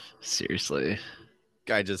 Seriously.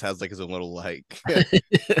 Guy just has like his own little like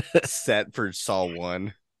set for Saw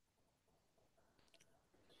 1.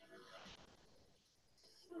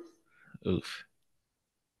 Oof.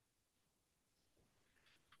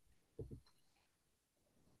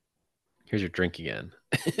 Here's your drink again.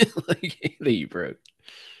 Like that you broke.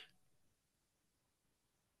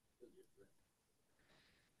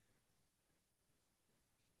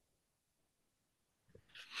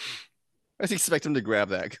 I just expect him to grab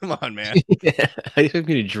that. Come on, man. Yeah. How do you expect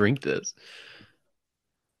me to drink this?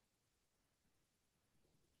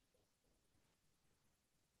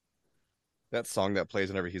 That song that plays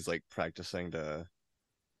whenever he's like practicing to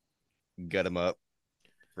get him up.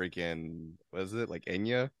 Freaking, what is it? Like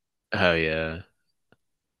Enya? Oh yeah.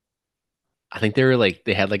 I think they were like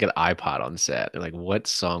they had like an iPod on set. They're like, what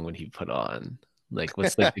song would he put on? Like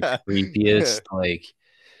what's like the creepiest like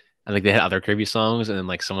I think they had other creepy songs and then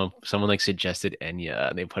like someone like suggested Enya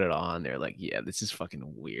and they put it on. They're like, yeah, this is fucking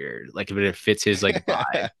weird. Like if it fits his like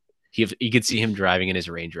vibe. You could see him driving in his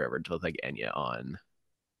Range Rover to with like Enya on.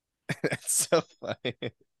 That's so funny.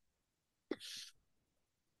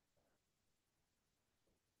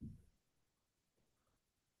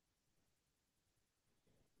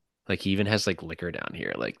 Like he even has like liquor down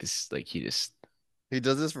here. Like this like he just He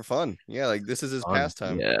does this for fun. Yeah, like this is his fun.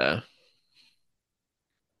 pastime. Yeah.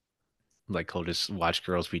 Like he'll just watch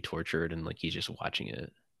girls be tortured and like he's just watching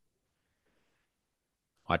it.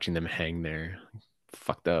 Watching them hang there.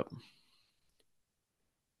 Fucked up.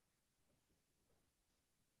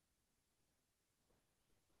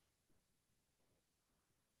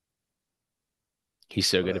 He's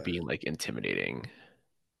so What good at a being like intimidating.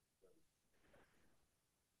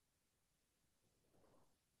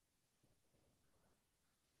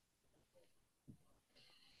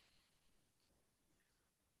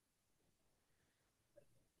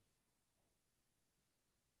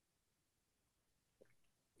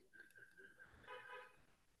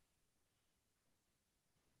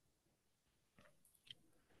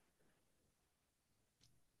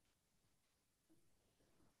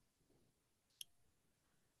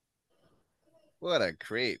 what a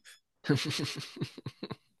creep.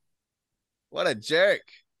 What a jerk.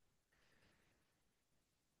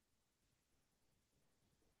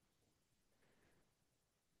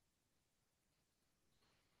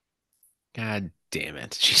 God damn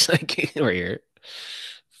it. She's like right here.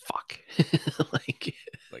 Fuck. Like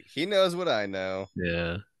Like he knows what I know.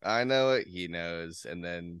 yeah. I know it, he knows, and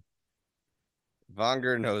then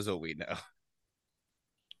Vonger knows what we know.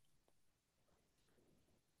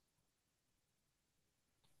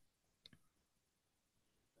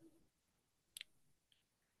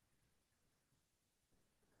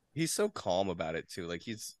 He's so calm about it too. Like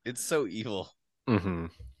he's it's so evil. Hmm.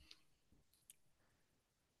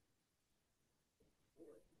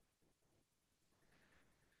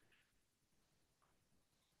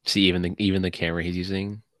 See even the camera he's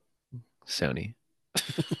using, Sony.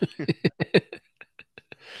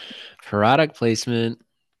 Product placement.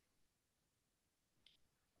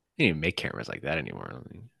 They don't even make cameras like that anymore. I don't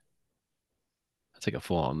think. It's like a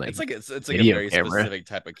full on like It's like a video very camera. specific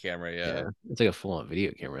type of camera, yeah. Yeah. It's like a full on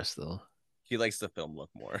video camera still. He likes the film look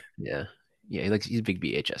more. Yeah. Yeah, he's a big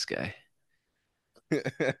VHS guy.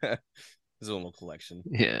 His own little collection.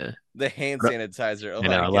 Yeah. The hand But sanitizer. Oh I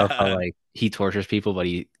know. my I love how god. like he tortures people, but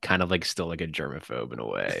he kind of like still like a germaphobe in a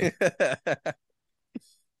way.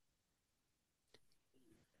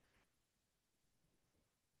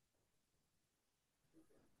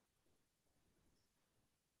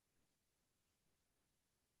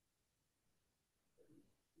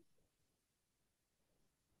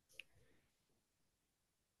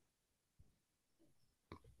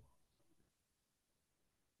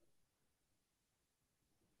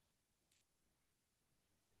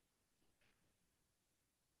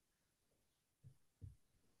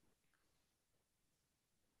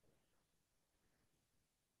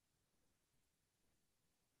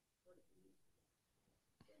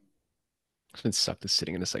 It's been sucked to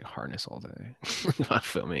sitting in this like harness all day, not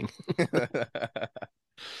filming.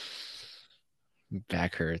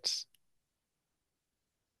 Back hurts,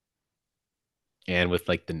 and with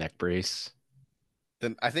like the neck brace.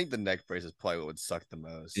 Then I think the neck brace is probably what would suck the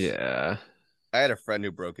most. Yeah. I had a friend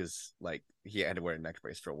who broke his like he had to wear a neck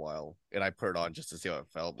brace for a while, and I put it on just to see how it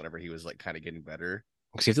felt whenever he was like kind of getting better.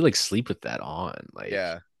 Because you have to like sleep with that on. Like,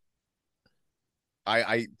 Yeah.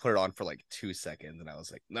 I put it on for like 2 seconds and I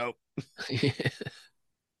was like, nope,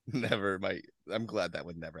 never. I'm glad that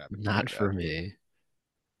would never happen to me not for again. me.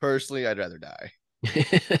 Personally, I'd rather die.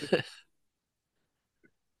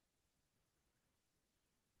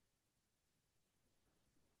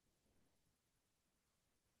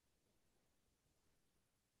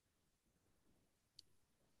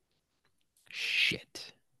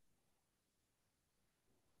 Shit.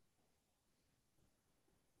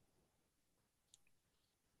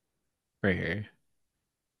 Right here.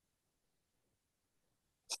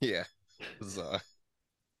 Yeah. So,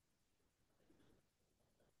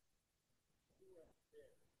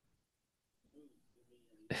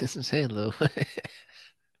 Say hello.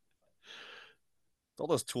 all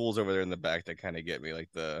those tools over there in the back that kind of get me, like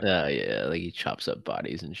the Oh yeah, like he chops up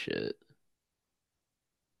bodies and shit.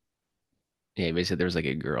 Yeah, basically there was like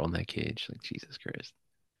a girl in that cage. Like Jesus Christ.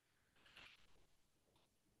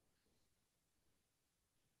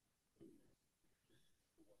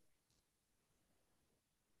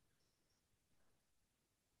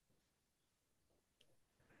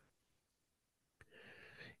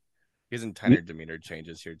 his entire demeanor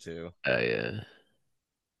changes here too. Oh yeah.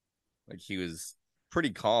 Like he was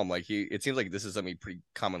pretty calm. Like it seems like this is something he pretty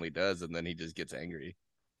commonly does, and then he just gets angry.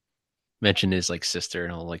 Mention his like sister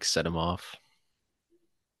and I'll like set him off.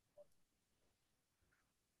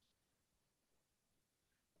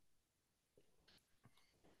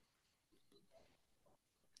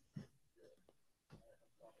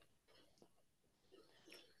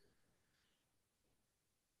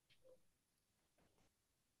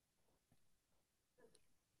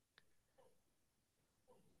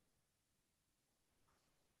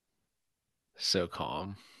 So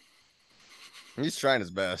calm. He's trying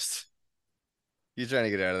his best. He's trying to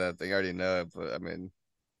get out of that thing. I already know it, but I mean,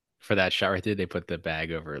 For that shot right there, they put the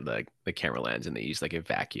bag over like the camera lens and they used like a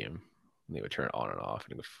vacuum. And they would turn it on and off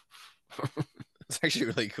and go it's actually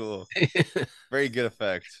really cool. Very good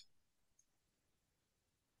effect.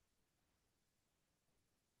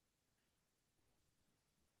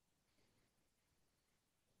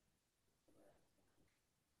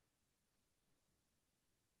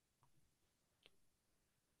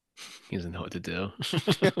 He doesn't know what to do.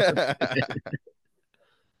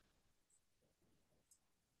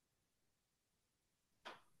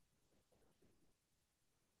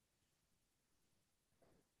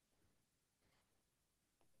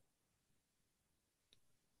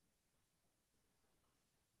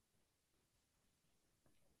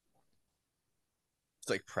 It's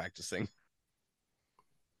like practicing.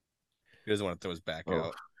 He doesn't want to throw his back Oh,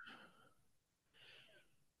 out.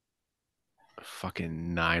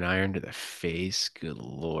 fucking 9-iron to the face. Good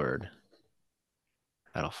lord.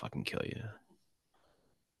 That'll fucking kill you.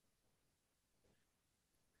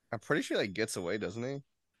 I'm pretty sure like gets away, doesn't he?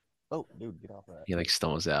 Oh, dude, get off that. He like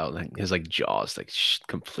stumbles out. Like his like jaw's like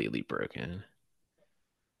completely broken.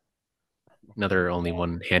 Another only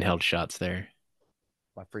one handheld shots there.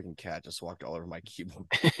 My freaking cat just walked all over my keyboard.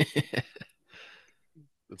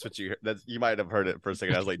 That's what you might have heard it for a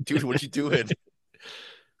second. I was like, dude, what you doing?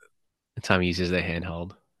 The time he uses the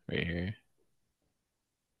handheld right here.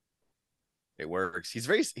 It works. He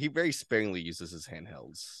very sparingly uses his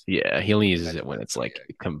handhelds. Yeah, he only uses it Mention when that it's too, like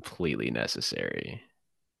yeah. completely necessary.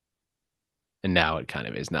 And now it kind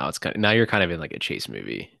of is. Now it's kind of now you're kind of in like a chase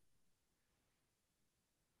movie.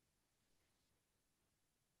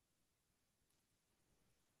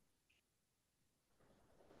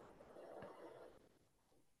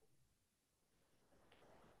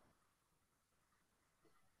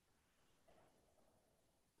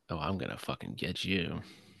 Oh, I'm gonna fucking get you.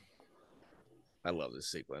 I love this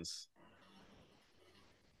sequence.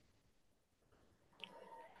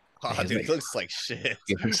 Oh, He's dude, like he looks like shit.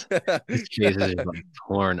 his face is just like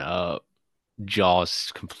torn up,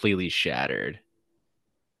 jaws completely shattered.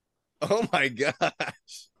 Oh my gosh.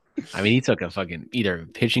 I mean, he took a fucking either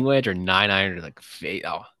pitching wedge or 9-iron to like face.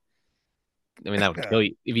 Oh, I mean, that would kill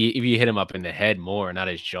you if you hit him up in the head more, not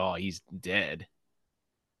his jaw. He's dead.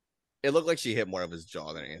 It looked like she hit more of his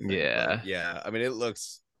jaw than anything, but Yeah, yeah, I mean, it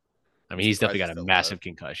looks. I I'm mean, he's surprised definitely he's got a still alive. massive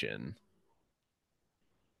concussion.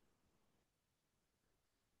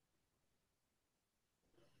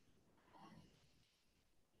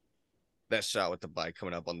 That shot with the bike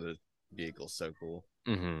coming up on the vehicle is so cool.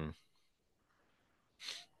 Hmm.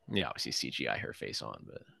 Yeah, obviously CGI her face on,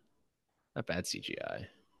 but not bad CGI.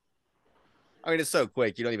 I mean, it's so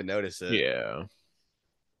quick you don't even notice it. Yeah.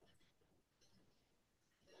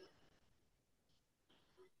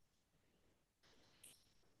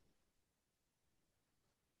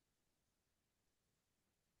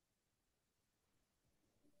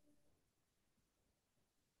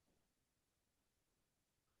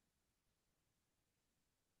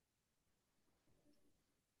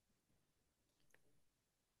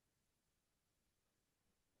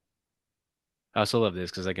 I also love this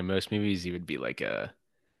because like in most movies, he would be like a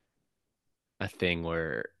thing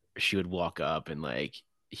where she would walk up and like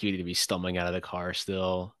he would be stumbling out of the car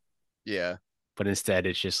still, Yeah. but instead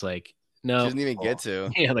it's just like She no, doesn't even oh. get to.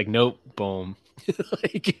 Yeah, like nope, boom,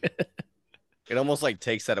 like It almost like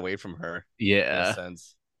takes that away from her in a yeah.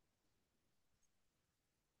 sense.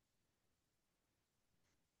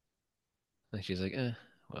 Like she's like,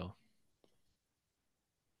 well,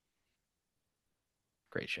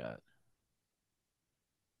 great shot.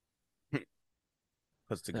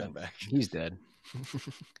 Puts the Uh, gun back. he's dead.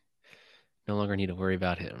 No longer need to worry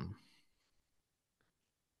about him.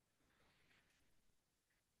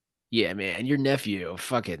 Yeah, man, your nephew,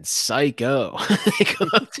 fucking psycho.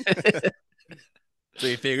 So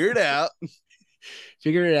you figure it out.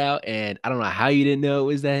 Figured it out, and I don't know how you didn't know it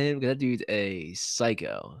was that him because that dude's a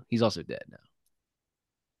psycho. He's also dead now.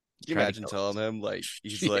 Can you Tried to imagine kill telling us. him like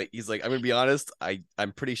Yeah. he's like, I'm gonna be honest,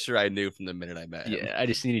 I'm pretty sure I knew from the minute I met him. Yeah, I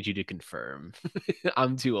just needed you to confirm.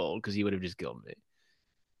 I'm too old because he would have just killed me.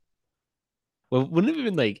 Well, wouldn't it have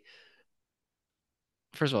been like,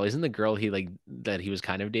 first of all, isn't the girl he like that he was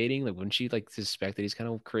kind of dating, like wouldn't she like suspect that he's kind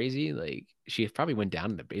of crazy? Like she probably went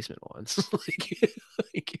down in the basement once.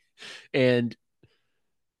 like, and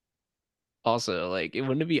also, like, it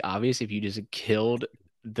wouldn't it be obvious if you just killed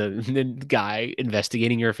the guy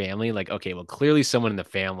investigating your family? Like, okay, well, clearly someone in the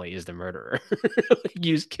family is the murderer. Like,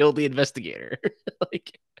 you just killed the investigator.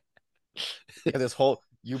 Like, Yeah, this whole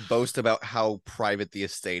you boast about how private the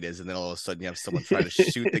estate is, and then all of a sudden you have someone trying to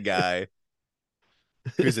shoot the guy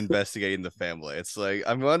who's investigating the family. It's like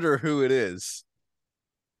I wonder who it is.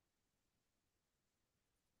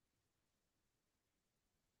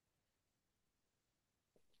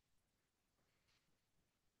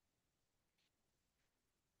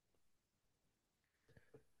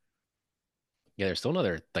 yeah, there's still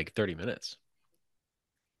another like 30 minutes.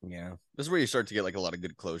 Yeah, this is where you start to get like a lot of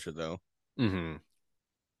good closure, though. Hmm.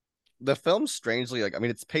 The film, strangely, like I mean,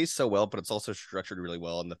 it's paced so well, but it's also structured really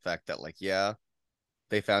well in the fact that, like, yeah,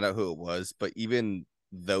 they found out who it was, but even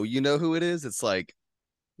though you know who it is, it's like,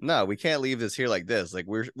 no, we can't leave this here like this. Like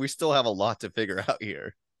we still have a lot to figure out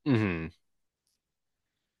here. Hmm.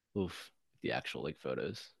 Oof. The actual like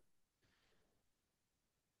photos.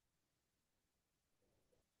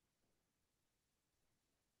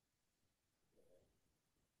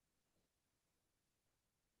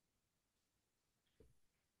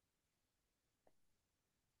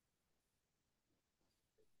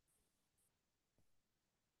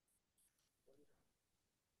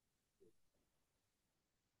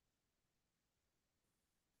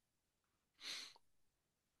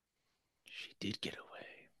 She did get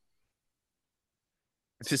away.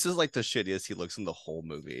 This is like the shittiest he looks in the whole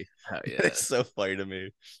movie. Oh yeah. It's so funny to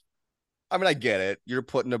me. I mean, I get it. You're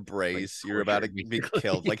put in a Like brace. You're about to tortured, be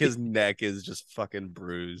killed. Like basically. his neck is just fucking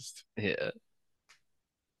bruised. Yeah.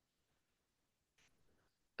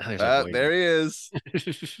 Oh, there's our boy. There he is.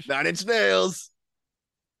 9 Inch Nails.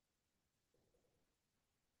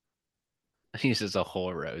 He's just a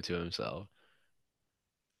whole row to himself.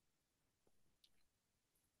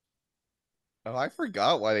 Oh, I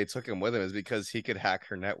forgot why they took him with him is because he could hack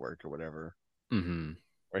her network or whatever, Hmm.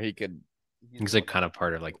 or he could. He's He's the like one that kind of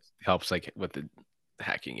part of like helps like with the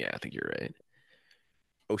hacking. Yeah, I think you're right.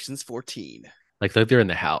 Ocean's 14. Like they're in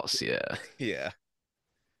the house. Yeah, Yeah,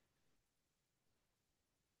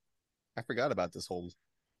 I forgot about this whole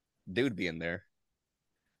dude being there.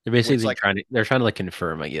 they're Which basically like trying to like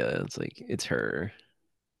confirm. Like yeah, it's like it's her.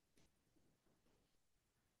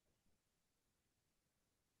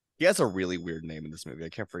 he has a really weird name in this movie. I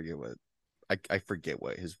can't forget what I forget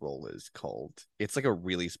what his role is called. It's like a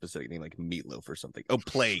really specific name, like Meatloaf or something. Oh,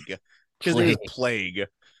 Plague. His name is Plague. Plague.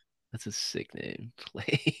 That's a sick name.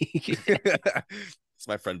 Plague. It's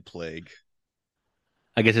my friend Plague.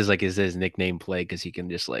 I guess it's like is his nickname Plague because he can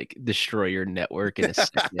just like destroy your network in a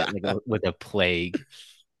second, like with a plague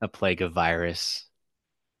of virus.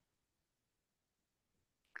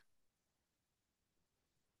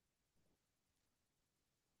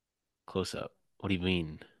 Close up. What do you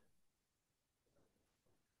mean?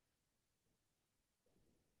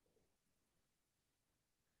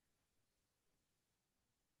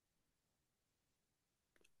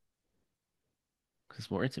 Because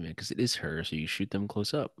it's more intimate. Because it is her, so you shoot them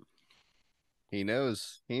close up. He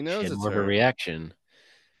knows. He She knows had it's more of a her. reaction.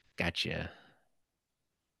 Gotcha.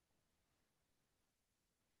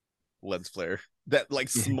 Lens flare. That like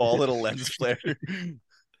small little lens flare.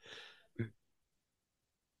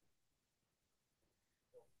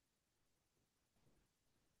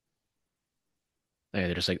 Yeah,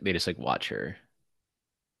 they just like watch her.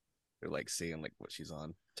 They're like seeing like what she's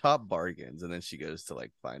on. Top bargains, and then she goes to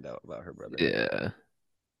like find out about her brother. Yeah,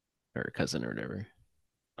 or cousin or whatever.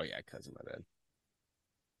 Oh yeah, cousin, my bad.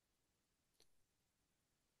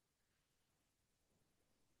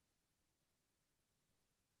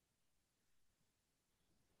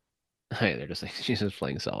 Hey, they're just like she's just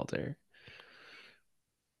playing solitaire.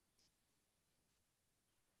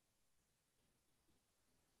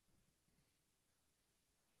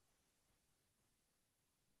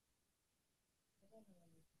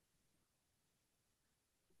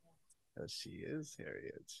 Oh, she is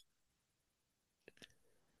Harriet.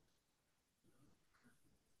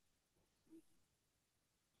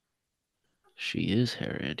 She is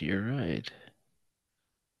Harriet. You're right.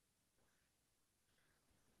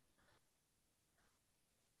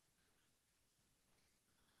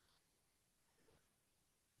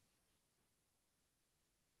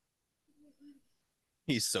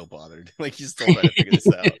 He's so bothered. Like he's still trying to figure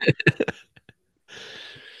this out.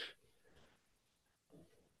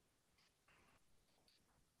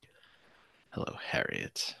 Hello,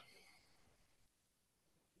 Harriet.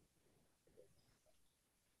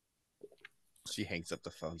 She hangs up the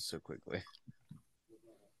phone so quickly.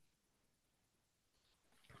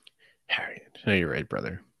 Harriet. No, you're right,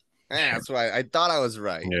 brother. That's why I thought I was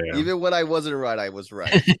right. Yeah. Even when I wasn't right, I was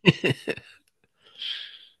right.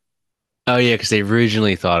 Oh yeah, because they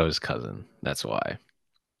originally thought it was cousin. That's why.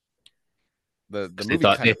 The 'Cause movie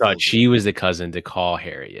kind they of thought fools you. she was the cousin to call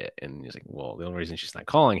Harriet, and he's like, well, the only reason she's not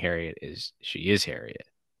calling Harriet is she is Harriet.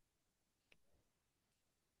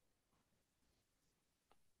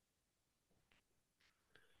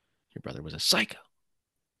 Your brother was a psycho.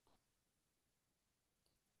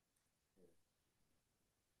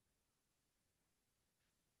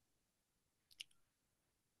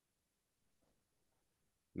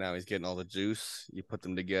 Now he's getting all the juice. You put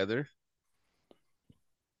them together.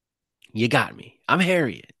 You got me. I'm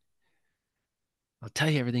Harriet. I'll tell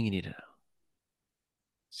you everything you need to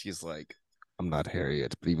She's like, I'm not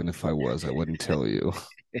Harriet, but even if I was, I wouldn't tell you.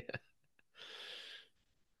 know.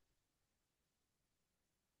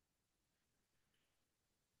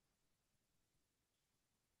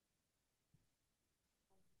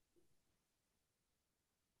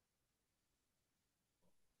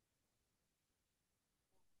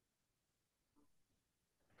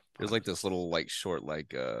 There's like this little like short like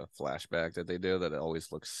flashback that they do that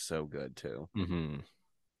always looks so good too. Mm-hmm.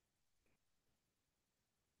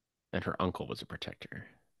 And her uncle was a protector.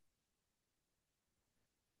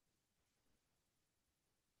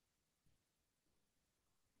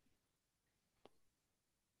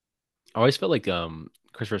 I always felt like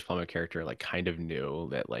Christopher Plummer character like kind of knew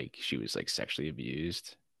that like she was like sexually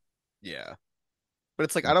abused. Yeah. But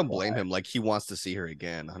it's like I That's don't blame why. him. Like he wants to see her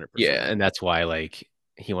again, Yeah, 100%. and that's why like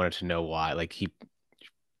he wanted to know why. Like he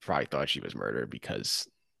probably thought she was murdered because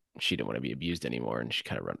she didn't want to be abused anymore, and she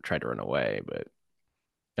kind of tried to run away. But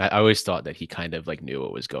I always thought that he kind of like knew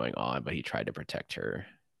what was going on, but he tried to protect her.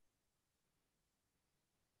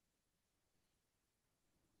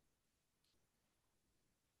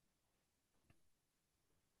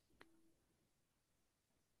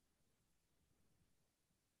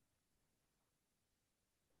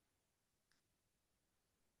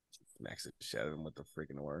 Max shattered him with the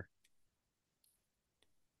freaking oar.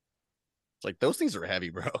 It's like those things are heavy,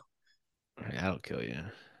 bro. That'll kill you.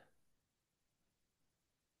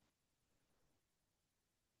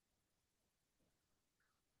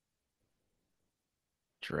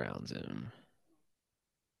 Drowns him.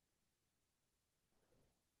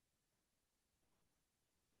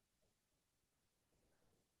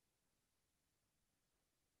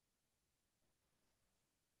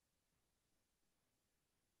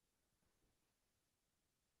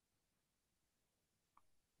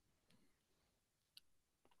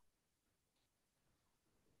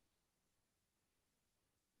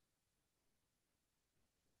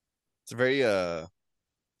 It's very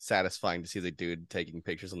satisfying to see the dude taking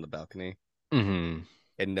pictures on the balcony Mm-hmm.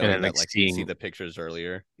 and And knowing then that like like we see seeing, the pictures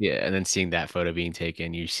earlier. yeah, and then seeing that photo being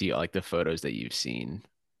taken, you see like the photos that you've seen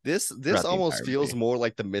This throughout the almost entire feels movie. more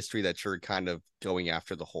like the mystery that you're kind of going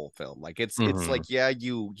after the whole film. Like it's Mm-hmm. like yeah,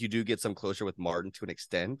 you do get some closure with Martin to an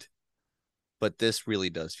extent, but this really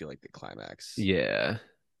does feel like the climax. Yeah.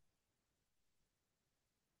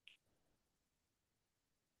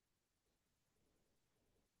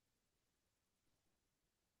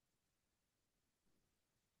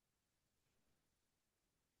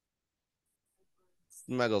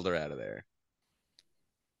 Smuggled her out of there.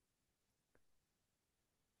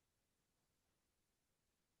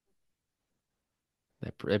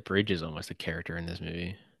 That bridge is almost a character in this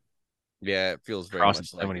movie. Yeah, it feels very Crossed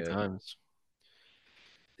much so like many it. times.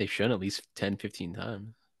 They've shown at least 10, 15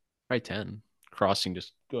 times. Probably 10. Crossing,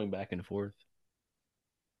 just going back and forth.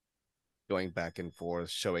 Going back and forth,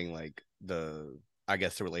 showing like the I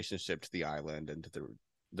guess the relationship to the island and to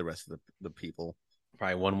the rest of the people.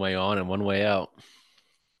 Probably one way on and one way out.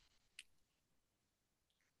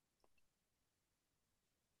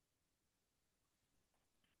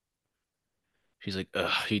 She's like,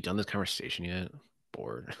 ugh, you done this conversation yet?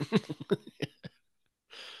 Bored.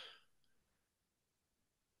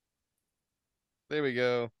 There we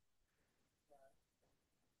go.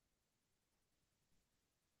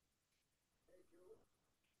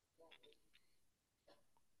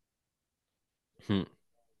 Hmm.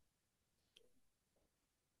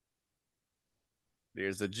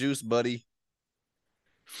 There's the juice, buddy.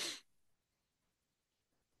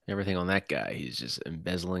 Everything on that guy, he's just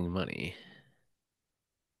embezzling money.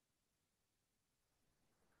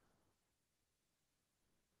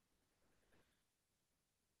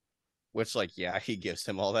 Which like yeah, he gives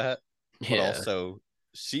him all that, but Yeah. also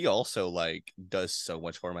she also like does so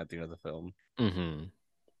much for him at the end of the film. Hmm.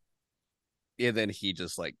 And then he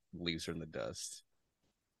just like leaves her in the dust.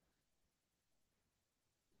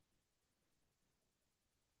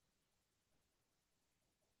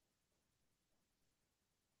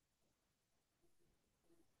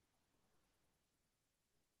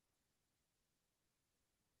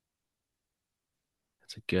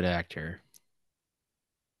 That's a good actor.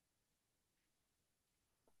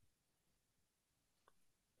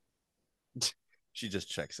 She just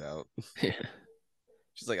checks out.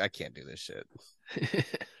 She's like, I can't do this shit.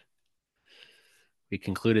 We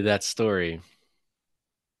concluded that story.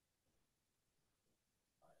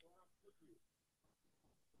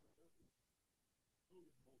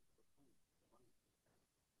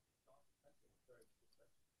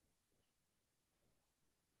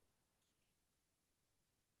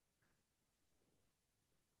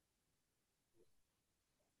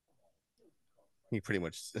 He pretty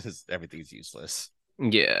much says everything's useless.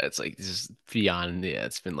 Yeah, it's like this is beyond. Yeah,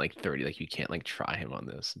 it's been like 30. Like you can't like try him on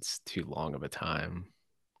this. It's too long of a time.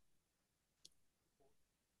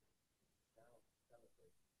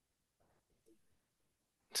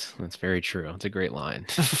 That's very true. It's a great line.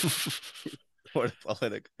 What a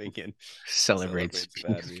politic opinion Celebrates. celebrates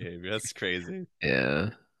bad behavior. That's crazy.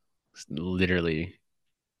 Yeah, it's literally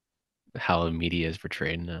how the media is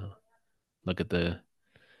portrayed now. Look at the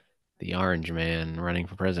orange man running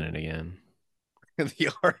for president again. The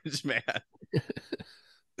orange man.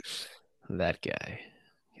 That guy.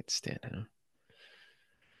 Can't stand him.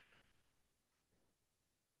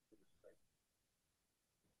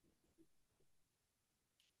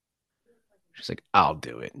 She's like, I'll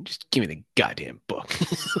do it. Just give me the goddamn book.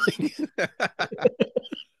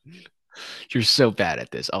 You're so bad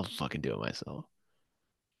at this. I'll fucking do it myself.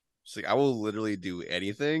 She's like, I will literally do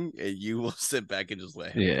anything, and you will sit back and just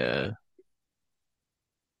let him do Yeah. it.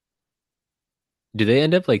 Do they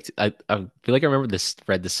end up like I feel like I remember this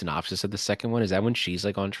read the synopsis of the second one. Is that when she's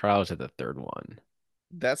like on trial? Or is that the third one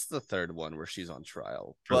That's the third one where she's on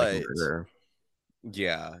trial. for like But murder?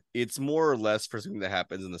 yeah, it's more or less for something that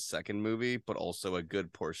happens in the second movie, but also a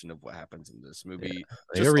good portion of what happens in this Yeah. movie.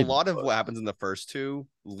 I gotta Just a read the lot of what books. happens in the first two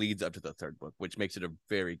leads up to the third book, which makes it a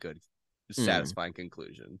very good, Hmm. satisfying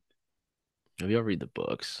conclusion. Maybe I'll read the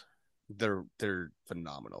books. They're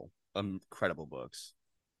phenomenal, incredible books.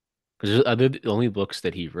 Because are they the only books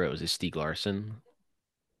that he wrote is Stieg Larsson?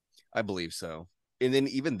 I believe so. And then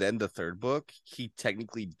even then, the third book he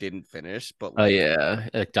technically didn't finish, but Oh like yeah,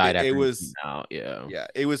 it died it after he came was out. Yeah, yeah,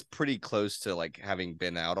 it was pretty close to like having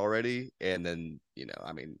been out already. And then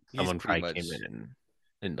I mean, he's someone pretty probably came much in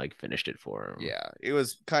and like finished it for him. yeah. It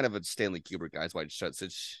was kind of a Stanley Kubrick Eyes Wide Shut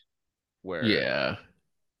situation where Yeah,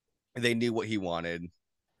 they knew what he wanted.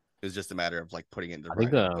 It was just a matter of like putting it into I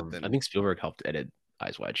think writing. But I then think Spielberg helped edit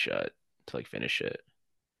Eyes Wide Shut to like finish it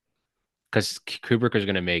because Kubrick was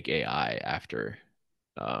gonna make AI after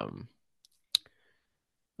um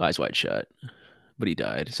Eyes Wide Shut, but he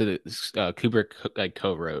died. So Kubrick like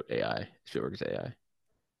co-wrote AI, Spielberg's AI.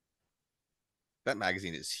 that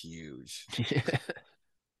magazine is huge.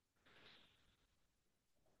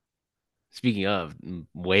 Speaking of,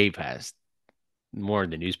 way past more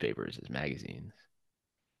than newspapers is magazines.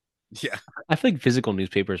 Yeah, I feel like physical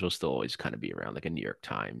newspapers will still always kind of be around, like a New York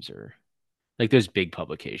Times or like those big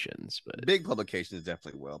publications. But big publications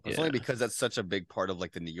definitely will, but it's only yeah, because that's such a big part of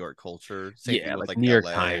like the New York culture. Same thing yeah, with like like New York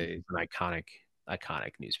Times LA. is an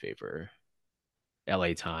iconic newspaper.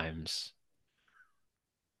 L.A. Times.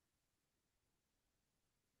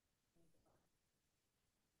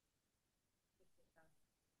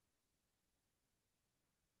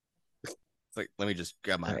 It's like, let me just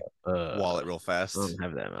grab Uh, my uh, wallet real I fast. don't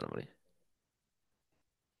have that amount of money.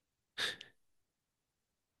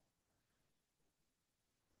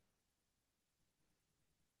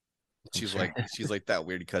 I'm sorry. She's like that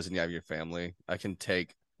weird cousin you have in your family. I can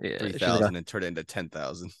take Yeah, three she's like, thousand and turn it into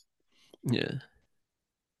 10,000. yeah,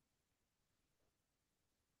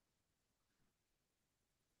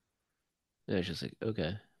 yeah. She's like,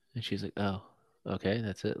 okay, and she's like, oh, okay,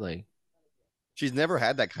 that's it. Like, She's never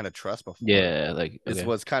had that kind of trust before. yeah, like, Is okay,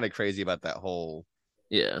 what's kind of crazy about that whole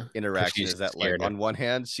yeah, because interaction she's is that like scared of, on one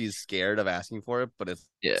hand she's scared of asking for it, but it's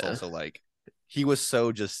yeah. also like he was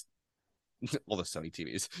so just all the Sony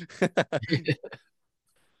TVs.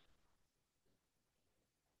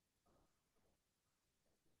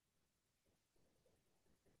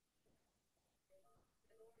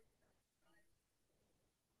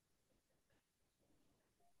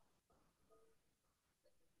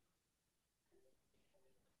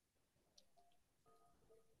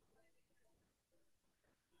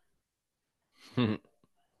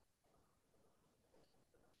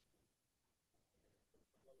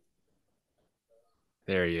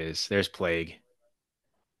 There he is. There's Plague.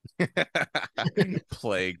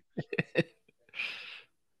 Plague. This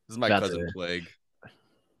is my About cousin to Plague.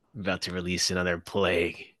 about to release another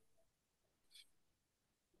Plague.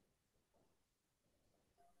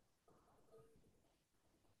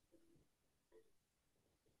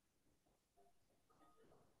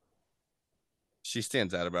 She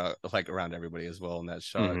stands out about like around everybody as well in that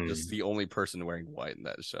shot. Just Hmm. the only person wearing white in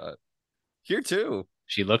that shot. Here too.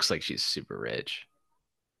 She looks like she's super rich.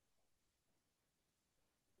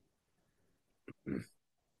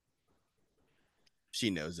 She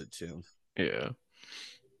knows it too. Yeah.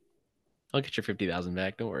 I'll get your 50,000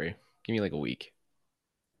 back. Don't worry. Give me like a week.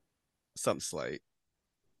 Something slight.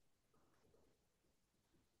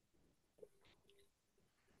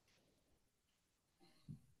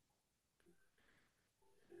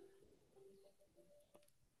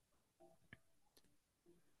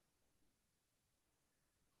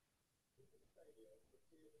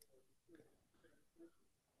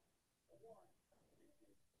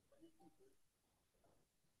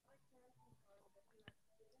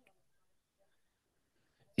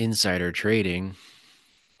 Insider trading.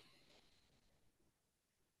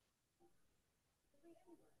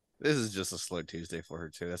 This is just a slow Tuesday for her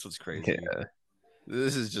too. That's what's crazy. Yeah.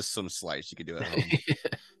 This is just some slight she could do at home.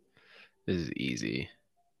 This is easy.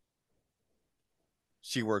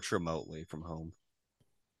 She works remotely from home.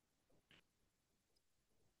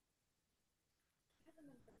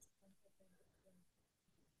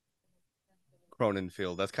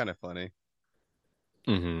 Cronenfield. That's kind of funny.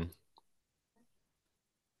 Hmm.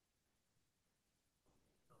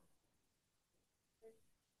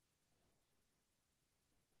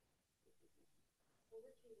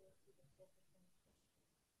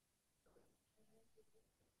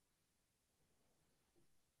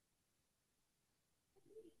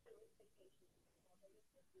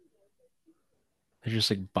 They're just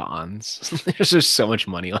like bonds. There's just so much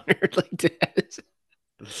money on her. Like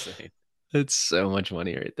Insane. that's so much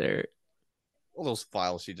money right there. All those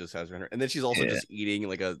files she just has around her, and then she's also Yeah. just eating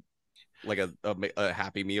like a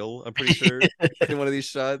happy meal. I'm pretty sure in one of these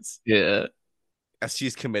shots Yeah. as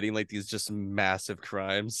she's committing like these just massive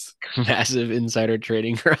crimes. Massive insider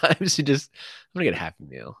trading crimes. You just, I'm gonna get a Happy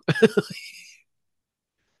Meal.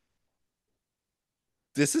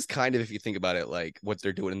 This is kind of, if you think about it, like what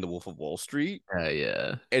they're doing in The Wolf of Wall Street,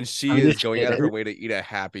 Yeah. and I she mean, is this going shit. out of her way to eat a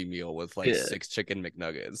happy meal with like Yeah. 6 chicken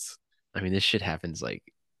McNuggets. I mean, this shit happens like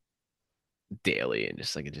daily, and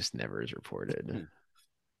just like it just never is reported.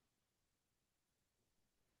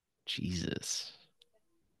 Jesus.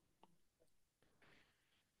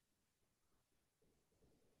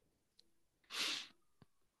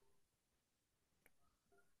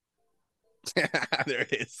 There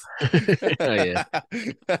it is. Oh yeah.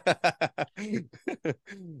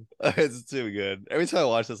 It's too good. Every time I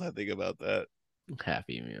watch this, I think about that.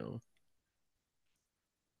 Happy Meal.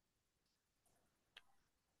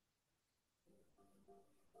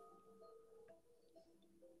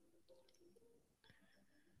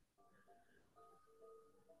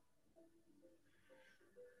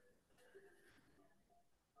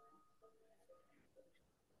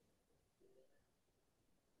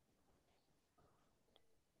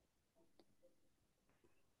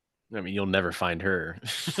 I mean, you'll never find her.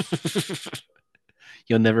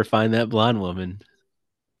 You'll never find that blonde woman.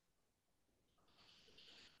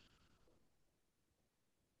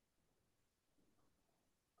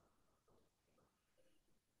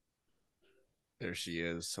 There she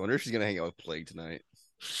is. I wonder if she's gonna hang out with Plague tonight.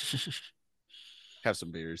 Have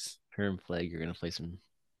some beers. Her and Plague are gonna play some.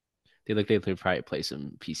 They look like they probably play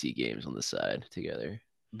some PC games on the side together.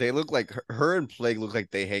 They look like her and Plague look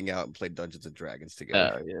like they hang out and play Dungeons and Dragons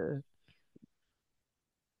together. Oh yeah.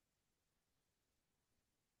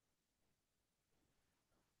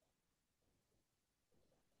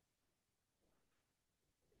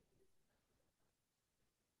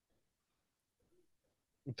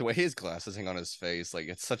 The way his glasses hang on his face, like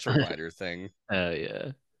it's such a writer thing. Oh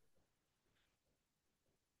yeah.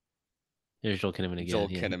 There's Joel Kinnaman again.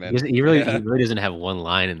 Joel Yeah. Kinnaman. He Yeah. really doesn't have one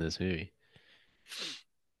line in this movie.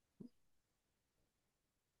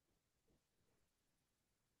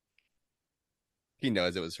 He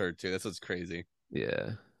knows it was her too. That's what's crazy.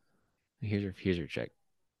 Yeah. Here's your check.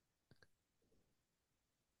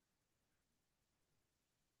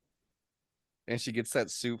 And she gets that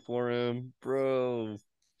suit for him, bro.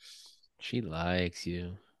 She likes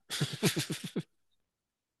you.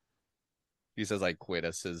 He says I quit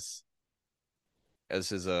as his I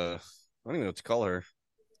don't even know what to call her.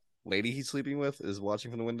 Lady he's sleeping with is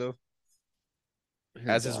watching from the window.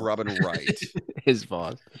 Her As is boss. Robin Wright. His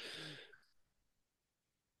boss.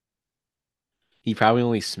 He probably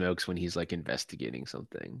only smokes when he's like investigating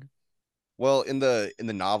something. Well, in the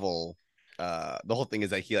novel, the whole thing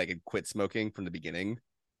is that he like had quit smoking from the beginning.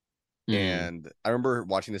 Mm. And I remember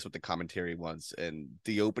watching this with the commentary once, and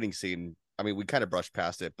the opening scene. I mean, we kind of brushed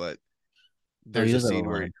past it, but Oh, he there's a does have a scene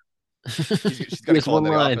where line. she's He got to has call one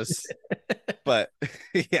into the line. office. But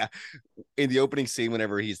yeah, in the opening scene,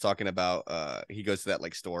 whenever he's talking about he goes to that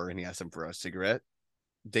like store and he asks him for a cigarette,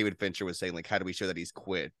 David Fincher was saying like, how do we show that he's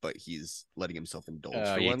quit, but he's letting himself indulge for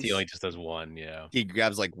Yeah, he only once? just does one. Yeah, He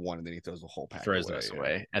grabs like one and then he throws the whole he pack throws the away. rest Yeah.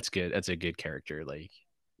 away. That's good. That's a good character. Like,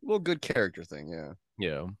 Well, good character thing. Yeah. you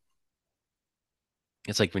know,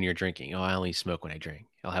 it's like when you're drinking. Oh, I only smoke when I drink.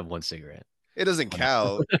 I'll have one cigarette. It doesn't Oh, no.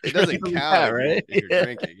 count. It It really doesn't doesn't count count, right? if you're Yeah.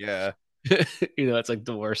 drinking. Yeah. It's like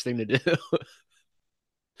the worst thing to do.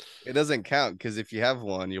 It doesn't count because if you have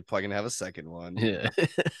one, you're probably gonna have a second one. Yeah.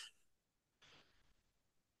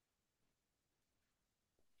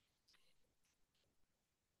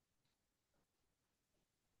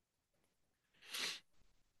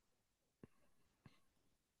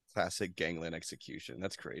 Classic gangland execution.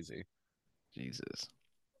 That's crazy. Jesus.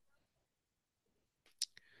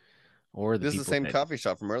 Or the This is the people same that. coffee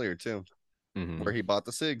shop from earlier too, Mhm. where he bought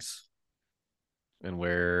the cigs. And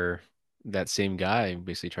where that same guy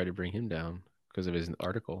basically tried to bring him down because of his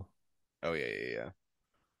article. Oh yeah.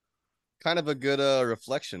 Kind of a good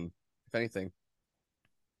reflection, if anything.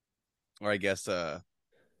 Or I guess so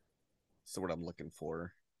what I'm looking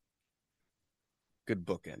for. Good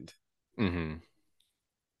bookend. Hmm.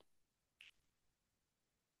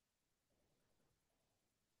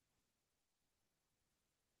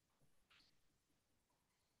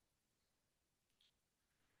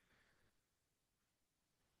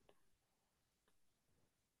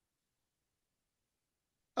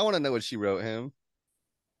 I want to know what she wrote him.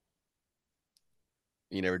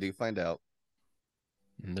 You never do find out.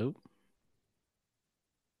 Nope.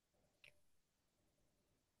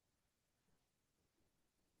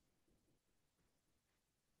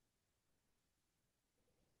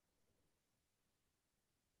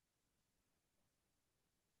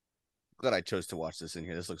 Glad I chose to watch this in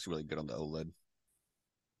here. This looks really good on the OLED.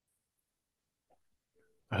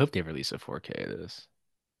 I hope they release a 4K of this.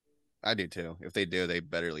 I do too. If they do, they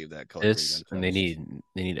better leave that color grading This and untouched.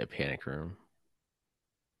 they need a panic room.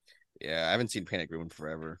 Yeah, I haven't seen Panic Room in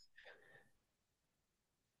forever.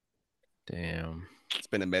 Damn. It's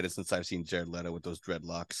been a minute since I've seen Jared Leto with those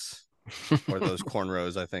dreadlocks or those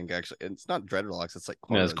cornrows. I think actually, it's not dreadlocks. It's like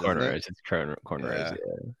No, it's cornrows, isn't it? cornrows. It's cornrows. Yeah,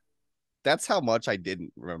 Yeah. that's how much I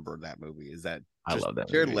didn't remember that movie. Is that I just love that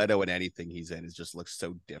Jared movie. Leto and anything he's in is just looks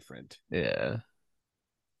so different. Yeah.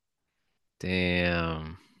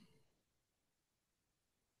 Damn.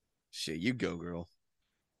 Shit, you go, girl.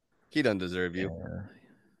 He doesn't deserve you. Yeah.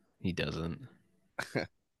 He doesn't.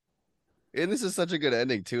 And this is such a good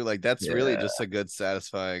ending too. Like that's really Yeah. just a good,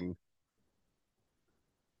 satisfying.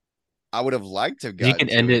 I would have liked to have You gotten can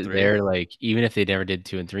two end and it three. there, like even if they never did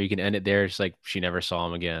 2 and 3, you can end it there. It's like she never saw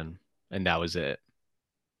him again, and that was it.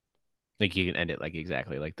 Like you can end it like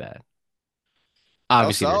exactly like that. That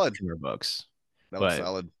was Obviously, there's solid. two more books, That was but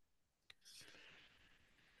solid.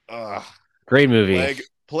 Ugh. great movie.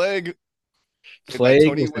 Plague. In that Plague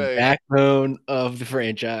Tony was the way. backbone of the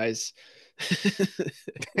franchise.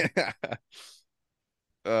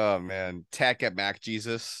 Oh man, Tack at Mac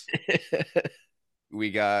Jesus.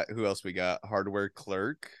 We got who else? We got Hardware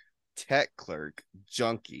Clerk, Tech Clerk,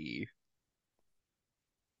 Junkie.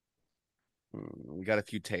 We got a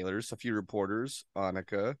few tailors, a few reporters.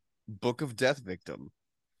 Annika, Book of Death Victim.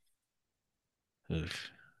 Oof.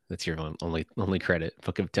 That's your only credit.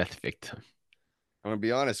 Book of Death Victim. I'm gonna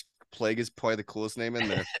be honest. Plague is probably the coolest name in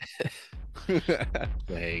there.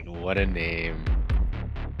 Like, what a name.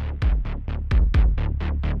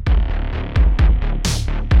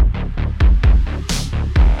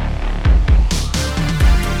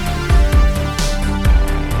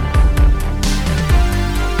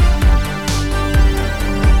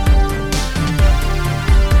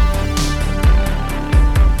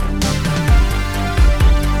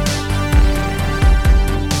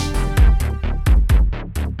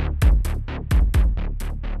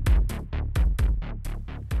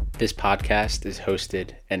 This podcast is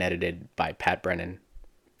hosted and edited by Pat Brennan.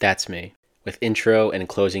 That's me, with intro and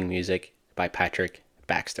closing music by Patrick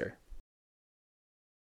Baxter.